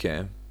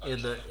 Okay.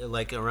 In the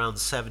around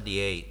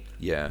 78.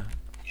 Yeah.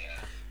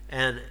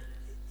 And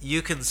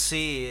you can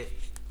see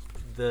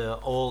the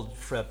old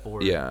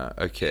fretboard. Yeah.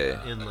 Okay.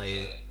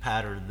 Inlay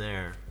pattern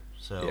there.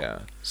 So yeah.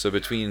 So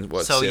between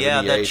what? So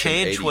yeah, that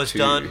change and was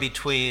done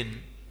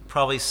between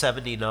probably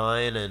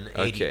 79 and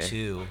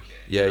 82.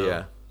 Yeah.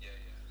 Yeah.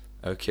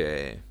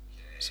 Okay.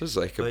 So it's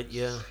like but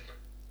yeah.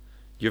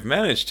 You've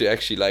managed to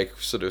actually like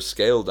sort of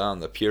scale down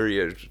the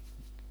period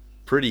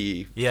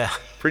pretty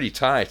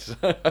tight.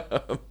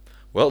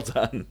 Well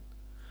done.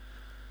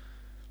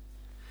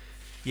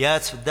 Yeah,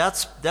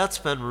 that's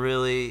been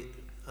really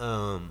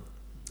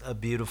a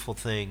beautiful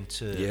thing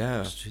to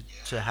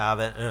have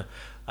it.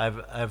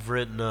 I've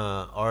written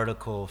an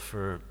article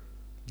for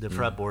the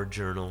Fretboard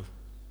Journal.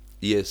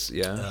 Yes,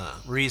 yeah.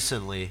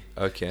 Recently.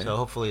 Okay. So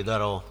hopefully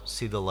that'll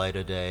see the light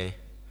of day.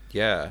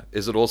 Yeah.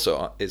 Is it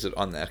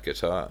on that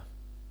guitar,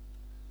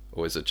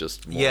 or is it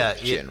just more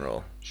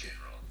general?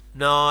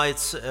 No,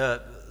 it's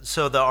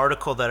so the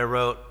article that I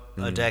wrote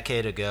a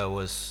decade ago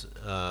was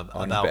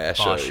about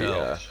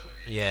Basho.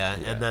 Yeah,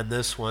 and then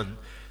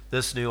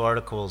this new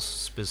article is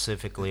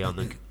specifically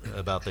on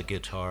about the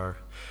guitar,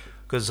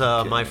 because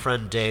my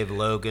friend Dave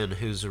Logan,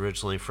 who's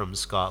originally from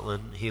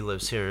Scotland, he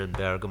lives here in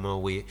Bergamo.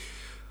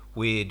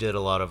 We did a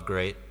lot of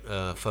great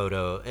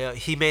photo.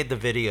 He made the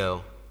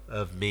video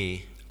of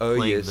me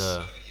playing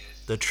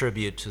the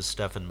tribute to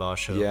Steffen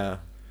Basho. Yeah.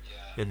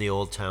 In the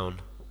old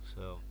town.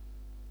 So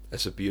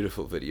that's a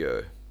beautiful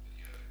video.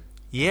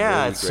 Yeah,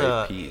 really it's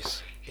great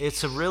piece.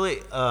 It's a really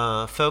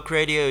Folk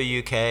Radio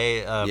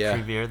UK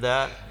premiered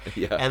that.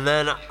 Yeah. And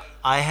then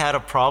I had a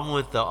problem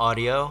with the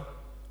audio.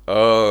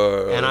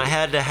 Oh. And I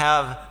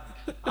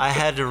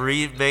had to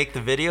remake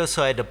the video,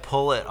 so I had to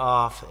pull it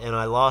off, and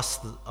I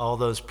lost all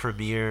those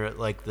premiere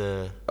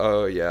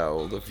Oh yeah,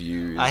 all the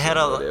views.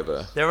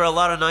 Whatever. There were a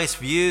lot of nice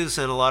views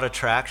and a lot of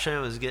traction. It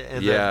was good.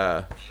 And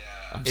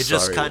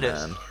just kind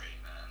of.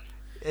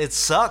 It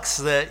sucks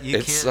that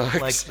you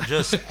can't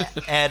just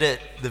edit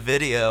the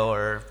video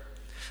or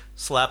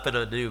slap in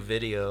a new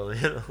video.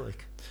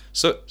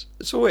 So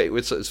wait.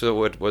 So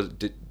what was?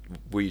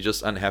 Were you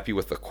just unhappy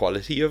with the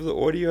quality of the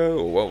audio,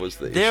 or what was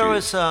the issue? There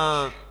was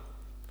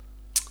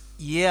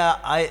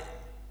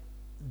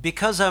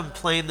because I'm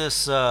playing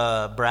this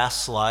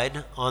brass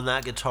slide on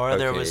that guitar.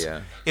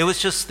 It was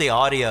just the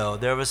audio.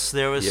 There was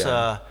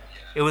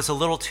it was a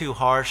little too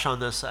harsh on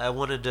this. I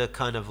wanted to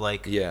kind of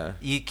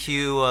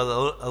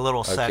EQ a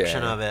little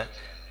section of it.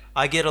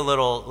 I get a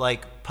little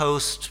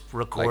post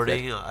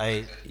recording.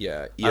 I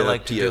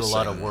like to do a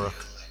lot of work.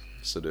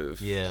 Sort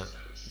of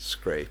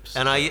scrapes.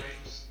 And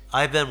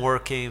I've been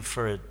working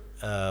for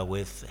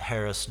with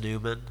Harris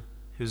Newman,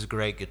 who's a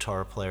great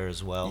guitar player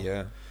as well.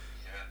 Yeah.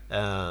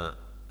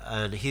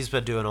 And he's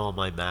been doing all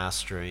my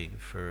mastering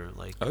for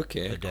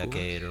a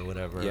decade or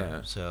whatever.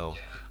 Yeah. So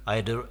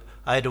I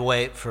had to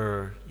wait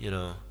for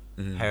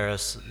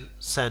Harris,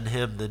 send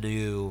him the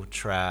new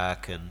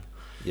track and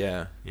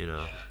get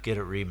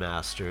it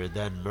remastered,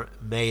 then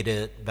made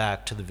it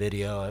back to the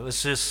video. It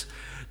was just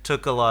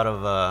took a lot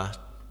of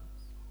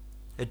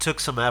it took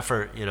some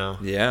effort,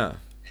 Yeah.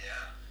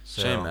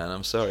 So, shame, man.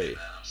 I'm sorry.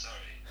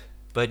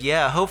 But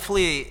yeah,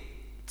 hopefully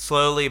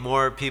slowly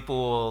more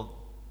people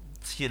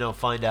will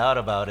find out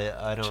about it.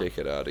 Check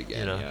it out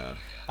again. Yeah.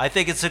 I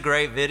think it's a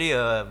great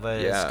video,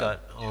 but it's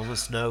got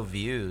almost no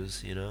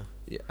views. Yeah,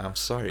 I'm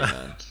sorry,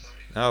 man.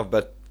 No,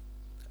 but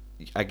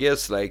I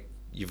guess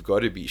you've got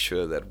to be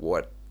sure that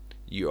what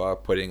you are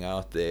putting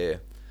out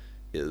there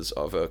is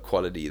of a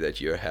quality that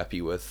you're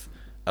happy with.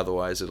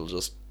 Otherwise,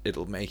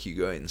 it'll make you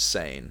go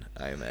insane,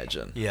 I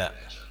imagine. Yeah.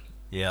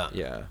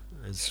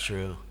 It's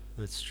true.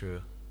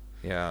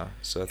 Yeah.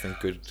 So I think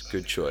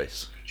good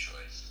choice.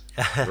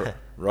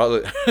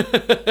 Rather,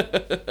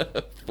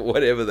 for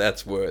whatever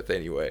that's worth,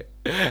 anyway.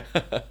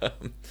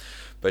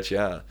 But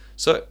yeah,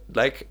 so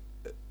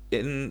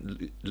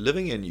in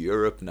living in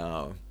Europe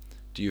now,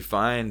 do you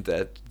find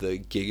that the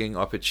gigging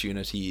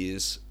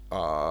opportunities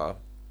are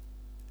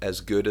as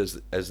good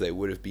as they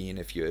would have been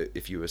if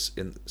you were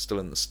still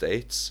in the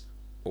States,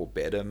 or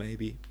better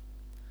maybe?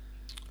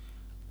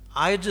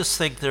 I just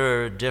think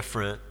they're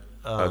different.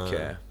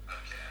 Okay.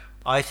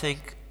 I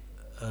think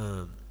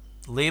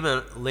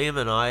Liam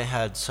and I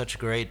had such a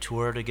great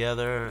tour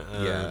together.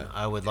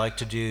 I would like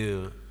to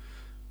do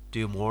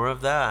more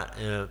of that.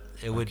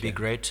 It would be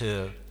great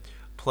to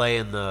play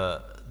in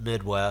the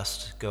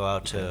Midwest, go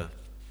out to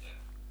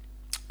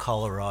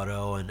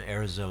Colorado and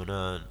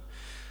Arizona and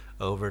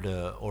over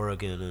to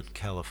Oregon and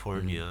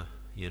California,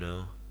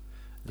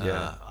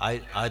 Yeah.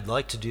 I'd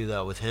like to do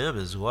that with him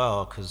as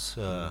well, because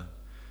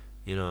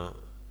you know,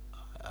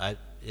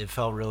 it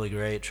felt really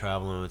great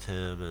traveling with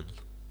him, and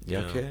you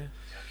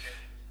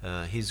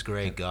know, he's a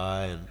great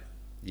guy, and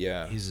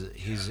yeah,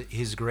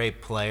 he's a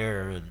great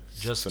player, and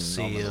just to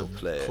see him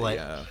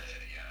player,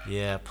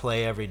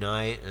 play every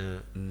night,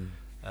 and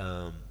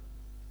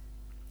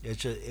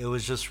it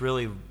was just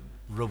really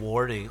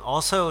rewarding.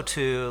 Also, it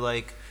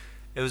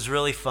was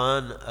really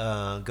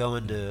fun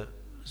going to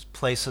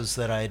places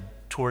that I'd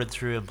toured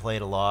through and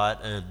played a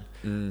lot,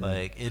 and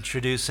like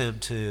introduce him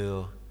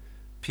to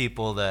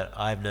people that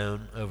I've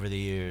known over the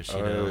years.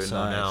 You know, so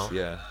nice.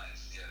 now,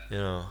 you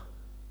know,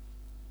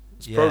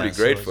 it's probably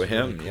great for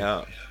him. Really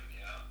cool.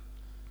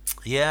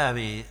 Yeah, I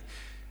mean,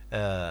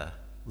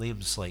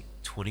 Liam's like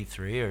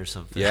 23 or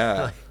something.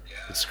 Yeah,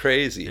 it's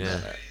crazy,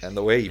 man. And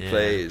the way he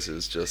plays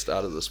is just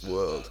out of this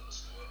world.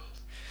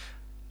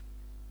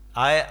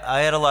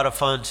 I had a lot of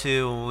fun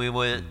too when we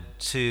went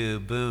to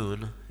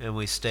Boone and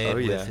we stayed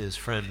with his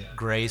friend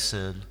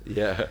Grayson.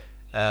 Yeah.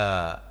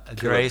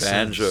 Grayson's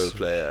banjo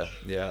player.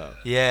 Yeah.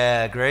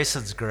 Yeah,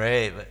 Grayson's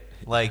great. But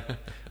like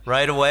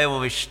right away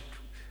when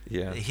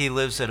he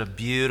lives in a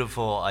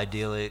beautiful,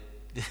 idyllic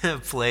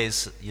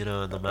place, you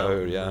know, in the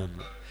mountains.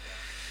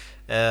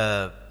 Oh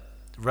yeah.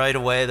 Right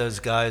away, those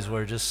guys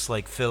were just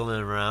like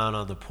fiddling around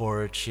on the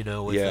porch, you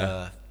know,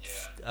 with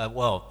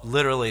well,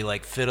 literally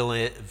like fiddle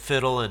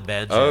and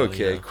banjo. Oh,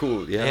 okay, you know?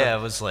 Cool. Yeah. Yeah,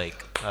 it was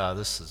like,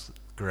 this is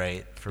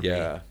great for me.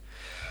 Yeah.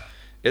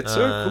 It's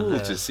so cool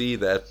to see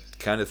that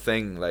kind of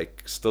thing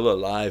like still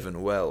alive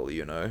and well,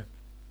 you know.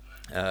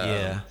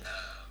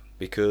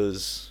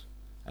 Because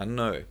I don't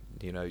know,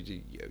 you know,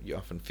 you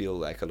often feel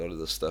like a lot of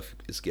this stuff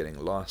is getting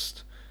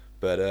lost,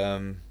 but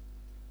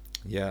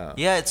yeah,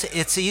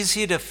 it's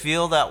easy to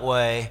feel that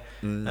way,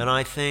 and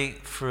I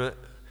think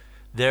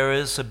there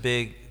has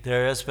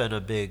been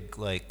a big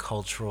like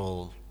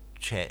cultural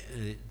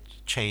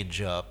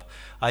change up.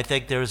 I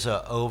think there's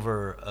a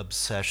over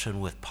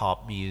obsession with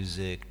pop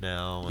music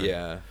now. And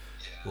a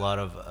lot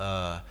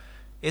of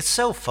it's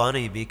so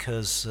funny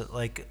because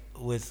like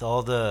with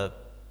all the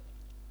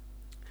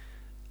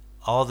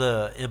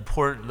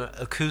important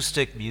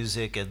acoustic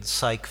music and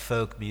psych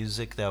folk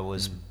music that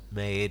was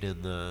made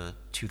in the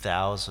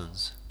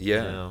 2000s. You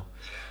know?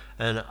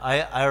 And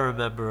I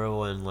remember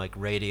when like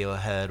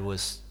Radiohead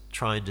was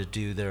trying to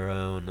do their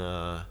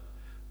own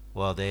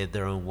they had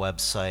their own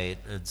website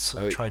and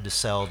trying to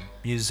sell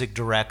music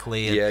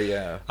directly.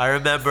 And I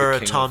remember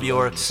Tom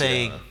York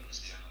saying,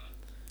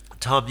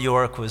 Tom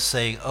York was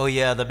saying, "Oh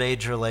yeah, the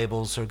major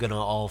labels are gonna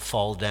all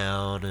fall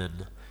down,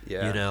 and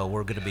you know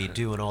we're gonna be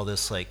doing all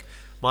this like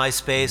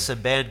MySpace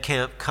and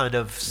Bandcamp kind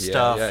of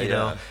stuff." You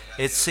know,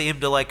 it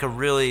seemed to like a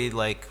really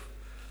like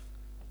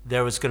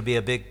there was gonna be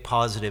a big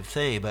positive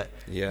thing, but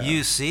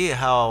you see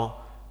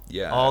how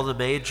all the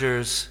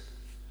majors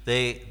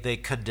they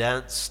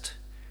condensed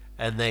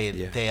and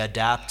they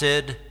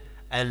adapted,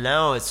 and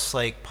now it's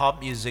like pop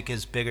music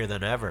is bigger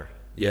than ever.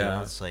 You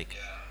know, it's like.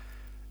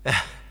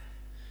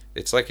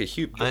 It's like a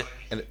huge,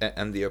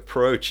 and the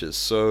approach is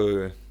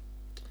so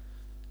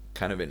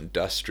kind of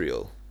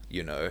industrial,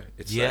 you know.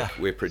 It's like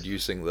we're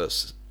producing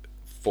this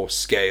for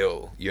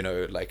scale, you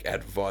know, like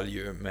at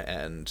volume,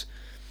 and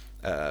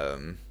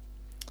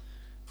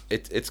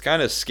it's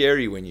kind of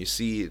scary when you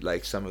see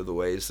like some of the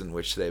ways in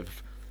which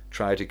they've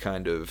tried to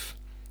kind of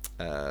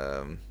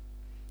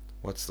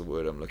what's the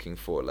word I'm looking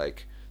for,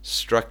 like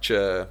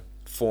structure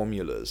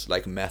formulas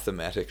like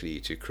mathematically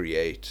to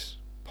create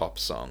pop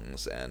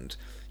songs, and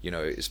you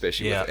know,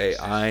 especially with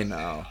AI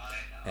now,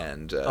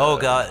 and oh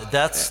god,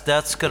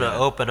 that's gonna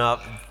open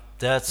up.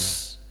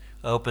 That's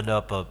gonna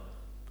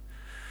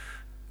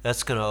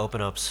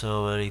open up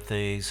so many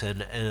things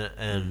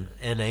and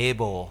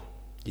enable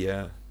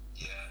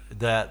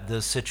that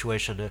the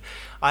situation.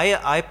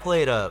 I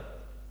play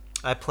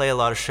a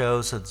lot of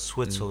shows in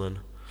Switzerland.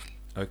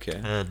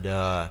 Okay.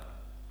 And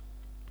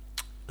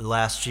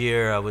last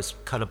year I was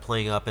kind of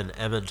playing up in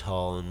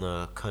Emmental in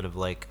the kind of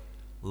like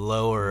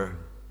lower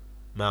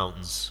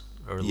mountains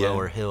or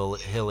lower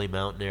hilly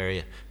mountain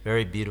area,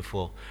 very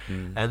beautiful.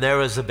 And there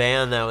was a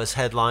band that was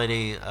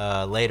headlining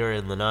later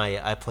in the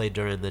night. I played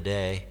during the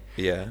day,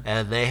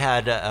 and they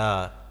had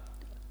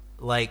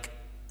like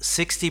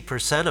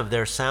 60% of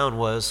their sound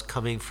was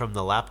coming from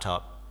the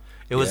laptop.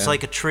 It was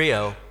like a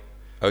trio,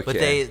 but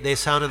they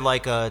sounded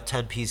like a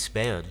 10-piece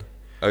band.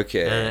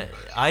 And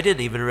I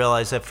didn't even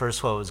realize at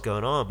first what was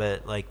going on,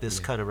 but like this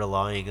kind of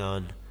relying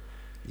on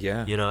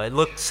you know,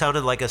 it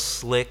sounded like a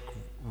slick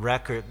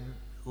record,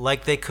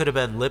 like they could have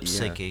been lip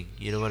syncing.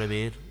 You know what I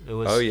mean? It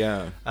was.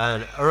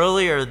 And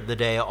earlier in the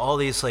day, all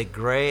these like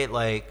great,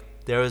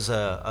 like there was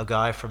a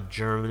guy from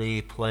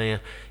Germany playing.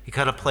 He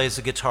kind of plays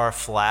the guitar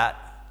flat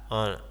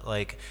on,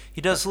 like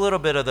he does a little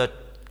bit of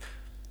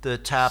the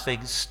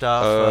tapping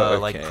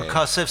stuff, like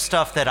percussive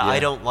stuff that I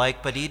don't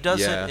like, but he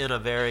does it in a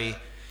very.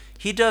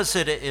 He does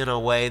it in a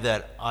way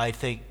that I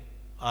think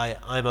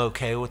I'm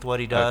okay with what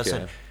he does,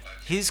 and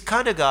he's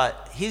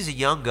a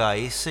young guy.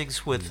 He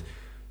sings with.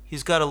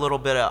 He's got a little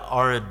bit of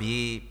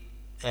R&B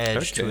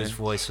edge to his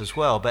voice as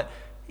well, but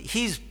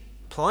he's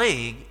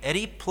playing, and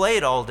he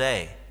played all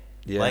day.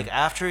 Yeah. Like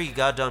after he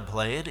got done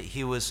playing,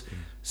 he was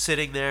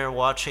sitting there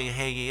watching,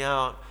 hanging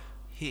out.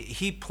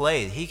 He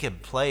played. He can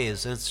play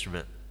his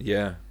instrument.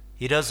 Yeah.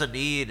 He doesn't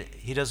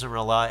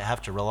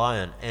have to rely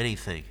on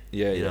anything.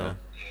 Yeah, you know?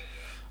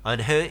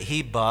 And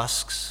he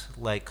busks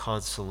like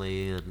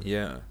constantly, and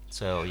yeah.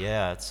 so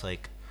yeah, it's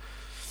like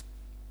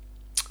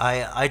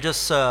I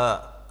just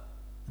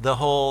the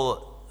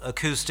whole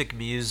acoustic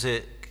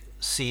music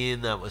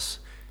scene that was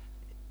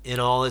in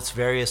all its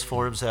various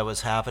forms that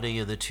was happening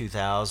in the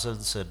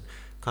 2000s, and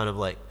kind of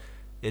like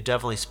it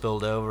definitely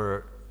spilled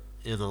over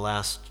in the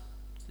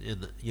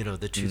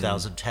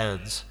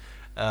 2010s.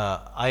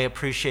 I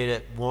appreciate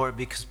it more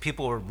because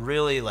people were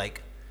really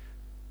like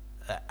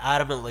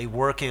adamantly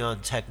working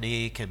on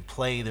technique and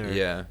playing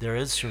their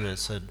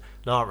instruments and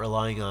not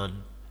relying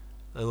on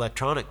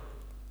electronic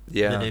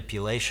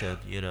manipulation,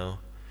 you know.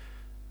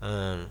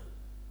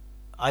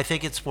 I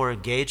think it's more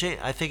engaging.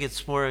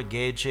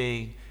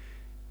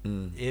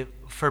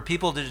 For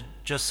people to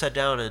just sit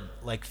down and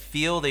like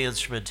feel the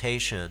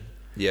instrumentation.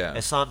 Yeah.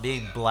 It's not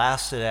being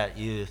blasted at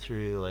you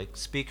through like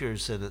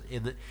speakers, and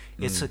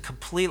it's a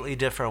completely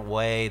different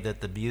way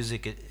that the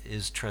music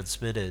is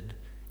transmitted,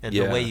 and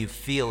the way you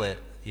feel it,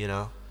 you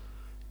know,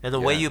 and the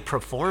way you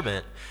perform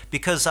it.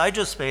 Because I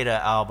just made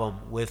an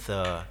album with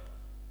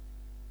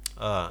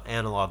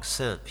analog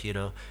synth, you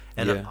know,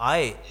 and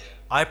I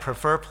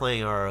prefer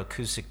playing our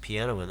acoustic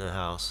piano in the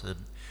house,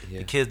 and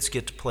the kids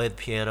get to play the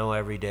piano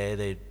every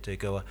day. They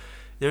go.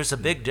 There's a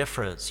big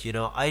difference, you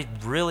know. I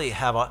really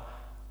have a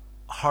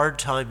hard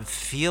time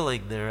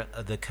feeling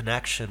the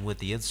connection with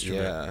the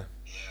instrument. Yeah.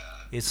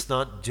 It's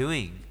not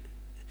doing.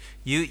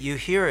 You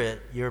hear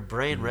it. Your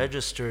brain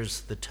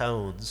registers the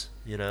tones,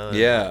 you know.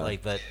 Yeah.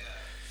 Like, but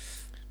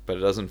it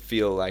doesn't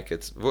feel like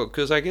it's,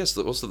 because I guess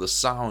also the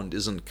sound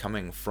isn't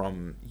coming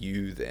from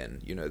you.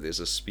 Then, you know,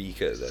 there's a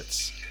speaker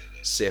that's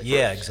separate.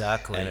 Yeah,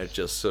 exactly. And it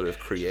just sort of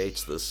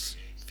creates this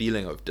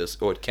feeling of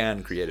or it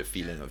can create a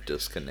feeling of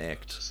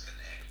disconnect.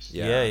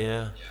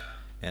 Yeah.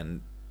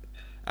 And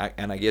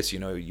I guess, you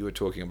know, we were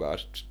talking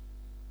about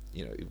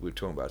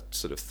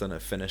sort of thinner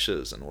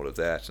finishes and all of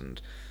that, and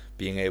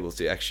being able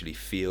to actually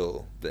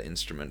feel the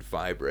instrument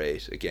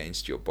vibrate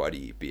against your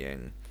body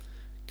being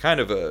kind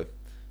of an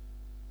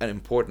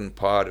important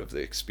part of the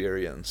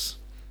experience.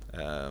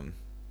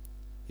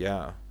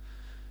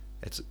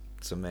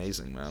 It's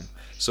amazing, man.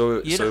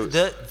 So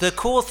the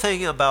cool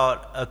thing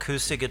about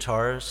acoustic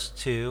guitars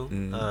too,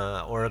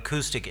 or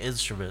acoustic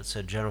instruments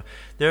in general,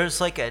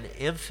 there's like an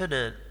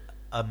infinite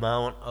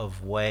amount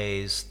of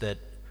ways that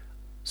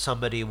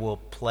somebody will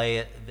play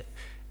it.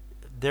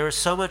 There are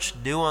so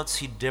much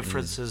nuanced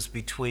differences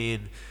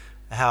between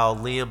how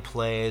Liam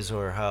plays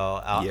or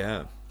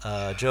how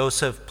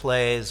Joseph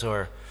plays,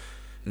 or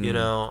you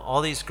know,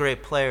 all these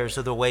great players,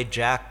 or the way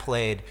Jack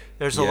played.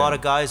 There's a lot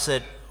of guys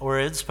that were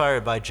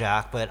inspired by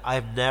Jack, but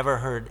I've never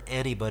heard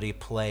anybody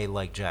play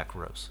like Jack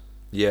Rose.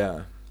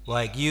 Yeah.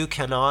 Like, you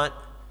cannot,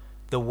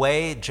 the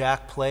way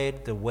Jack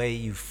played, the way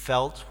you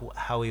felt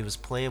how he was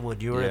playing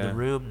when you were in the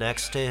room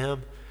next to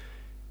him,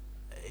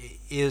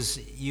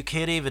 you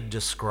can't even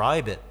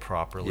describe it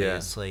properly.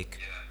 It's like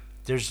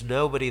there's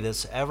nobody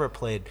that's ever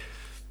played.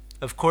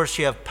 Of course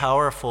you have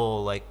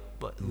powerful, like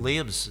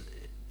Liam's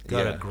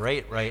got a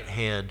great right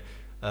hand.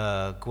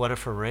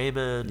 Gwennifer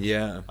Raymond.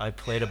 I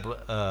played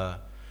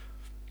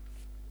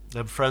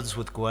I'm friends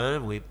with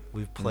Gwen.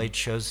 We've played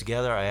shows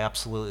together. I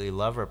absolutely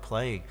love her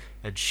playing,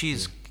 and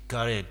she's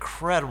got an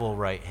incredible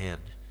right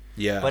hand.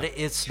 But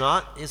it's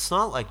not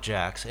like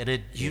Jack's,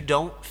 and you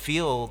don't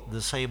feel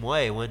the same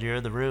way when you're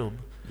in the room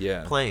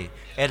playing.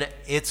 And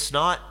it's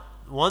not,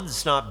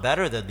 one's not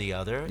better than the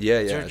other.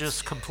 They're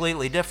just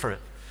completely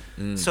different.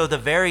 So the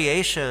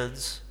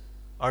variations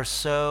are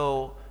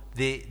so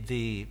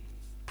the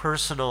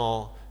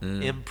personal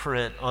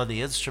imprint on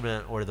the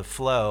instrument, or the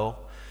flow,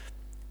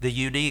 the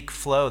unique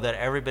flow that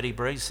everybody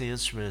brings to the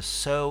instrument, is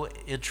so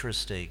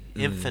interesting,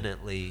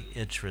 infinitely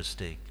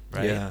interesting,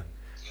 right?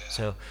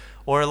 So,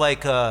 or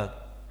like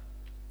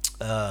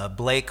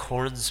Blake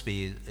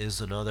Hornsby is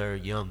another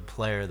young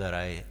player that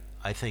I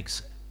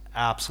think's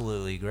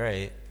absolutely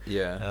great.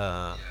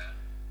 Liam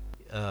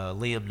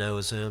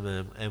knows him,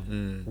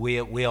 and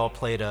we all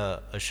played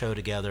a show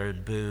together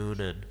in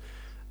Boone, and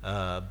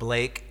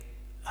Blake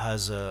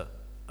has a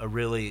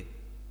really,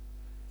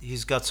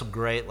 he's got some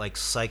great like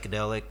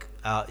psychedelic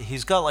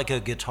he's got like a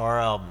guitar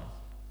album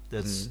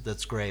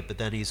that's great, but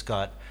then he's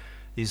got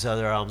these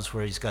other albums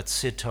where he's got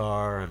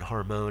sitar and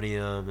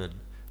harmonium, and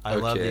I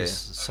love these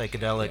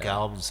psychedelic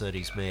albums that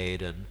he's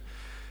made. And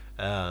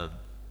I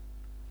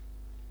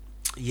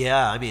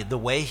mean, the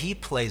way he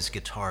plays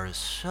guitar is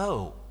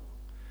so,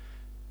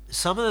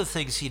 some of the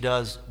things he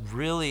does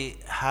really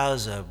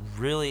has a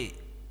really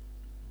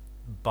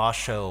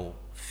Basho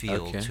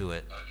feel to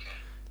it.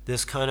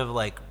 This kind of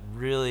like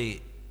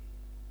really,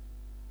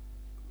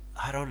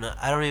 I don't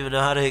even know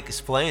how to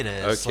explain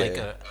it. It's like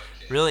a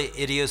really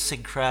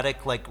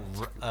idiosyncratic, like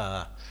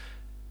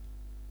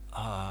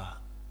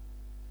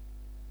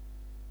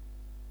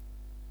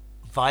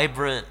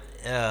vibrant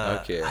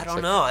Okay, I it's don't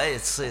like- know.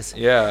 It's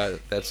Yeah,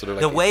 that's sort of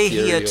like the way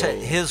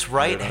ethereal, his I don't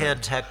right know.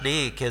 hand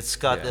technique. It's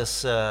got Yeah.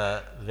 this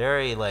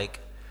very like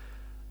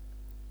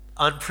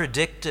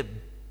unpredictability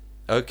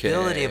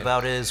Okay.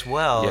 about it as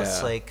well. It's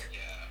Yeah. like,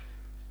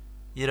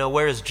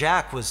 whereas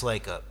Jack was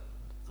like a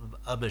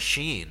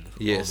machine.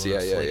 Yes,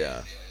 almost. yeah.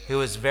 Like, It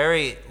was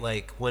very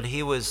like when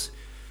he was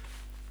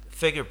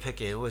finger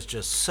picking, it was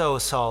just so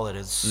solid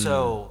and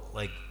so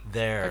like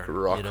there, Like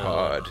rock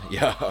hard.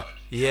 Yeah.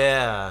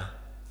 Yeah,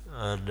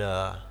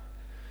 and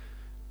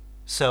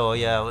so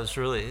yeah, it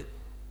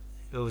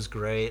was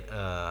great.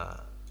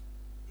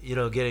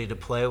 Getting to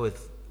play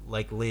with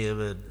like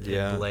Liam and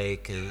Yeah.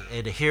 Blake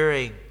and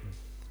hearing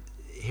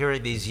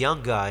these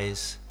young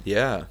guys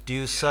Yeah.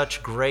 do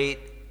such great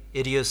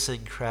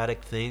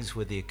idiosyncratic things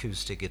with the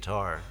acoustic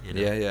guitar.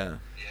 Yeah.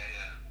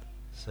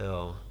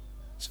 So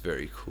It's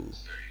very cool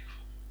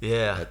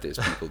yeah, that there's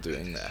people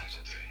doing that.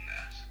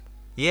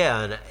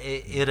 yeah, and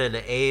in an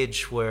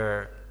age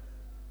where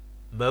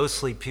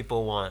mostly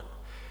people want.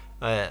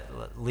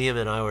 Liam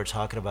and I were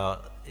talking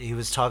about. He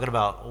was talking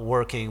about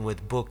working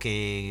with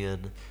booking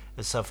and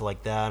stuff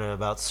like that, and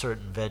about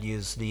certain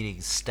venues needing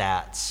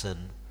stats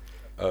and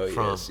Oh,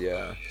 from yes,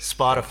 yeah.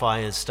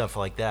 Spotify and stuff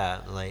like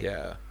that. Like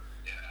Yeah.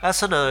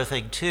 that's another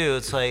thing too.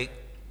 It's like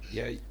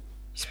Yeah.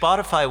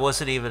 Spotify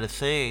wasn't even a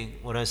thing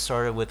when I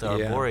started with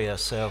Arborea,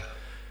 so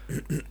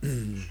all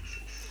and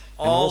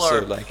also,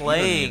 our like,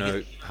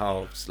 playing.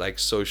 how like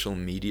social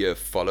media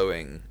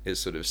following is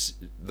sort of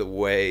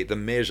the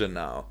measure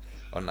now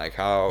on like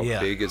how Yeah.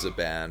 big is a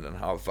band and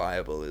how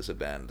viable is a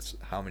band. It's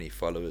how many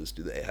followers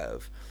do they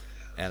have,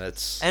 and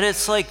it's And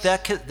it's like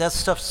that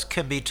stuff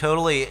can be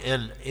totally,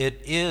 and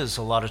it is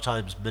a lot of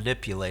times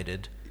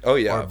manipulated. oh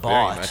yeah, or very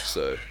bought. much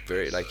so.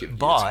 Very like if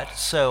Bought.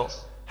 So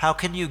how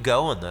can you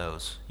go on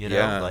those?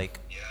 Yeah. Like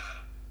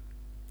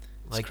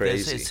this,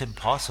 crazy. it's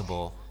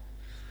impossible.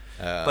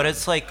 Um, But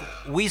it's like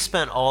we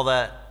spent all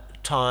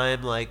that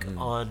time like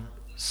on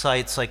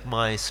sites like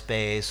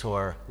MySpace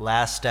or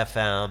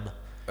Last.fm,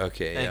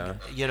 okay, yeah,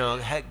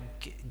 and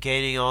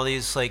gaining all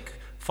these like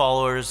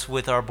followers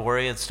with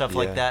Arborea and stuff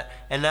like Yeah. that.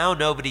 And now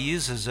nobody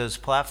uses those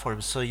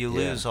platforms, so you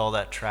Yeah. lose all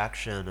that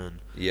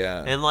traction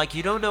yeah, and like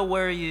you don't know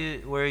where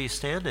you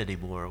stand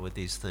anymore with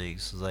these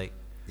things. Like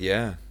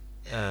yeah.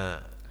 uh,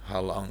 How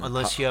long?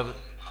 unless you have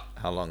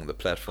how long the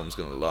platform's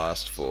going to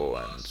last for,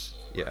 and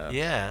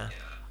yeah,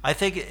 I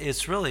think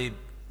it's really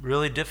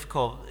really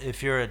difficult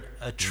if you're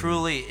a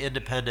truly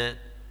independent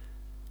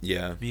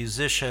yeah,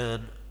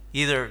 musician,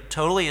 either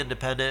totally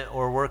independent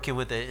or working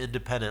with an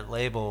independent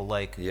label.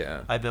 Like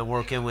Yeah. I've been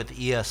working with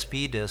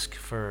ESP Disc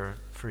for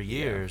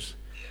years,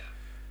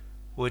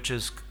 which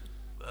is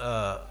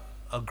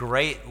a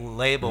great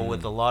label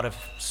with a lot of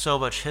so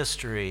much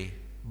history,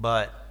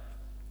 but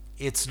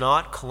it's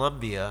not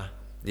Columbia.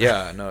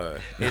 yeah. No,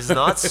 It's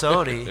not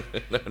Sony.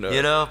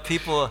 no.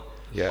 People,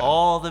 Yeah.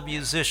 all the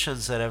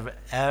musicians that have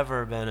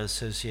ever been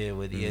associated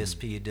with Mm.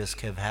 ESP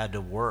Disc have had to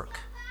work,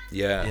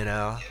 Yeah,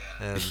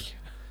 and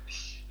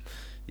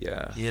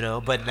yeah,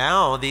 but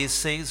now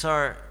these things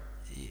are,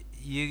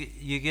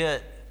 you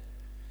get,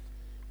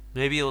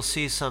 maybe you'll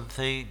see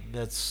something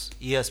that's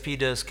ESP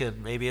Disc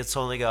and maybe it's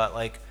only got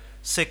like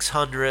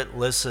 600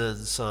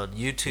 listens on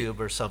YouTube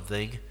or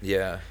something,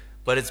 yeah.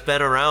 but it's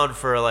been around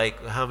for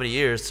like how many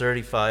years?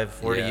 35,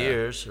 40 Yeah.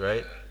 years,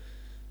 right?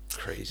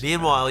 Crazy.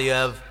 Meanwhile, you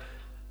have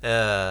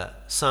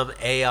some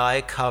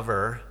AI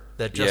cover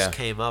that just Yeah.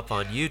 came up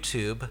on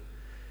YouTube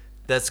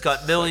that's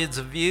got millions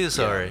of views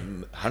Yeah, already.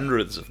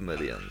 hundreds of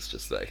millions,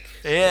 just like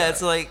Yeah,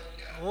 it's like,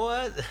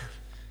 what?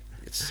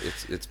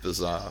 it's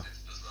bizarre.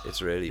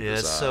 It's really Yeah, bizarre.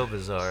 it's so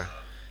bizarre.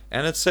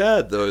 And it's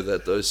sad though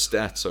that those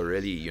stats are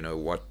really,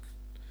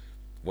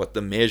 what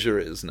the measure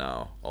is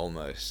now.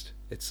 Almost,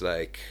 it's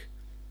like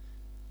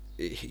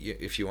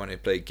if you want to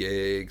play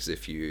gigs,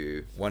 if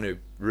you want to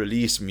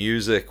release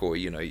music, or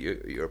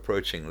you're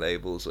approaching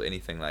labels or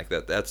anything like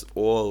that, that's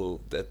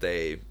all that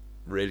they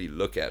really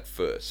look at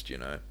first.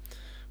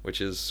 Which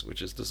is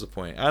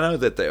disappointing. I know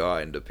that they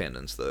are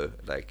independents though,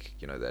 like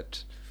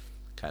that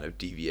kind of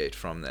deviate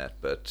from that,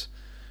 but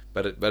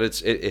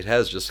it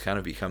has just kind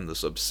of become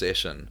this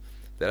obsession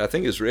that I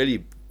think has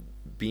really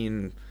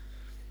been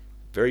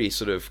very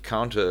sort of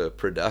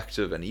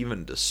counterproductive and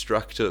even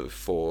destructive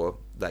for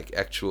like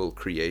actual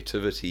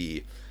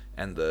creativity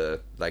and the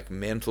like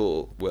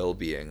mental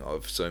well-being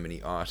of so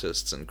many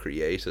artists and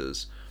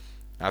creators.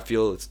 I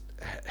feel it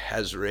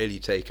has really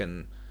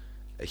taken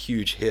a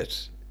huge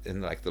hit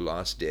in like the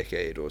last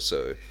decade or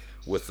so,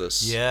 with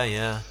this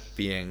Yeah.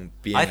 being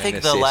I a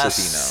think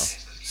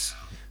necessity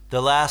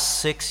the last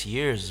 6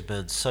 years has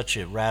been such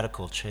a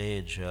radical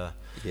change. now.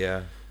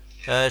 Yeah.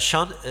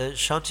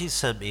 Shanti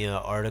sent me an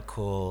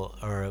article,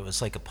 or it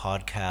was like a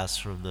podcast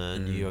from the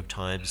New York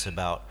Times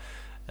about,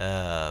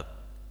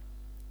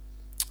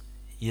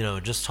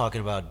 just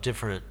talking about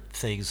different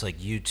things like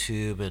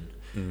YouTube,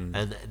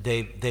 and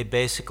they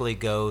basically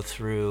go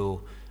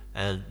through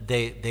and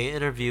they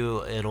interview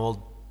an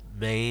old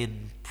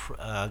Maine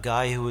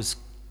guy who was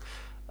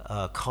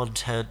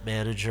content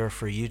manager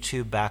for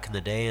YouTube back in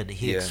the day, and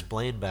he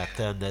explained back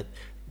then that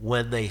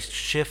when they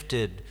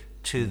shifted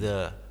to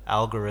the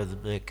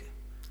algorithmic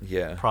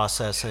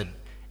process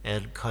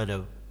and kind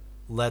of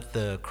let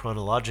the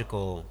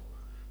chronological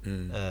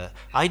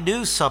I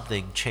knew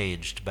something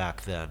changed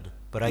back then,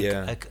 but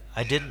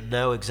I didn't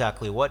know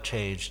exactly what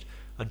changed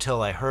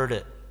until I heard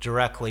it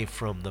directly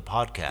from the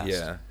podcast.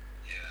 Yeah.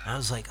 I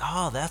was like,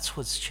 oh, that's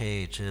what's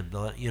changed. And,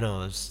 you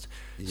know, I was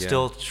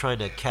still trying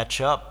to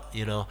catch up,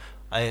 you know.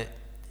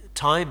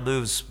 Time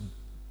moves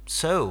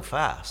so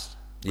fast.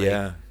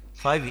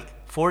 Like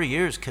 4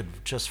 years can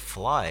just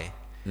fly.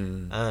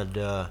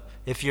 And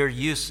if you're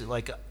used,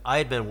 like I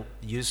had been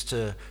used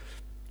to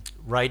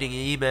writing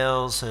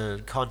emails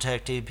and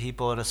contacting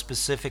people in a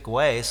specific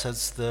way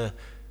since the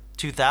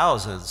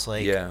 2000s.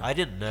 Like I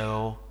didn't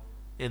know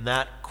in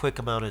that quick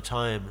amount of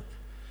time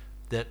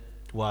that,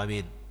 well, I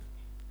mean,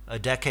 a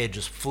decade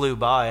just flew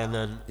by, and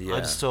then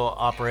I'm still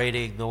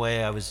operating the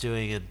way I was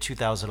doing in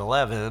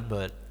 2011,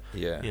 but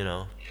you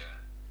know.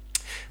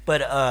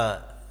 But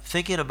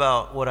thinking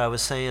about what I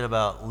was saying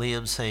about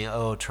Liam saying,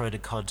 oh, trying to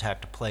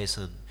contact a place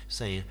and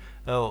saying,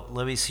 oh,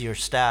 let me see your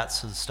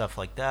stats and stuff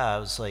like that, I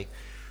was like,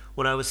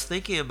 when I was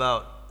thinking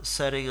about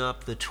setting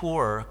up the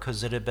tour,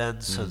 because it had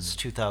been since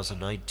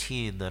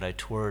 2019 that I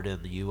toured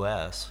in the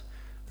U.S.,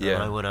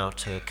 and I went out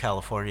to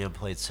California and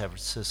played San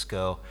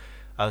Francisco.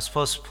 I was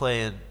supposed to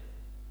play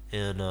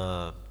in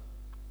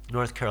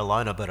North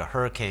Carolina, but a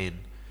hurricane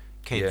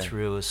came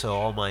through, so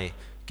all my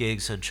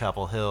gigs in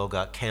Chapel Hill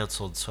got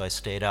canceled, so I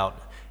stayed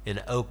out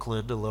in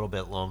Oakland a little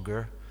bit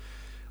longer,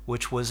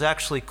 which was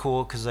actually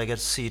cool because I got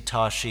to see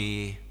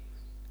Tashi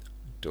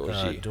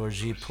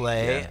Dorji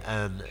play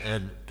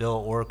and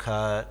Bill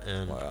Orcutt,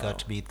 and got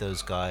to meet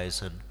those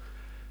guys,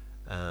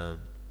 and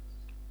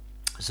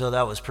so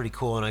that was pretty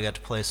cool, and I got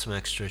to play some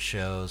extra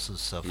shows and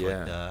stuff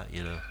like that,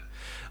 you know.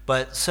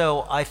 But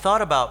so I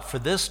thought about for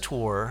this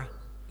tour,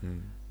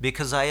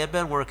 because I had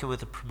been working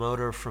with a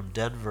promoter from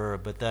Denver,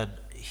 but then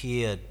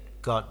he had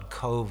gotten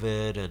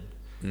COVID,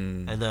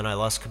 and then I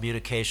lost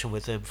communication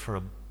with him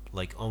for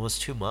like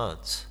almost 2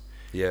 months.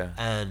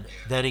 And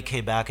then he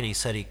came back and he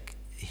said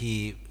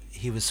he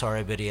was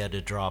sorry, but he had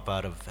to drop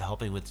out of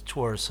helping with the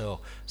tour. So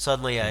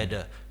suddenly I had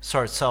to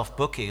start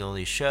self-booking all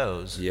these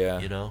shows,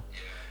 you know.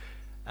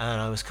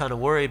 And I was kind of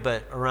worried,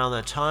 but around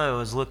that time I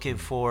was looking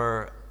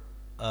for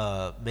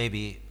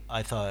maybe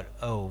I thought,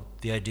 oh,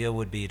 the idea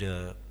would be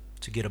to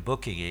get a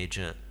booking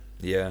agent.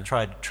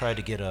 Tried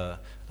to get a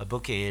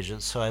booking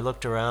agent. So I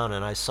looked around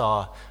and I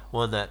saw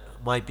one that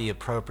might be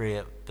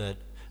appropriate,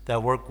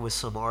 that worked with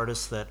some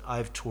artists that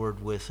I've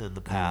toured with in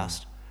the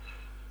past.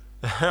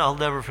 I'll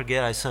never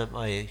forget, I sent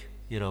my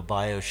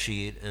bio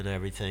sheet and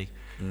everything,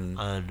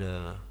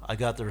 and I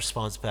got the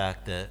response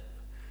back that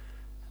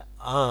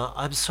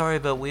I'm sorry,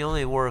 but we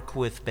only work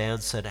with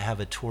bands that have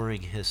a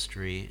touring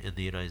history in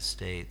the United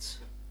States.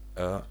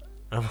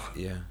 I'm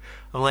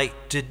like,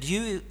 did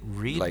you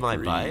read my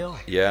bio?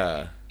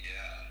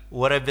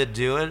 What I've been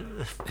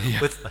doing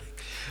with my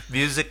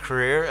music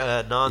career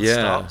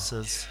nonstop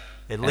since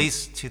at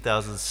least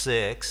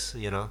 2006,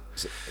 you know.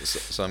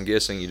 So I'm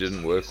guessing you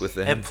didn't work with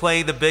them. And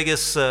playing the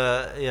biggest,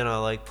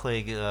 like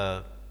playing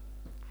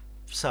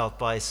South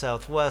by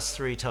Southwest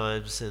 3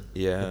 times in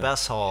the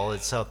Best Hall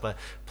at South by,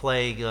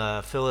 playing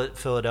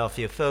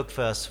Philadelphia Folk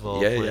Festival,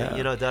 playing,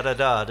 you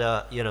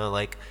know,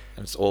 like.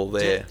 And it's all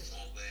there.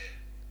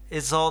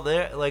 It's all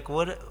there. Like,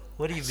 what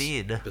do you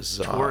mean?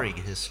 Bizarre. Touring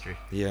history.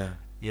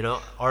 You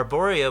know,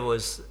 Arborea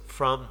was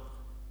from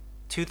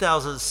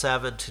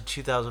 2007 to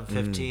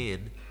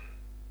 2015.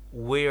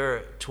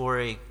 We're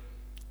touring,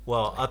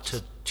 well, up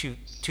to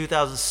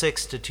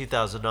 2006 to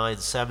 2009,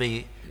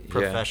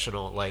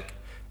 semi-professional, like,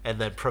 and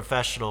then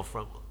professional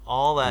from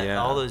all that,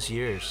 all those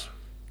years,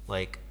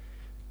 like,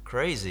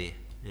 crazy,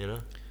 you know.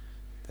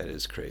 That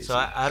is crazy. So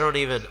I don't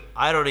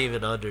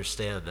even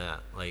understand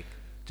that. Like,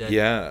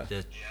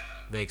 that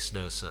makes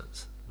no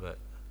sense. But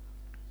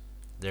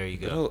there you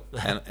go.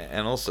 Well,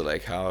 and also,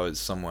 like, how is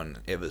someone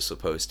ever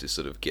supposed to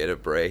sort of get a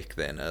break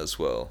then as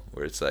well,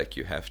 where it's like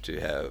you have to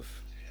have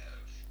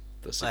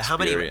this experience. How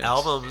many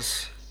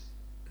albums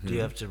do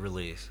you have to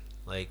release?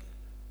 Like,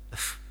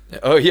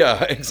 oh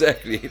yeah,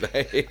 exactly.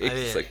 Like,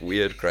 it's like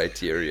weird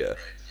criteria.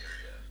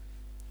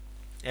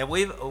 And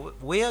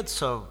we had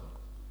some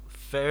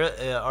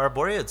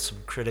Arborea had some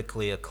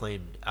critically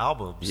acclaimed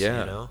albums, you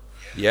know.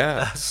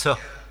 So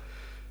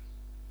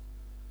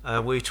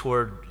we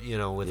toured, you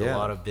know, with a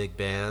lot of big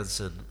bands,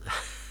 and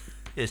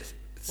it's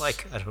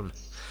like, I don't know.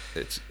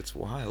 It's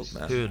wild,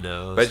 man. Who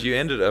knows? But you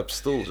ended up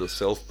still just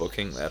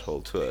self-booking that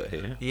whole tour,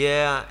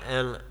 yeah?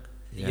 And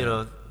you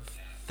know,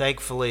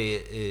 thankfully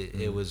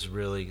it was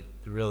really,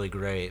 really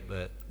great.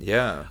 But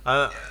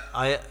I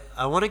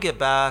want to get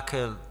back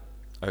and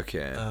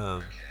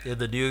in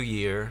the new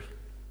year,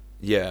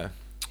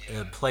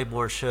 and play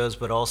more shows,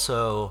 but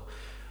also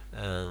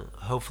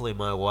hopefully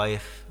my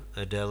wife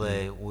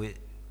Adele,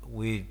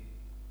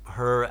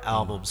 her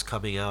album's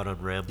coming out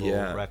on Ramble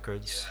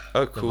Records.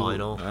 Oh, cool. The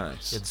vinyl,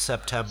 nice. in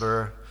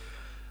September.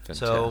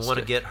 Fantastic. So I want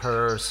to get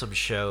her some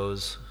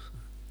shows.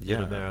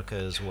 in America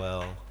as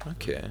well.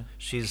 Okay.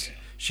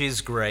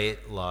 She's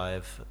great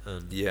live,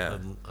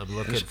 and I'm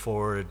looking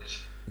forward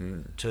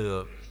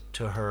to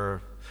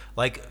her.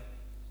 Like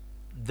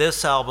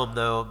this album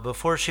though,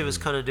 before she was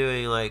kind of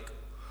doing like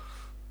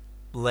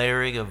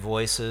layering of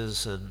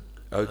voices and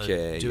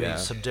doing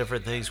some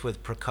different things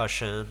with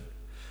percussion,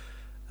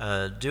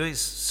 doing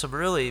some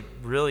really,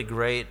 really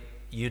great,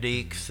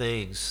 unique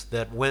things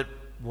that went.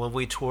 When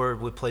we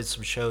toured, we played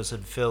some shows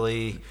in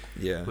Philly.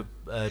 Yeah.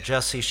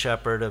 Jesse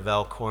Shepard of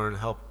Elkhorn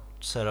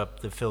helped set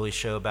up the Philly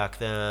show back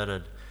then,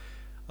 and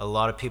a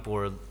lot of people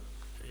were,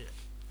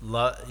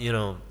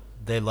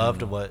 they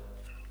loved what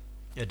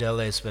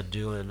Adele's been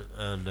doing.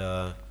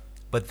 And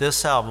but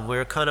this album, we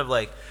were kind of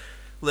like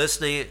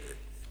listening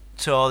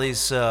to all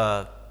these.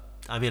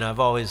 I've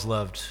always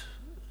loved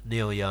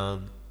Neil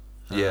Young.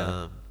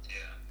 Yeah.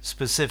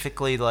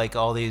 Specifically, like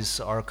all these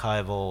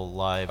archival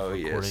live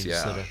recordings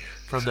that are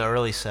from the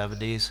early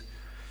 70s.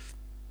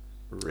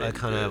 Really I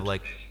kind of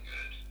like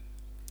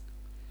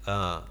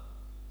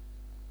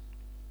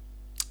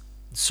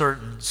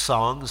certain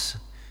songs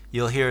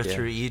you'll hear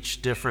through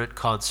each different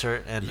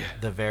concert and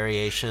the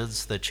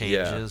variations, the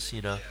changes,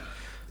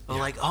 I'm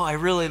like, oh, I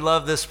really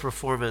love this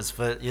performance,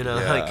 but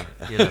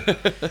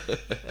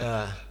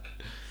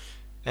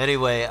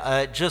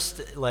anyway,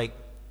 just like,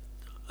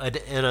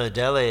 and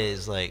Adele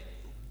is like,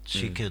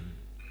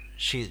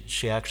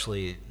 she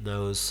actually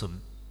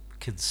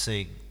can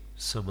sing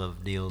some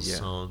of Neil's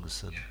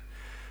songs, and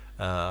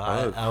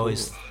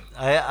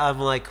I'm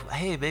like,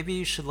 hey, maybe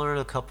you should learn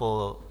a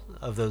couple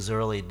of those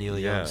early Neil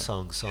Young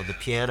songs on the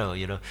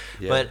piano,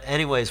 But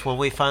anyways, when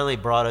we finally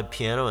brought a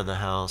piano in the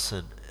house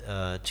in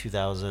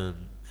 2000,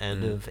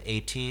 end of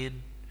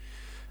 18,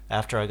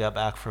 after I got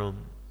back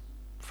from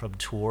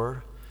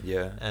tour,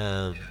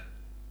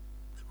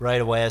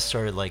 right away I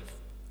started like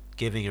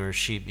giving her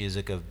sheet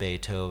music of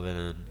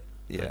Beethoven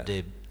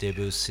and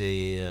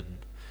Debussy, and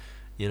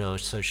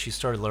so she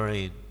started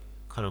learning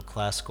kind of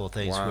classical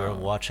things. We were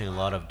watching a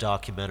lot of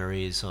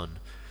documentaries on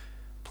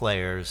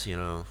players,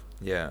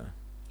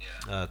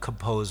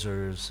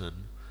 composers,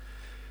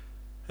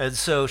 and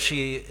so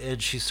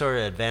she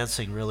started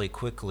advancing really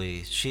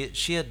quickly.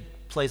 She had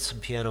played some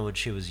piano when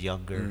she was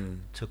younger,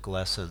 took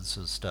lessons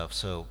and stuff,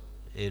 so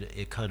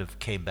it kind of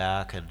came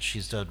back, and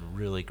she's done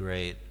really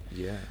great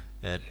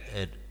at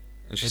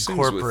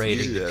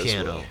incorporating the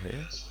piano. Well,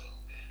 yeah?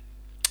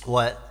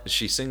 What?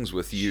 She sings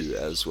with you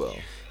as well.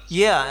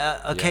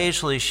 Yeah,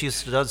 occasionally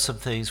she's done some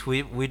things.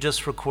 We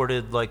just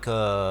recorded like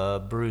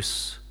a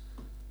Bruce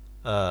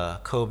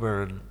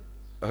Coburn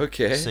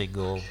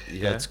single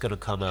that's going to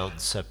come out in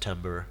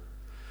September.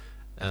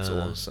 That's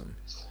awesome.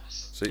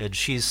 So, and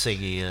she's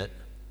singing it.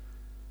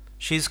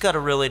 She's got a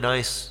really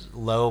nice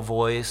low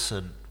voice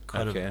and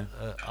kind of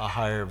a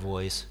higher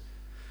voice.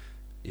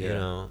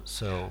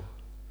 So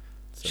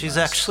she's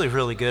actually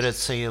really good at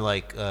singing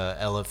like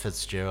Ella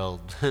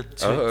Fitzgerald.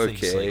 Things like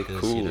this,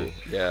 cool.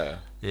 Yeah.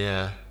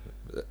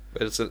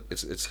 But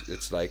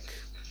it's like,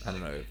 I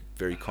don't know,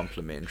 very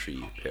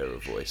complimentary pair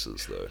of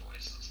voices though,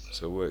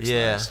 so it works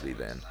nicely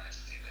then.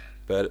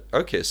 But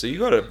so you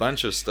got a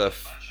bunch of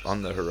stuff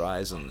on the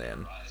horizon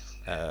then.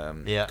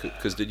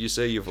 Because did you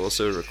say you've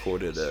also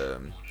recorded a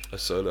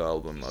solo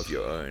album of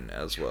your own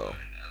as well,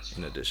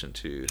 in addition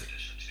to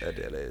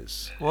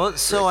Adele's? Well,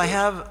 so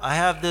record? I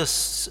have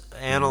this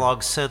analog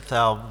synth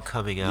album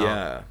coming out.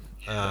 Yeah,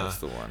 that's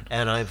the one.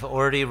 And I've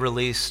already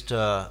released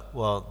the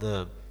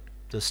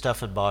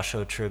Steffen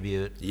Basho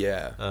tribute.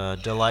 Yeah.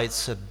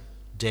 Delights and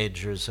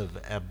Dangers of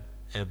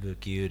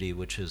Ambiguity,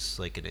 which is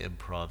like an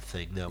improv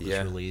thing that was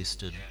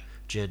released in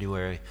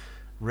January.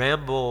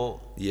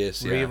 Ramble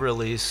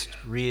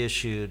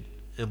reissued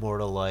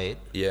Immortal Light,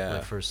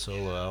 my first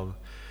solo album.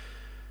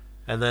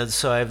 And then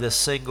so I have this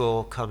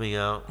single coming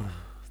out,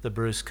 the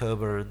Bruce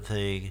Coburn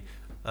thing,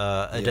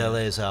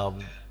 Adele's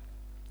album,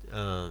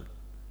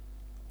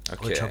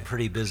 which I'm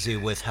pretty busy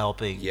with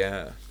helping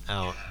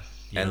out.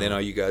 And then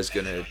are you guys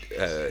gonna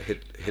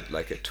hit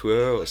like a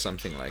tour or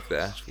something like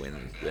that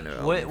when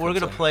we're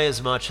gonna play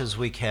as much as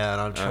we can.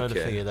 I'm trying to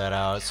figure that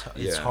out.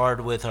 It's hard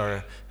with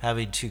our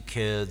having 2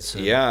 kids.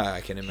 And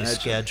I can imagine. The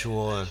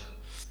schedule,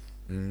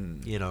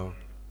 and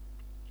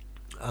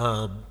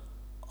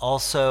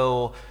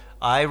also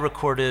I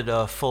recorded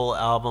a full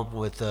album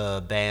with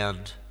a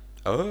band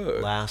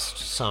last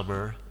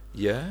summer.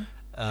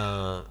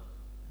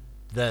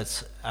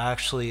 That's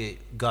actually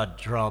got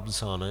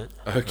drums on it.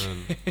 I'm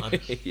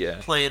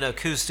playing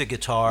acoustic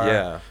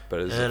guitar. But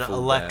it's and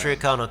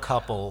electric on a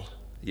couple.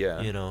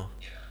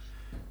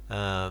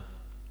 So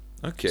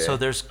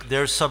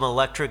there's some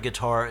electric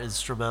guitar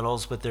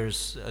instrumentals, but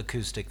there's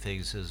acoustic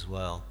things as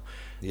well.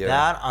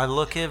 That I'm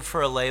looking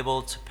for a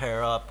label to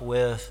pair up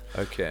with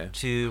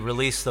to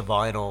release the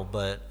vinyl,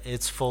 but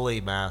it's fully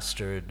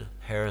mastered.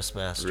 Harris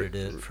mastered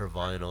it for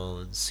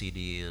vinyl and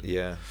CD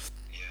and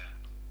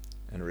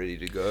and ready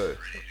to go.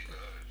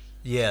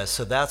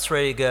 So that's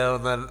ready to go.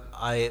 And then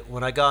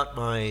when I got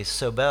my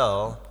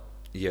Sobel,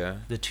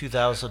 the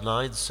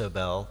 2009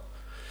 Sobel,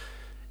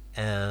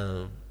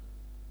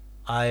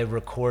 I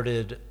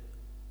recorded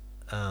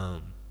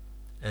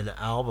an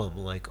album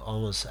like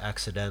almost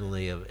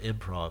accidentally of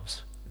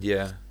improvs.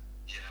 Yeah.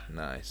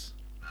 Nice.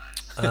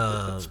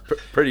 It's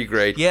pretty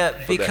great. Yeah,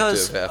 for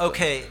because that to have happened.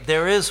 okay,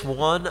 there is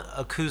one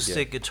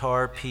acoustic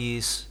guitar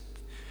piece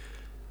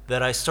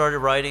that I started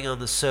writing on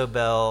the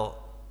Sobel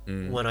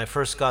when I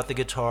first got the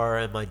guitar,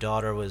 and my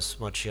daughter was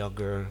much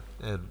younger,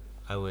 and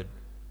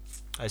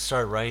I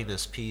started writing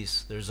this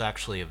piece. There's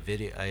actually a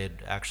video. I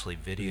had actually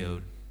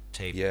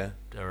videotaped. Yeah.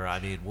 Or I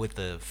mean, with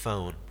the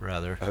phone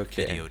rather.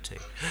 Okay.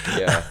 Videotape.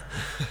 Yeah.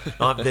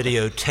 Not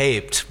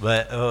videotaped,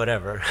 but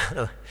whatever.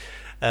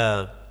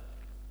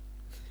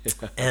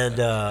 And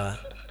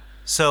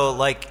so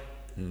like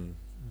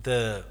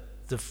the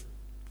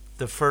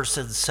first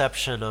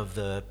inception of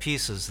the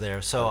pieces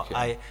there. So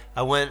Okay.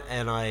 I went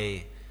and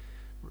I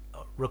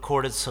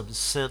recorded some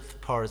synth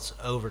parts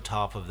over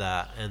top of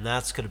that, and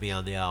that's going to be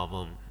on the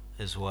album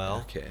as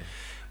well. Okay.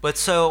 But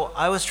so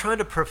I was trying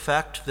to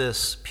perfect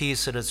this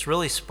piece, and it's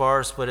really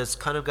sparse, but it's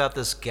kind of got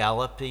this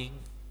galloping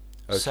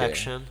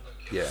section.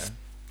 Yeah.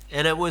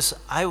 And it was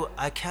I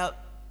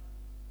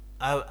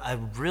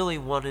really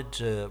wanted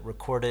to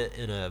record it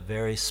in a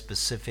very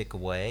specific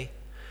way,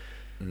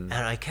 and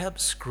I kept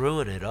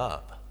screwing it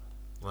up.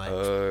 Like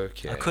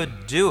Okay. I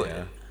couldn't do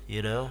it,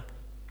 you know.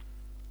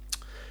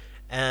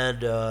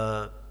 And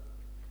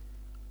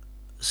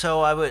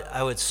so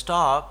I would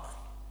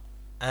stop,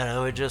 and I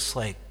would just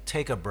like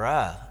take a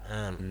breath,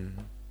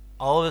 and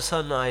all of a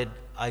sudden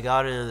I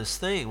got into this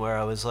thing where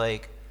I was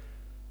like,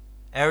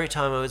 every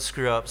time I would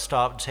screw up,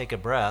 stop and take a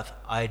breath,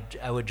 I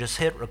would just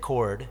hit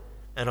record,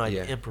 and I'd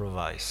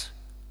improvise.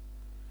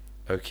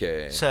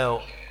 Okay.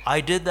 So I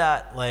did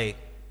that like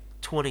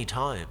 20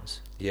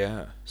 times.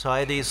 Yeah. So I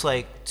had these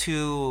like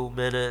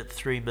 2-minute,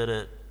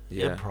 3-minute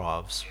Yeah.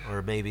 improvs,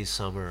 or maybe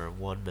some are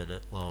 1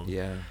 minute long.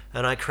 Yeah.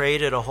 And I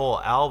created a whole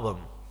album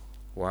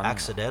Wow.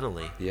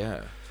 accidentally.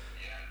 Yeah.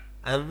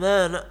 And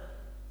then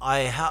I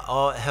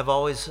have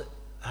always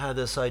had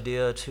this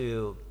idea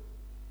to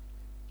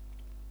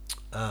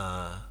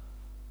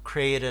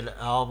create an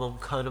album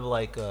kind of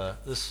like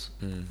this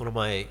one of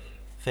my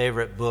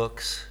favorite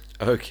books,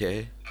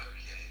 Okay.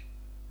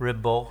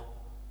 Rimbaud,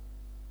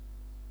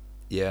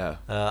 Yeah.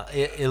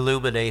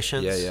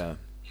 Illuminations. Yeah. Yeah.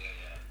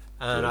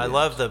 And I Brilliant.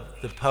 love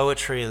the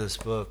poetry in this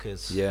book.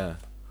 It's Yeah.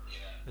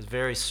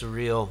 very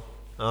surreal.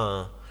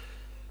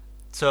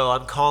 So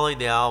I'm calling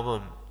the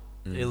album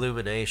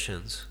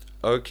Illuminations.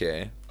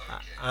 Okay.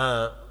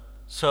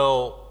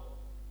 So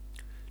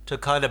to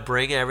kind of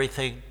bring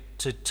everything,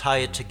 to tie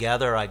it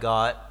together, I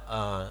got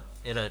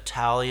an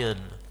Italian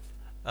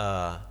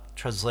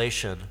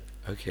translation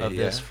Okay. of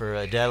this for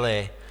Adele.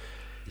 Yeah.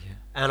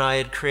 And I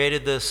had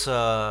created this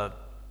kind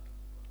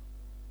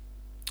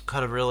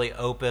of really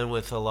open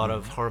with a lot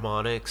of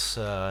harmonics,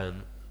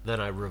 and then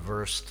I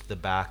reversed the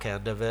back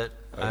end of it.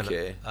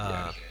 Okay.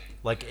 And,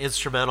 like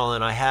instrumental,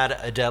 and I had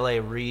Adele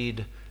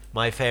read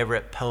my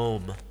favorite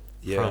poem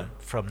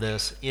from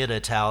this in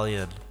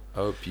Italian.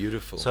 Oh,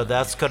 beautiful. So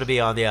that's going to be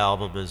on the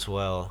album as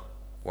well.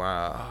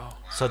 Wow.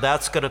 So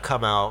that's going to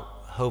come out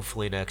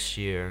hopefully next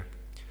year.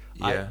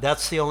 Yeah.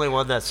 That's the only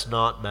one that's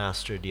not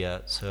mastered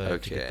yet, so I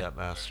have to get Okay. that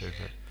mastered.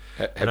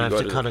 Have And I have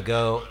to kind of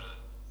go.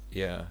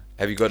 Yeah.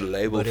 Have you got a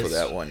label But for it's-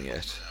 that one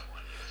yet?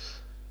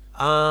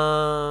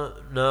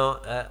 No.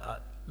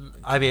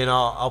 I mean,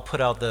 I'll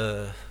put out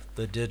the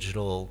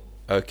digital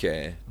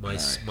Okay.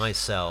 Nice.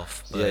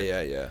 myself. Yeah. But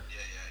Yeah.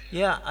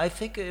 yeah, I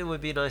think it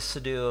would be nice to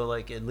do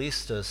like at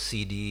least a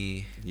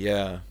CD.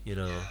 Yeah. You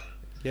know,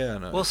 Yeah.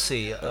 No. we'll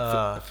see.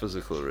 A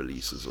physical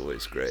release is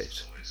always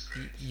great.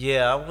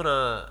 Yeah,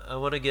 I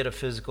wanna get a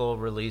physical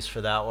release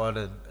for that one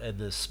and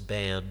this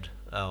band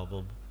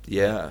album.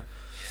 Yeah.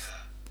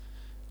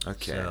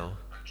 Okay. So,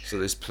 So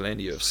there's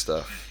plenty of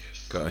stuff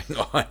going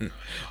on,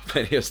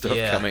 plenty of stuff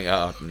Yeah. coming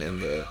out and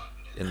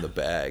in the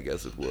bag,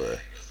 as it were.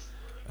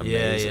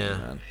 Amazing, yeah.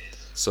 man.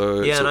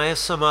 So yeah, so, and I have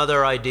some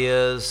other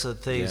ideas and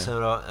things Yeah.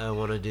 that I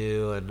want to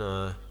do,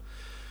 and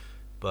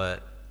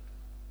but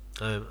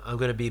I'm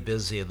going to be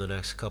busy in the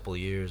next couple of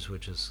years,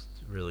 which is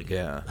really good.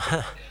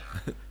 yeah,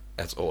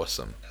 that's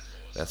awesome.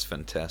 That's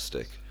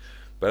fantastic.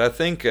 But I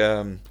think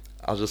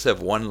I'll just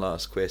have one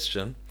last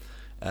question,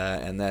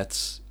 and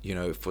that's,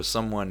 for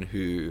someone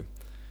who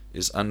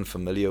is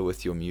unfamiliar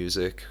with your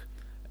music,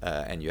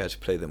 and you had to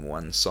play them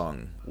one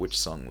song, which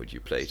song would you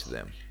play to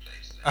them?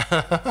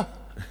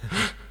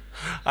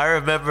 I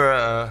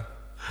remember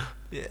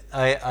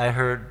I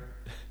heard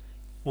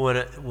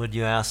when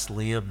you asked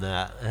Liam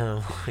that, and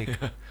I'm like,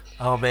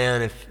 oh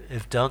man,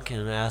 if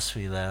Duncan asked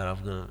me that,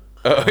 I'm gonna.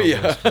 Oh, I'm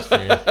yeah. supposed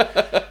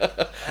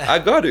to- I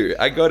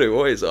got to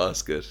always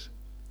ask it,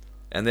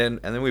 and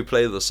then we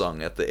play the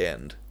song at the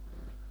end.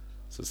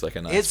 So it's like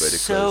a nice way to It's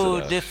close so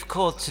it out.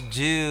 difficult to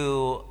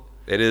do.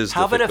 It is.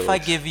 How about if I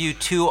difficult. give you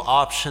two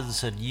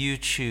options and you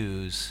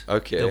choose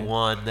Okay. the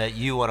one that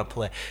you want to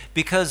play?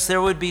 Because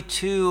there would be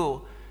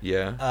two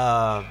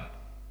Yeah.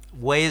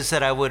 ways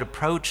that I would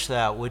approach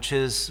that, which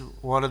is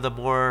one of the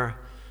more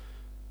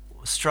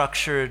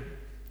structured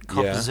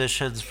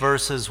compositions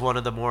versus one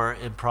of the more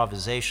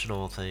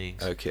improvisational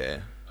things.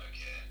 Okay.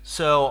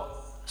 So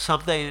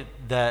something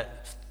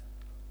that,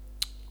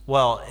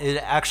 well, it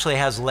actually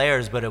has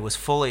layers, but it was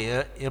fully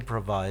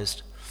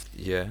improvised.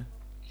 Yeah.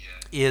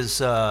 Is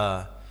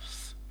from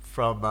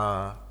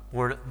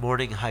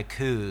Morning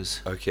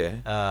Haikus.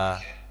 Okay.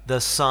 The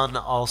sun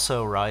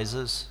also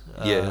rises.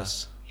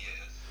 Yes.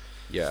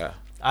 Yeah.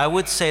 I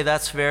would say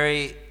that's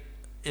very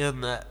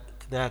in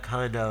that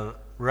kind of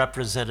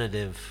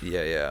representative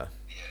Yeah.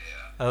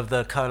 of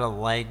the kind of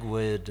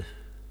languid,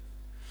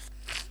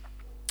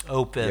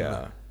 open.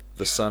 Yeah.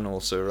 The sun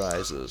also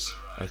rises.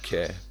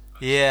 Okay.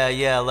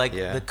 Yeah, like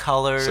the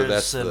colors. So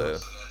that's and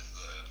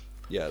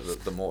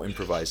the more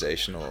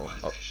improvisational.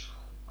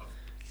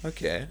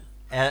 Okay.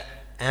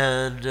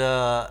 And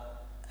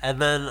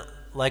then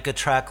like a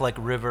track like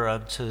River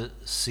Unto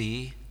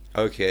Sea.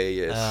 Okay,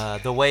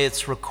 yes. The way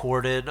it's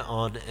recorded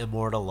on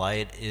Immortal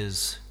Light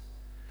is,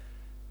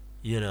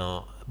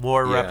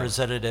 more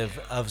representative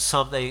of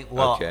something.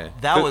 Well, okay.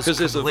 That was because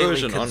there's a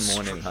version on constru-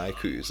 Morning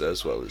Haikus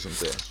as well, isn't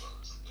there?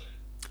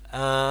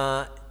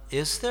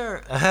 Is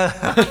there?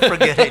 I'm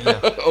forgetting now.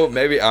 Oh,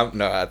 maybe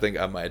I think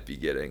I might be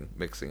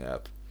mixing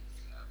up.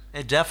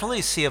 I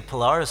definitely Sea of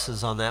Polaris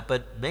is on that,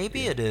 but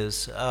maybe it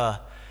is. I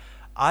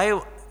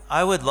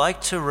would like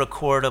to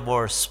record a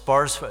more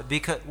sparse,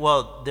 because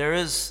there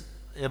is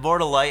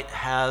Immortal Light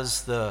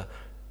has the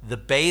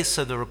bass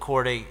of the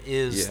recording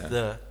is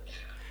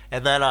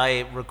and then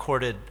I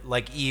recorded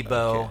like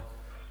Ebo,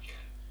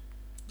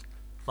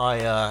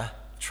 my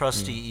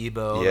trusty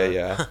Ebo.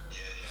 Yeah.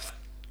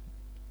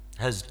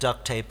 Has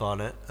duct tape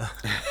on it.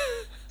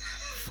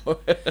 Does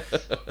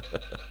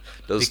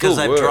because still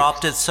I've work.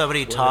 dropped it so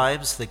many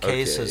times, the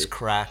case is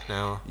cracked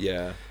now.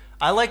 Yeah.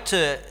 I like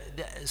to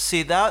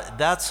see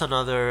that's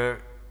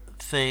another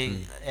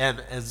thing,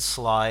 and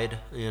slide,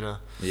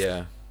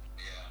 Yeah.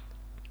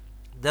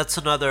 That's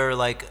another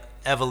like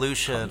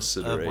evolution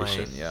of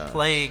my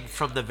playing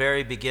from the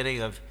very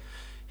beginning of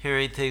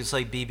hearing things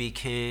like B.B.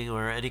 King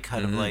or any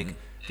kind of like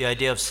the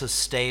idea of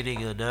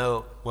sustaining a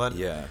note.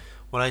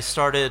 When I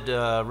started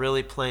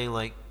really playing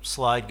like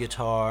slide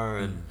guitar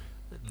and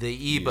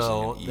the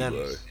Ebo, then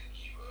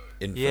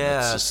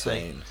infinite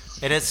sustain.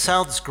 And it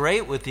sounds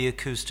great with the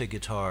acoustic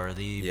guitar,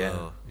 the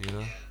Ebo,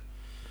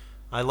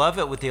 I love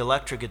it with the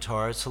electric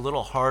guitar. It's a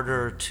little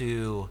harder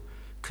to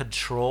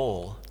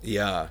control.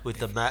 Yeah. With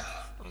the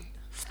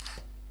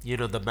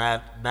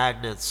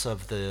magnets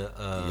of the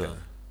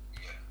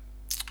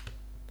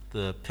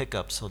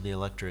pickups on the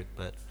electric,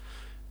 but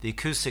the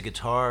acoustic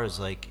guitar is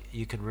like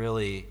you can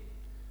really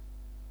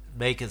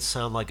make it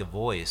sound like a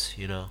voice,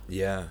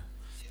 Yeah.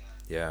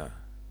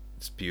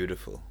 It's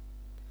beautiful.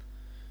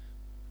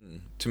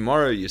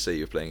 Tomorrow you say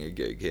you're playing a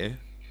gig here?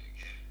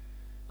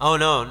 Oh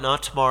no,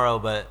 not tomorrow,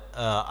 but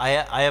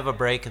I have a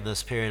break in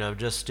this period. I'm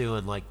just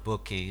doing like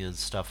booking and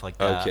stuff like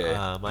that. Okay.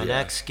 My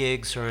next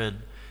gigs are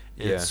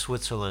in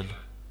Switzerland.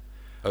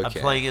 Okay. I'm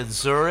playing in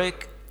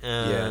Zurich,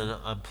 and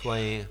I'm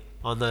playing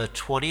on the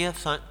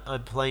 20th.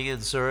 I'm playing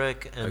in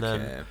Zurich, and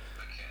then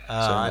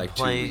I'm like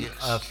playing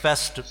a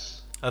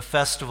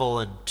festival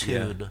in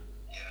Thun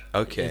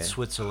in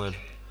Switzerland.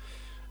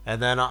 And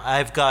then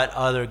I've got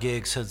other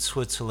gigs in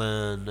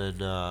Switzerland,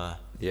 and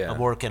I'm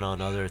working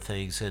on other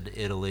things in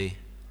Italy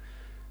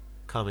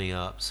coming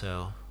up.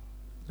 So,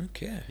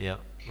 yeah.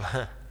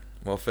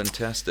 Well,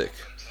 fantastic.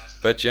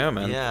 But yeah,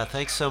 man. Yeah,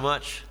 thanks so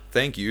much.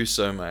 Thank you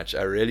so much.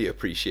 I really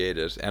appreciate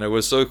it, and it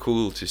was so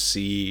cool to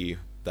see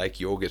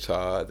like your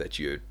guitar that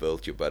you had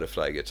built, your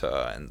butterfly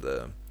guitar, and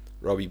the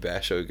Robbie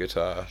Basho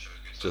guitar.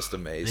 Just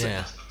amazing.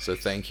 Yeah. So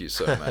thank you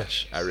so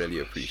much. I really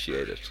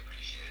appreciate it.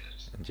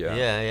 And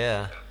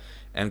Yeah.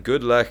 And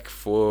good luck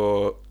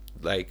for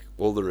like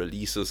all the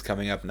releases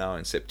coming up now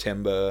in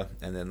September,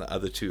 and then the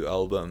other 2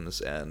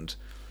 albums, and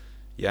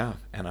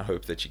and I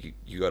hope that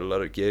you got a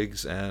lot of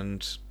gigs,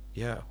 and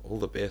all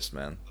the best,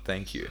 man.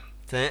 Thank you.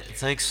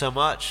 Thanks so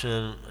much,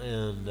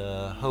 and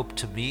hope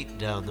to meet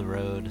down the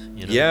road.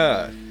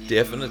 Yeah,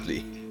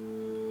 definitely.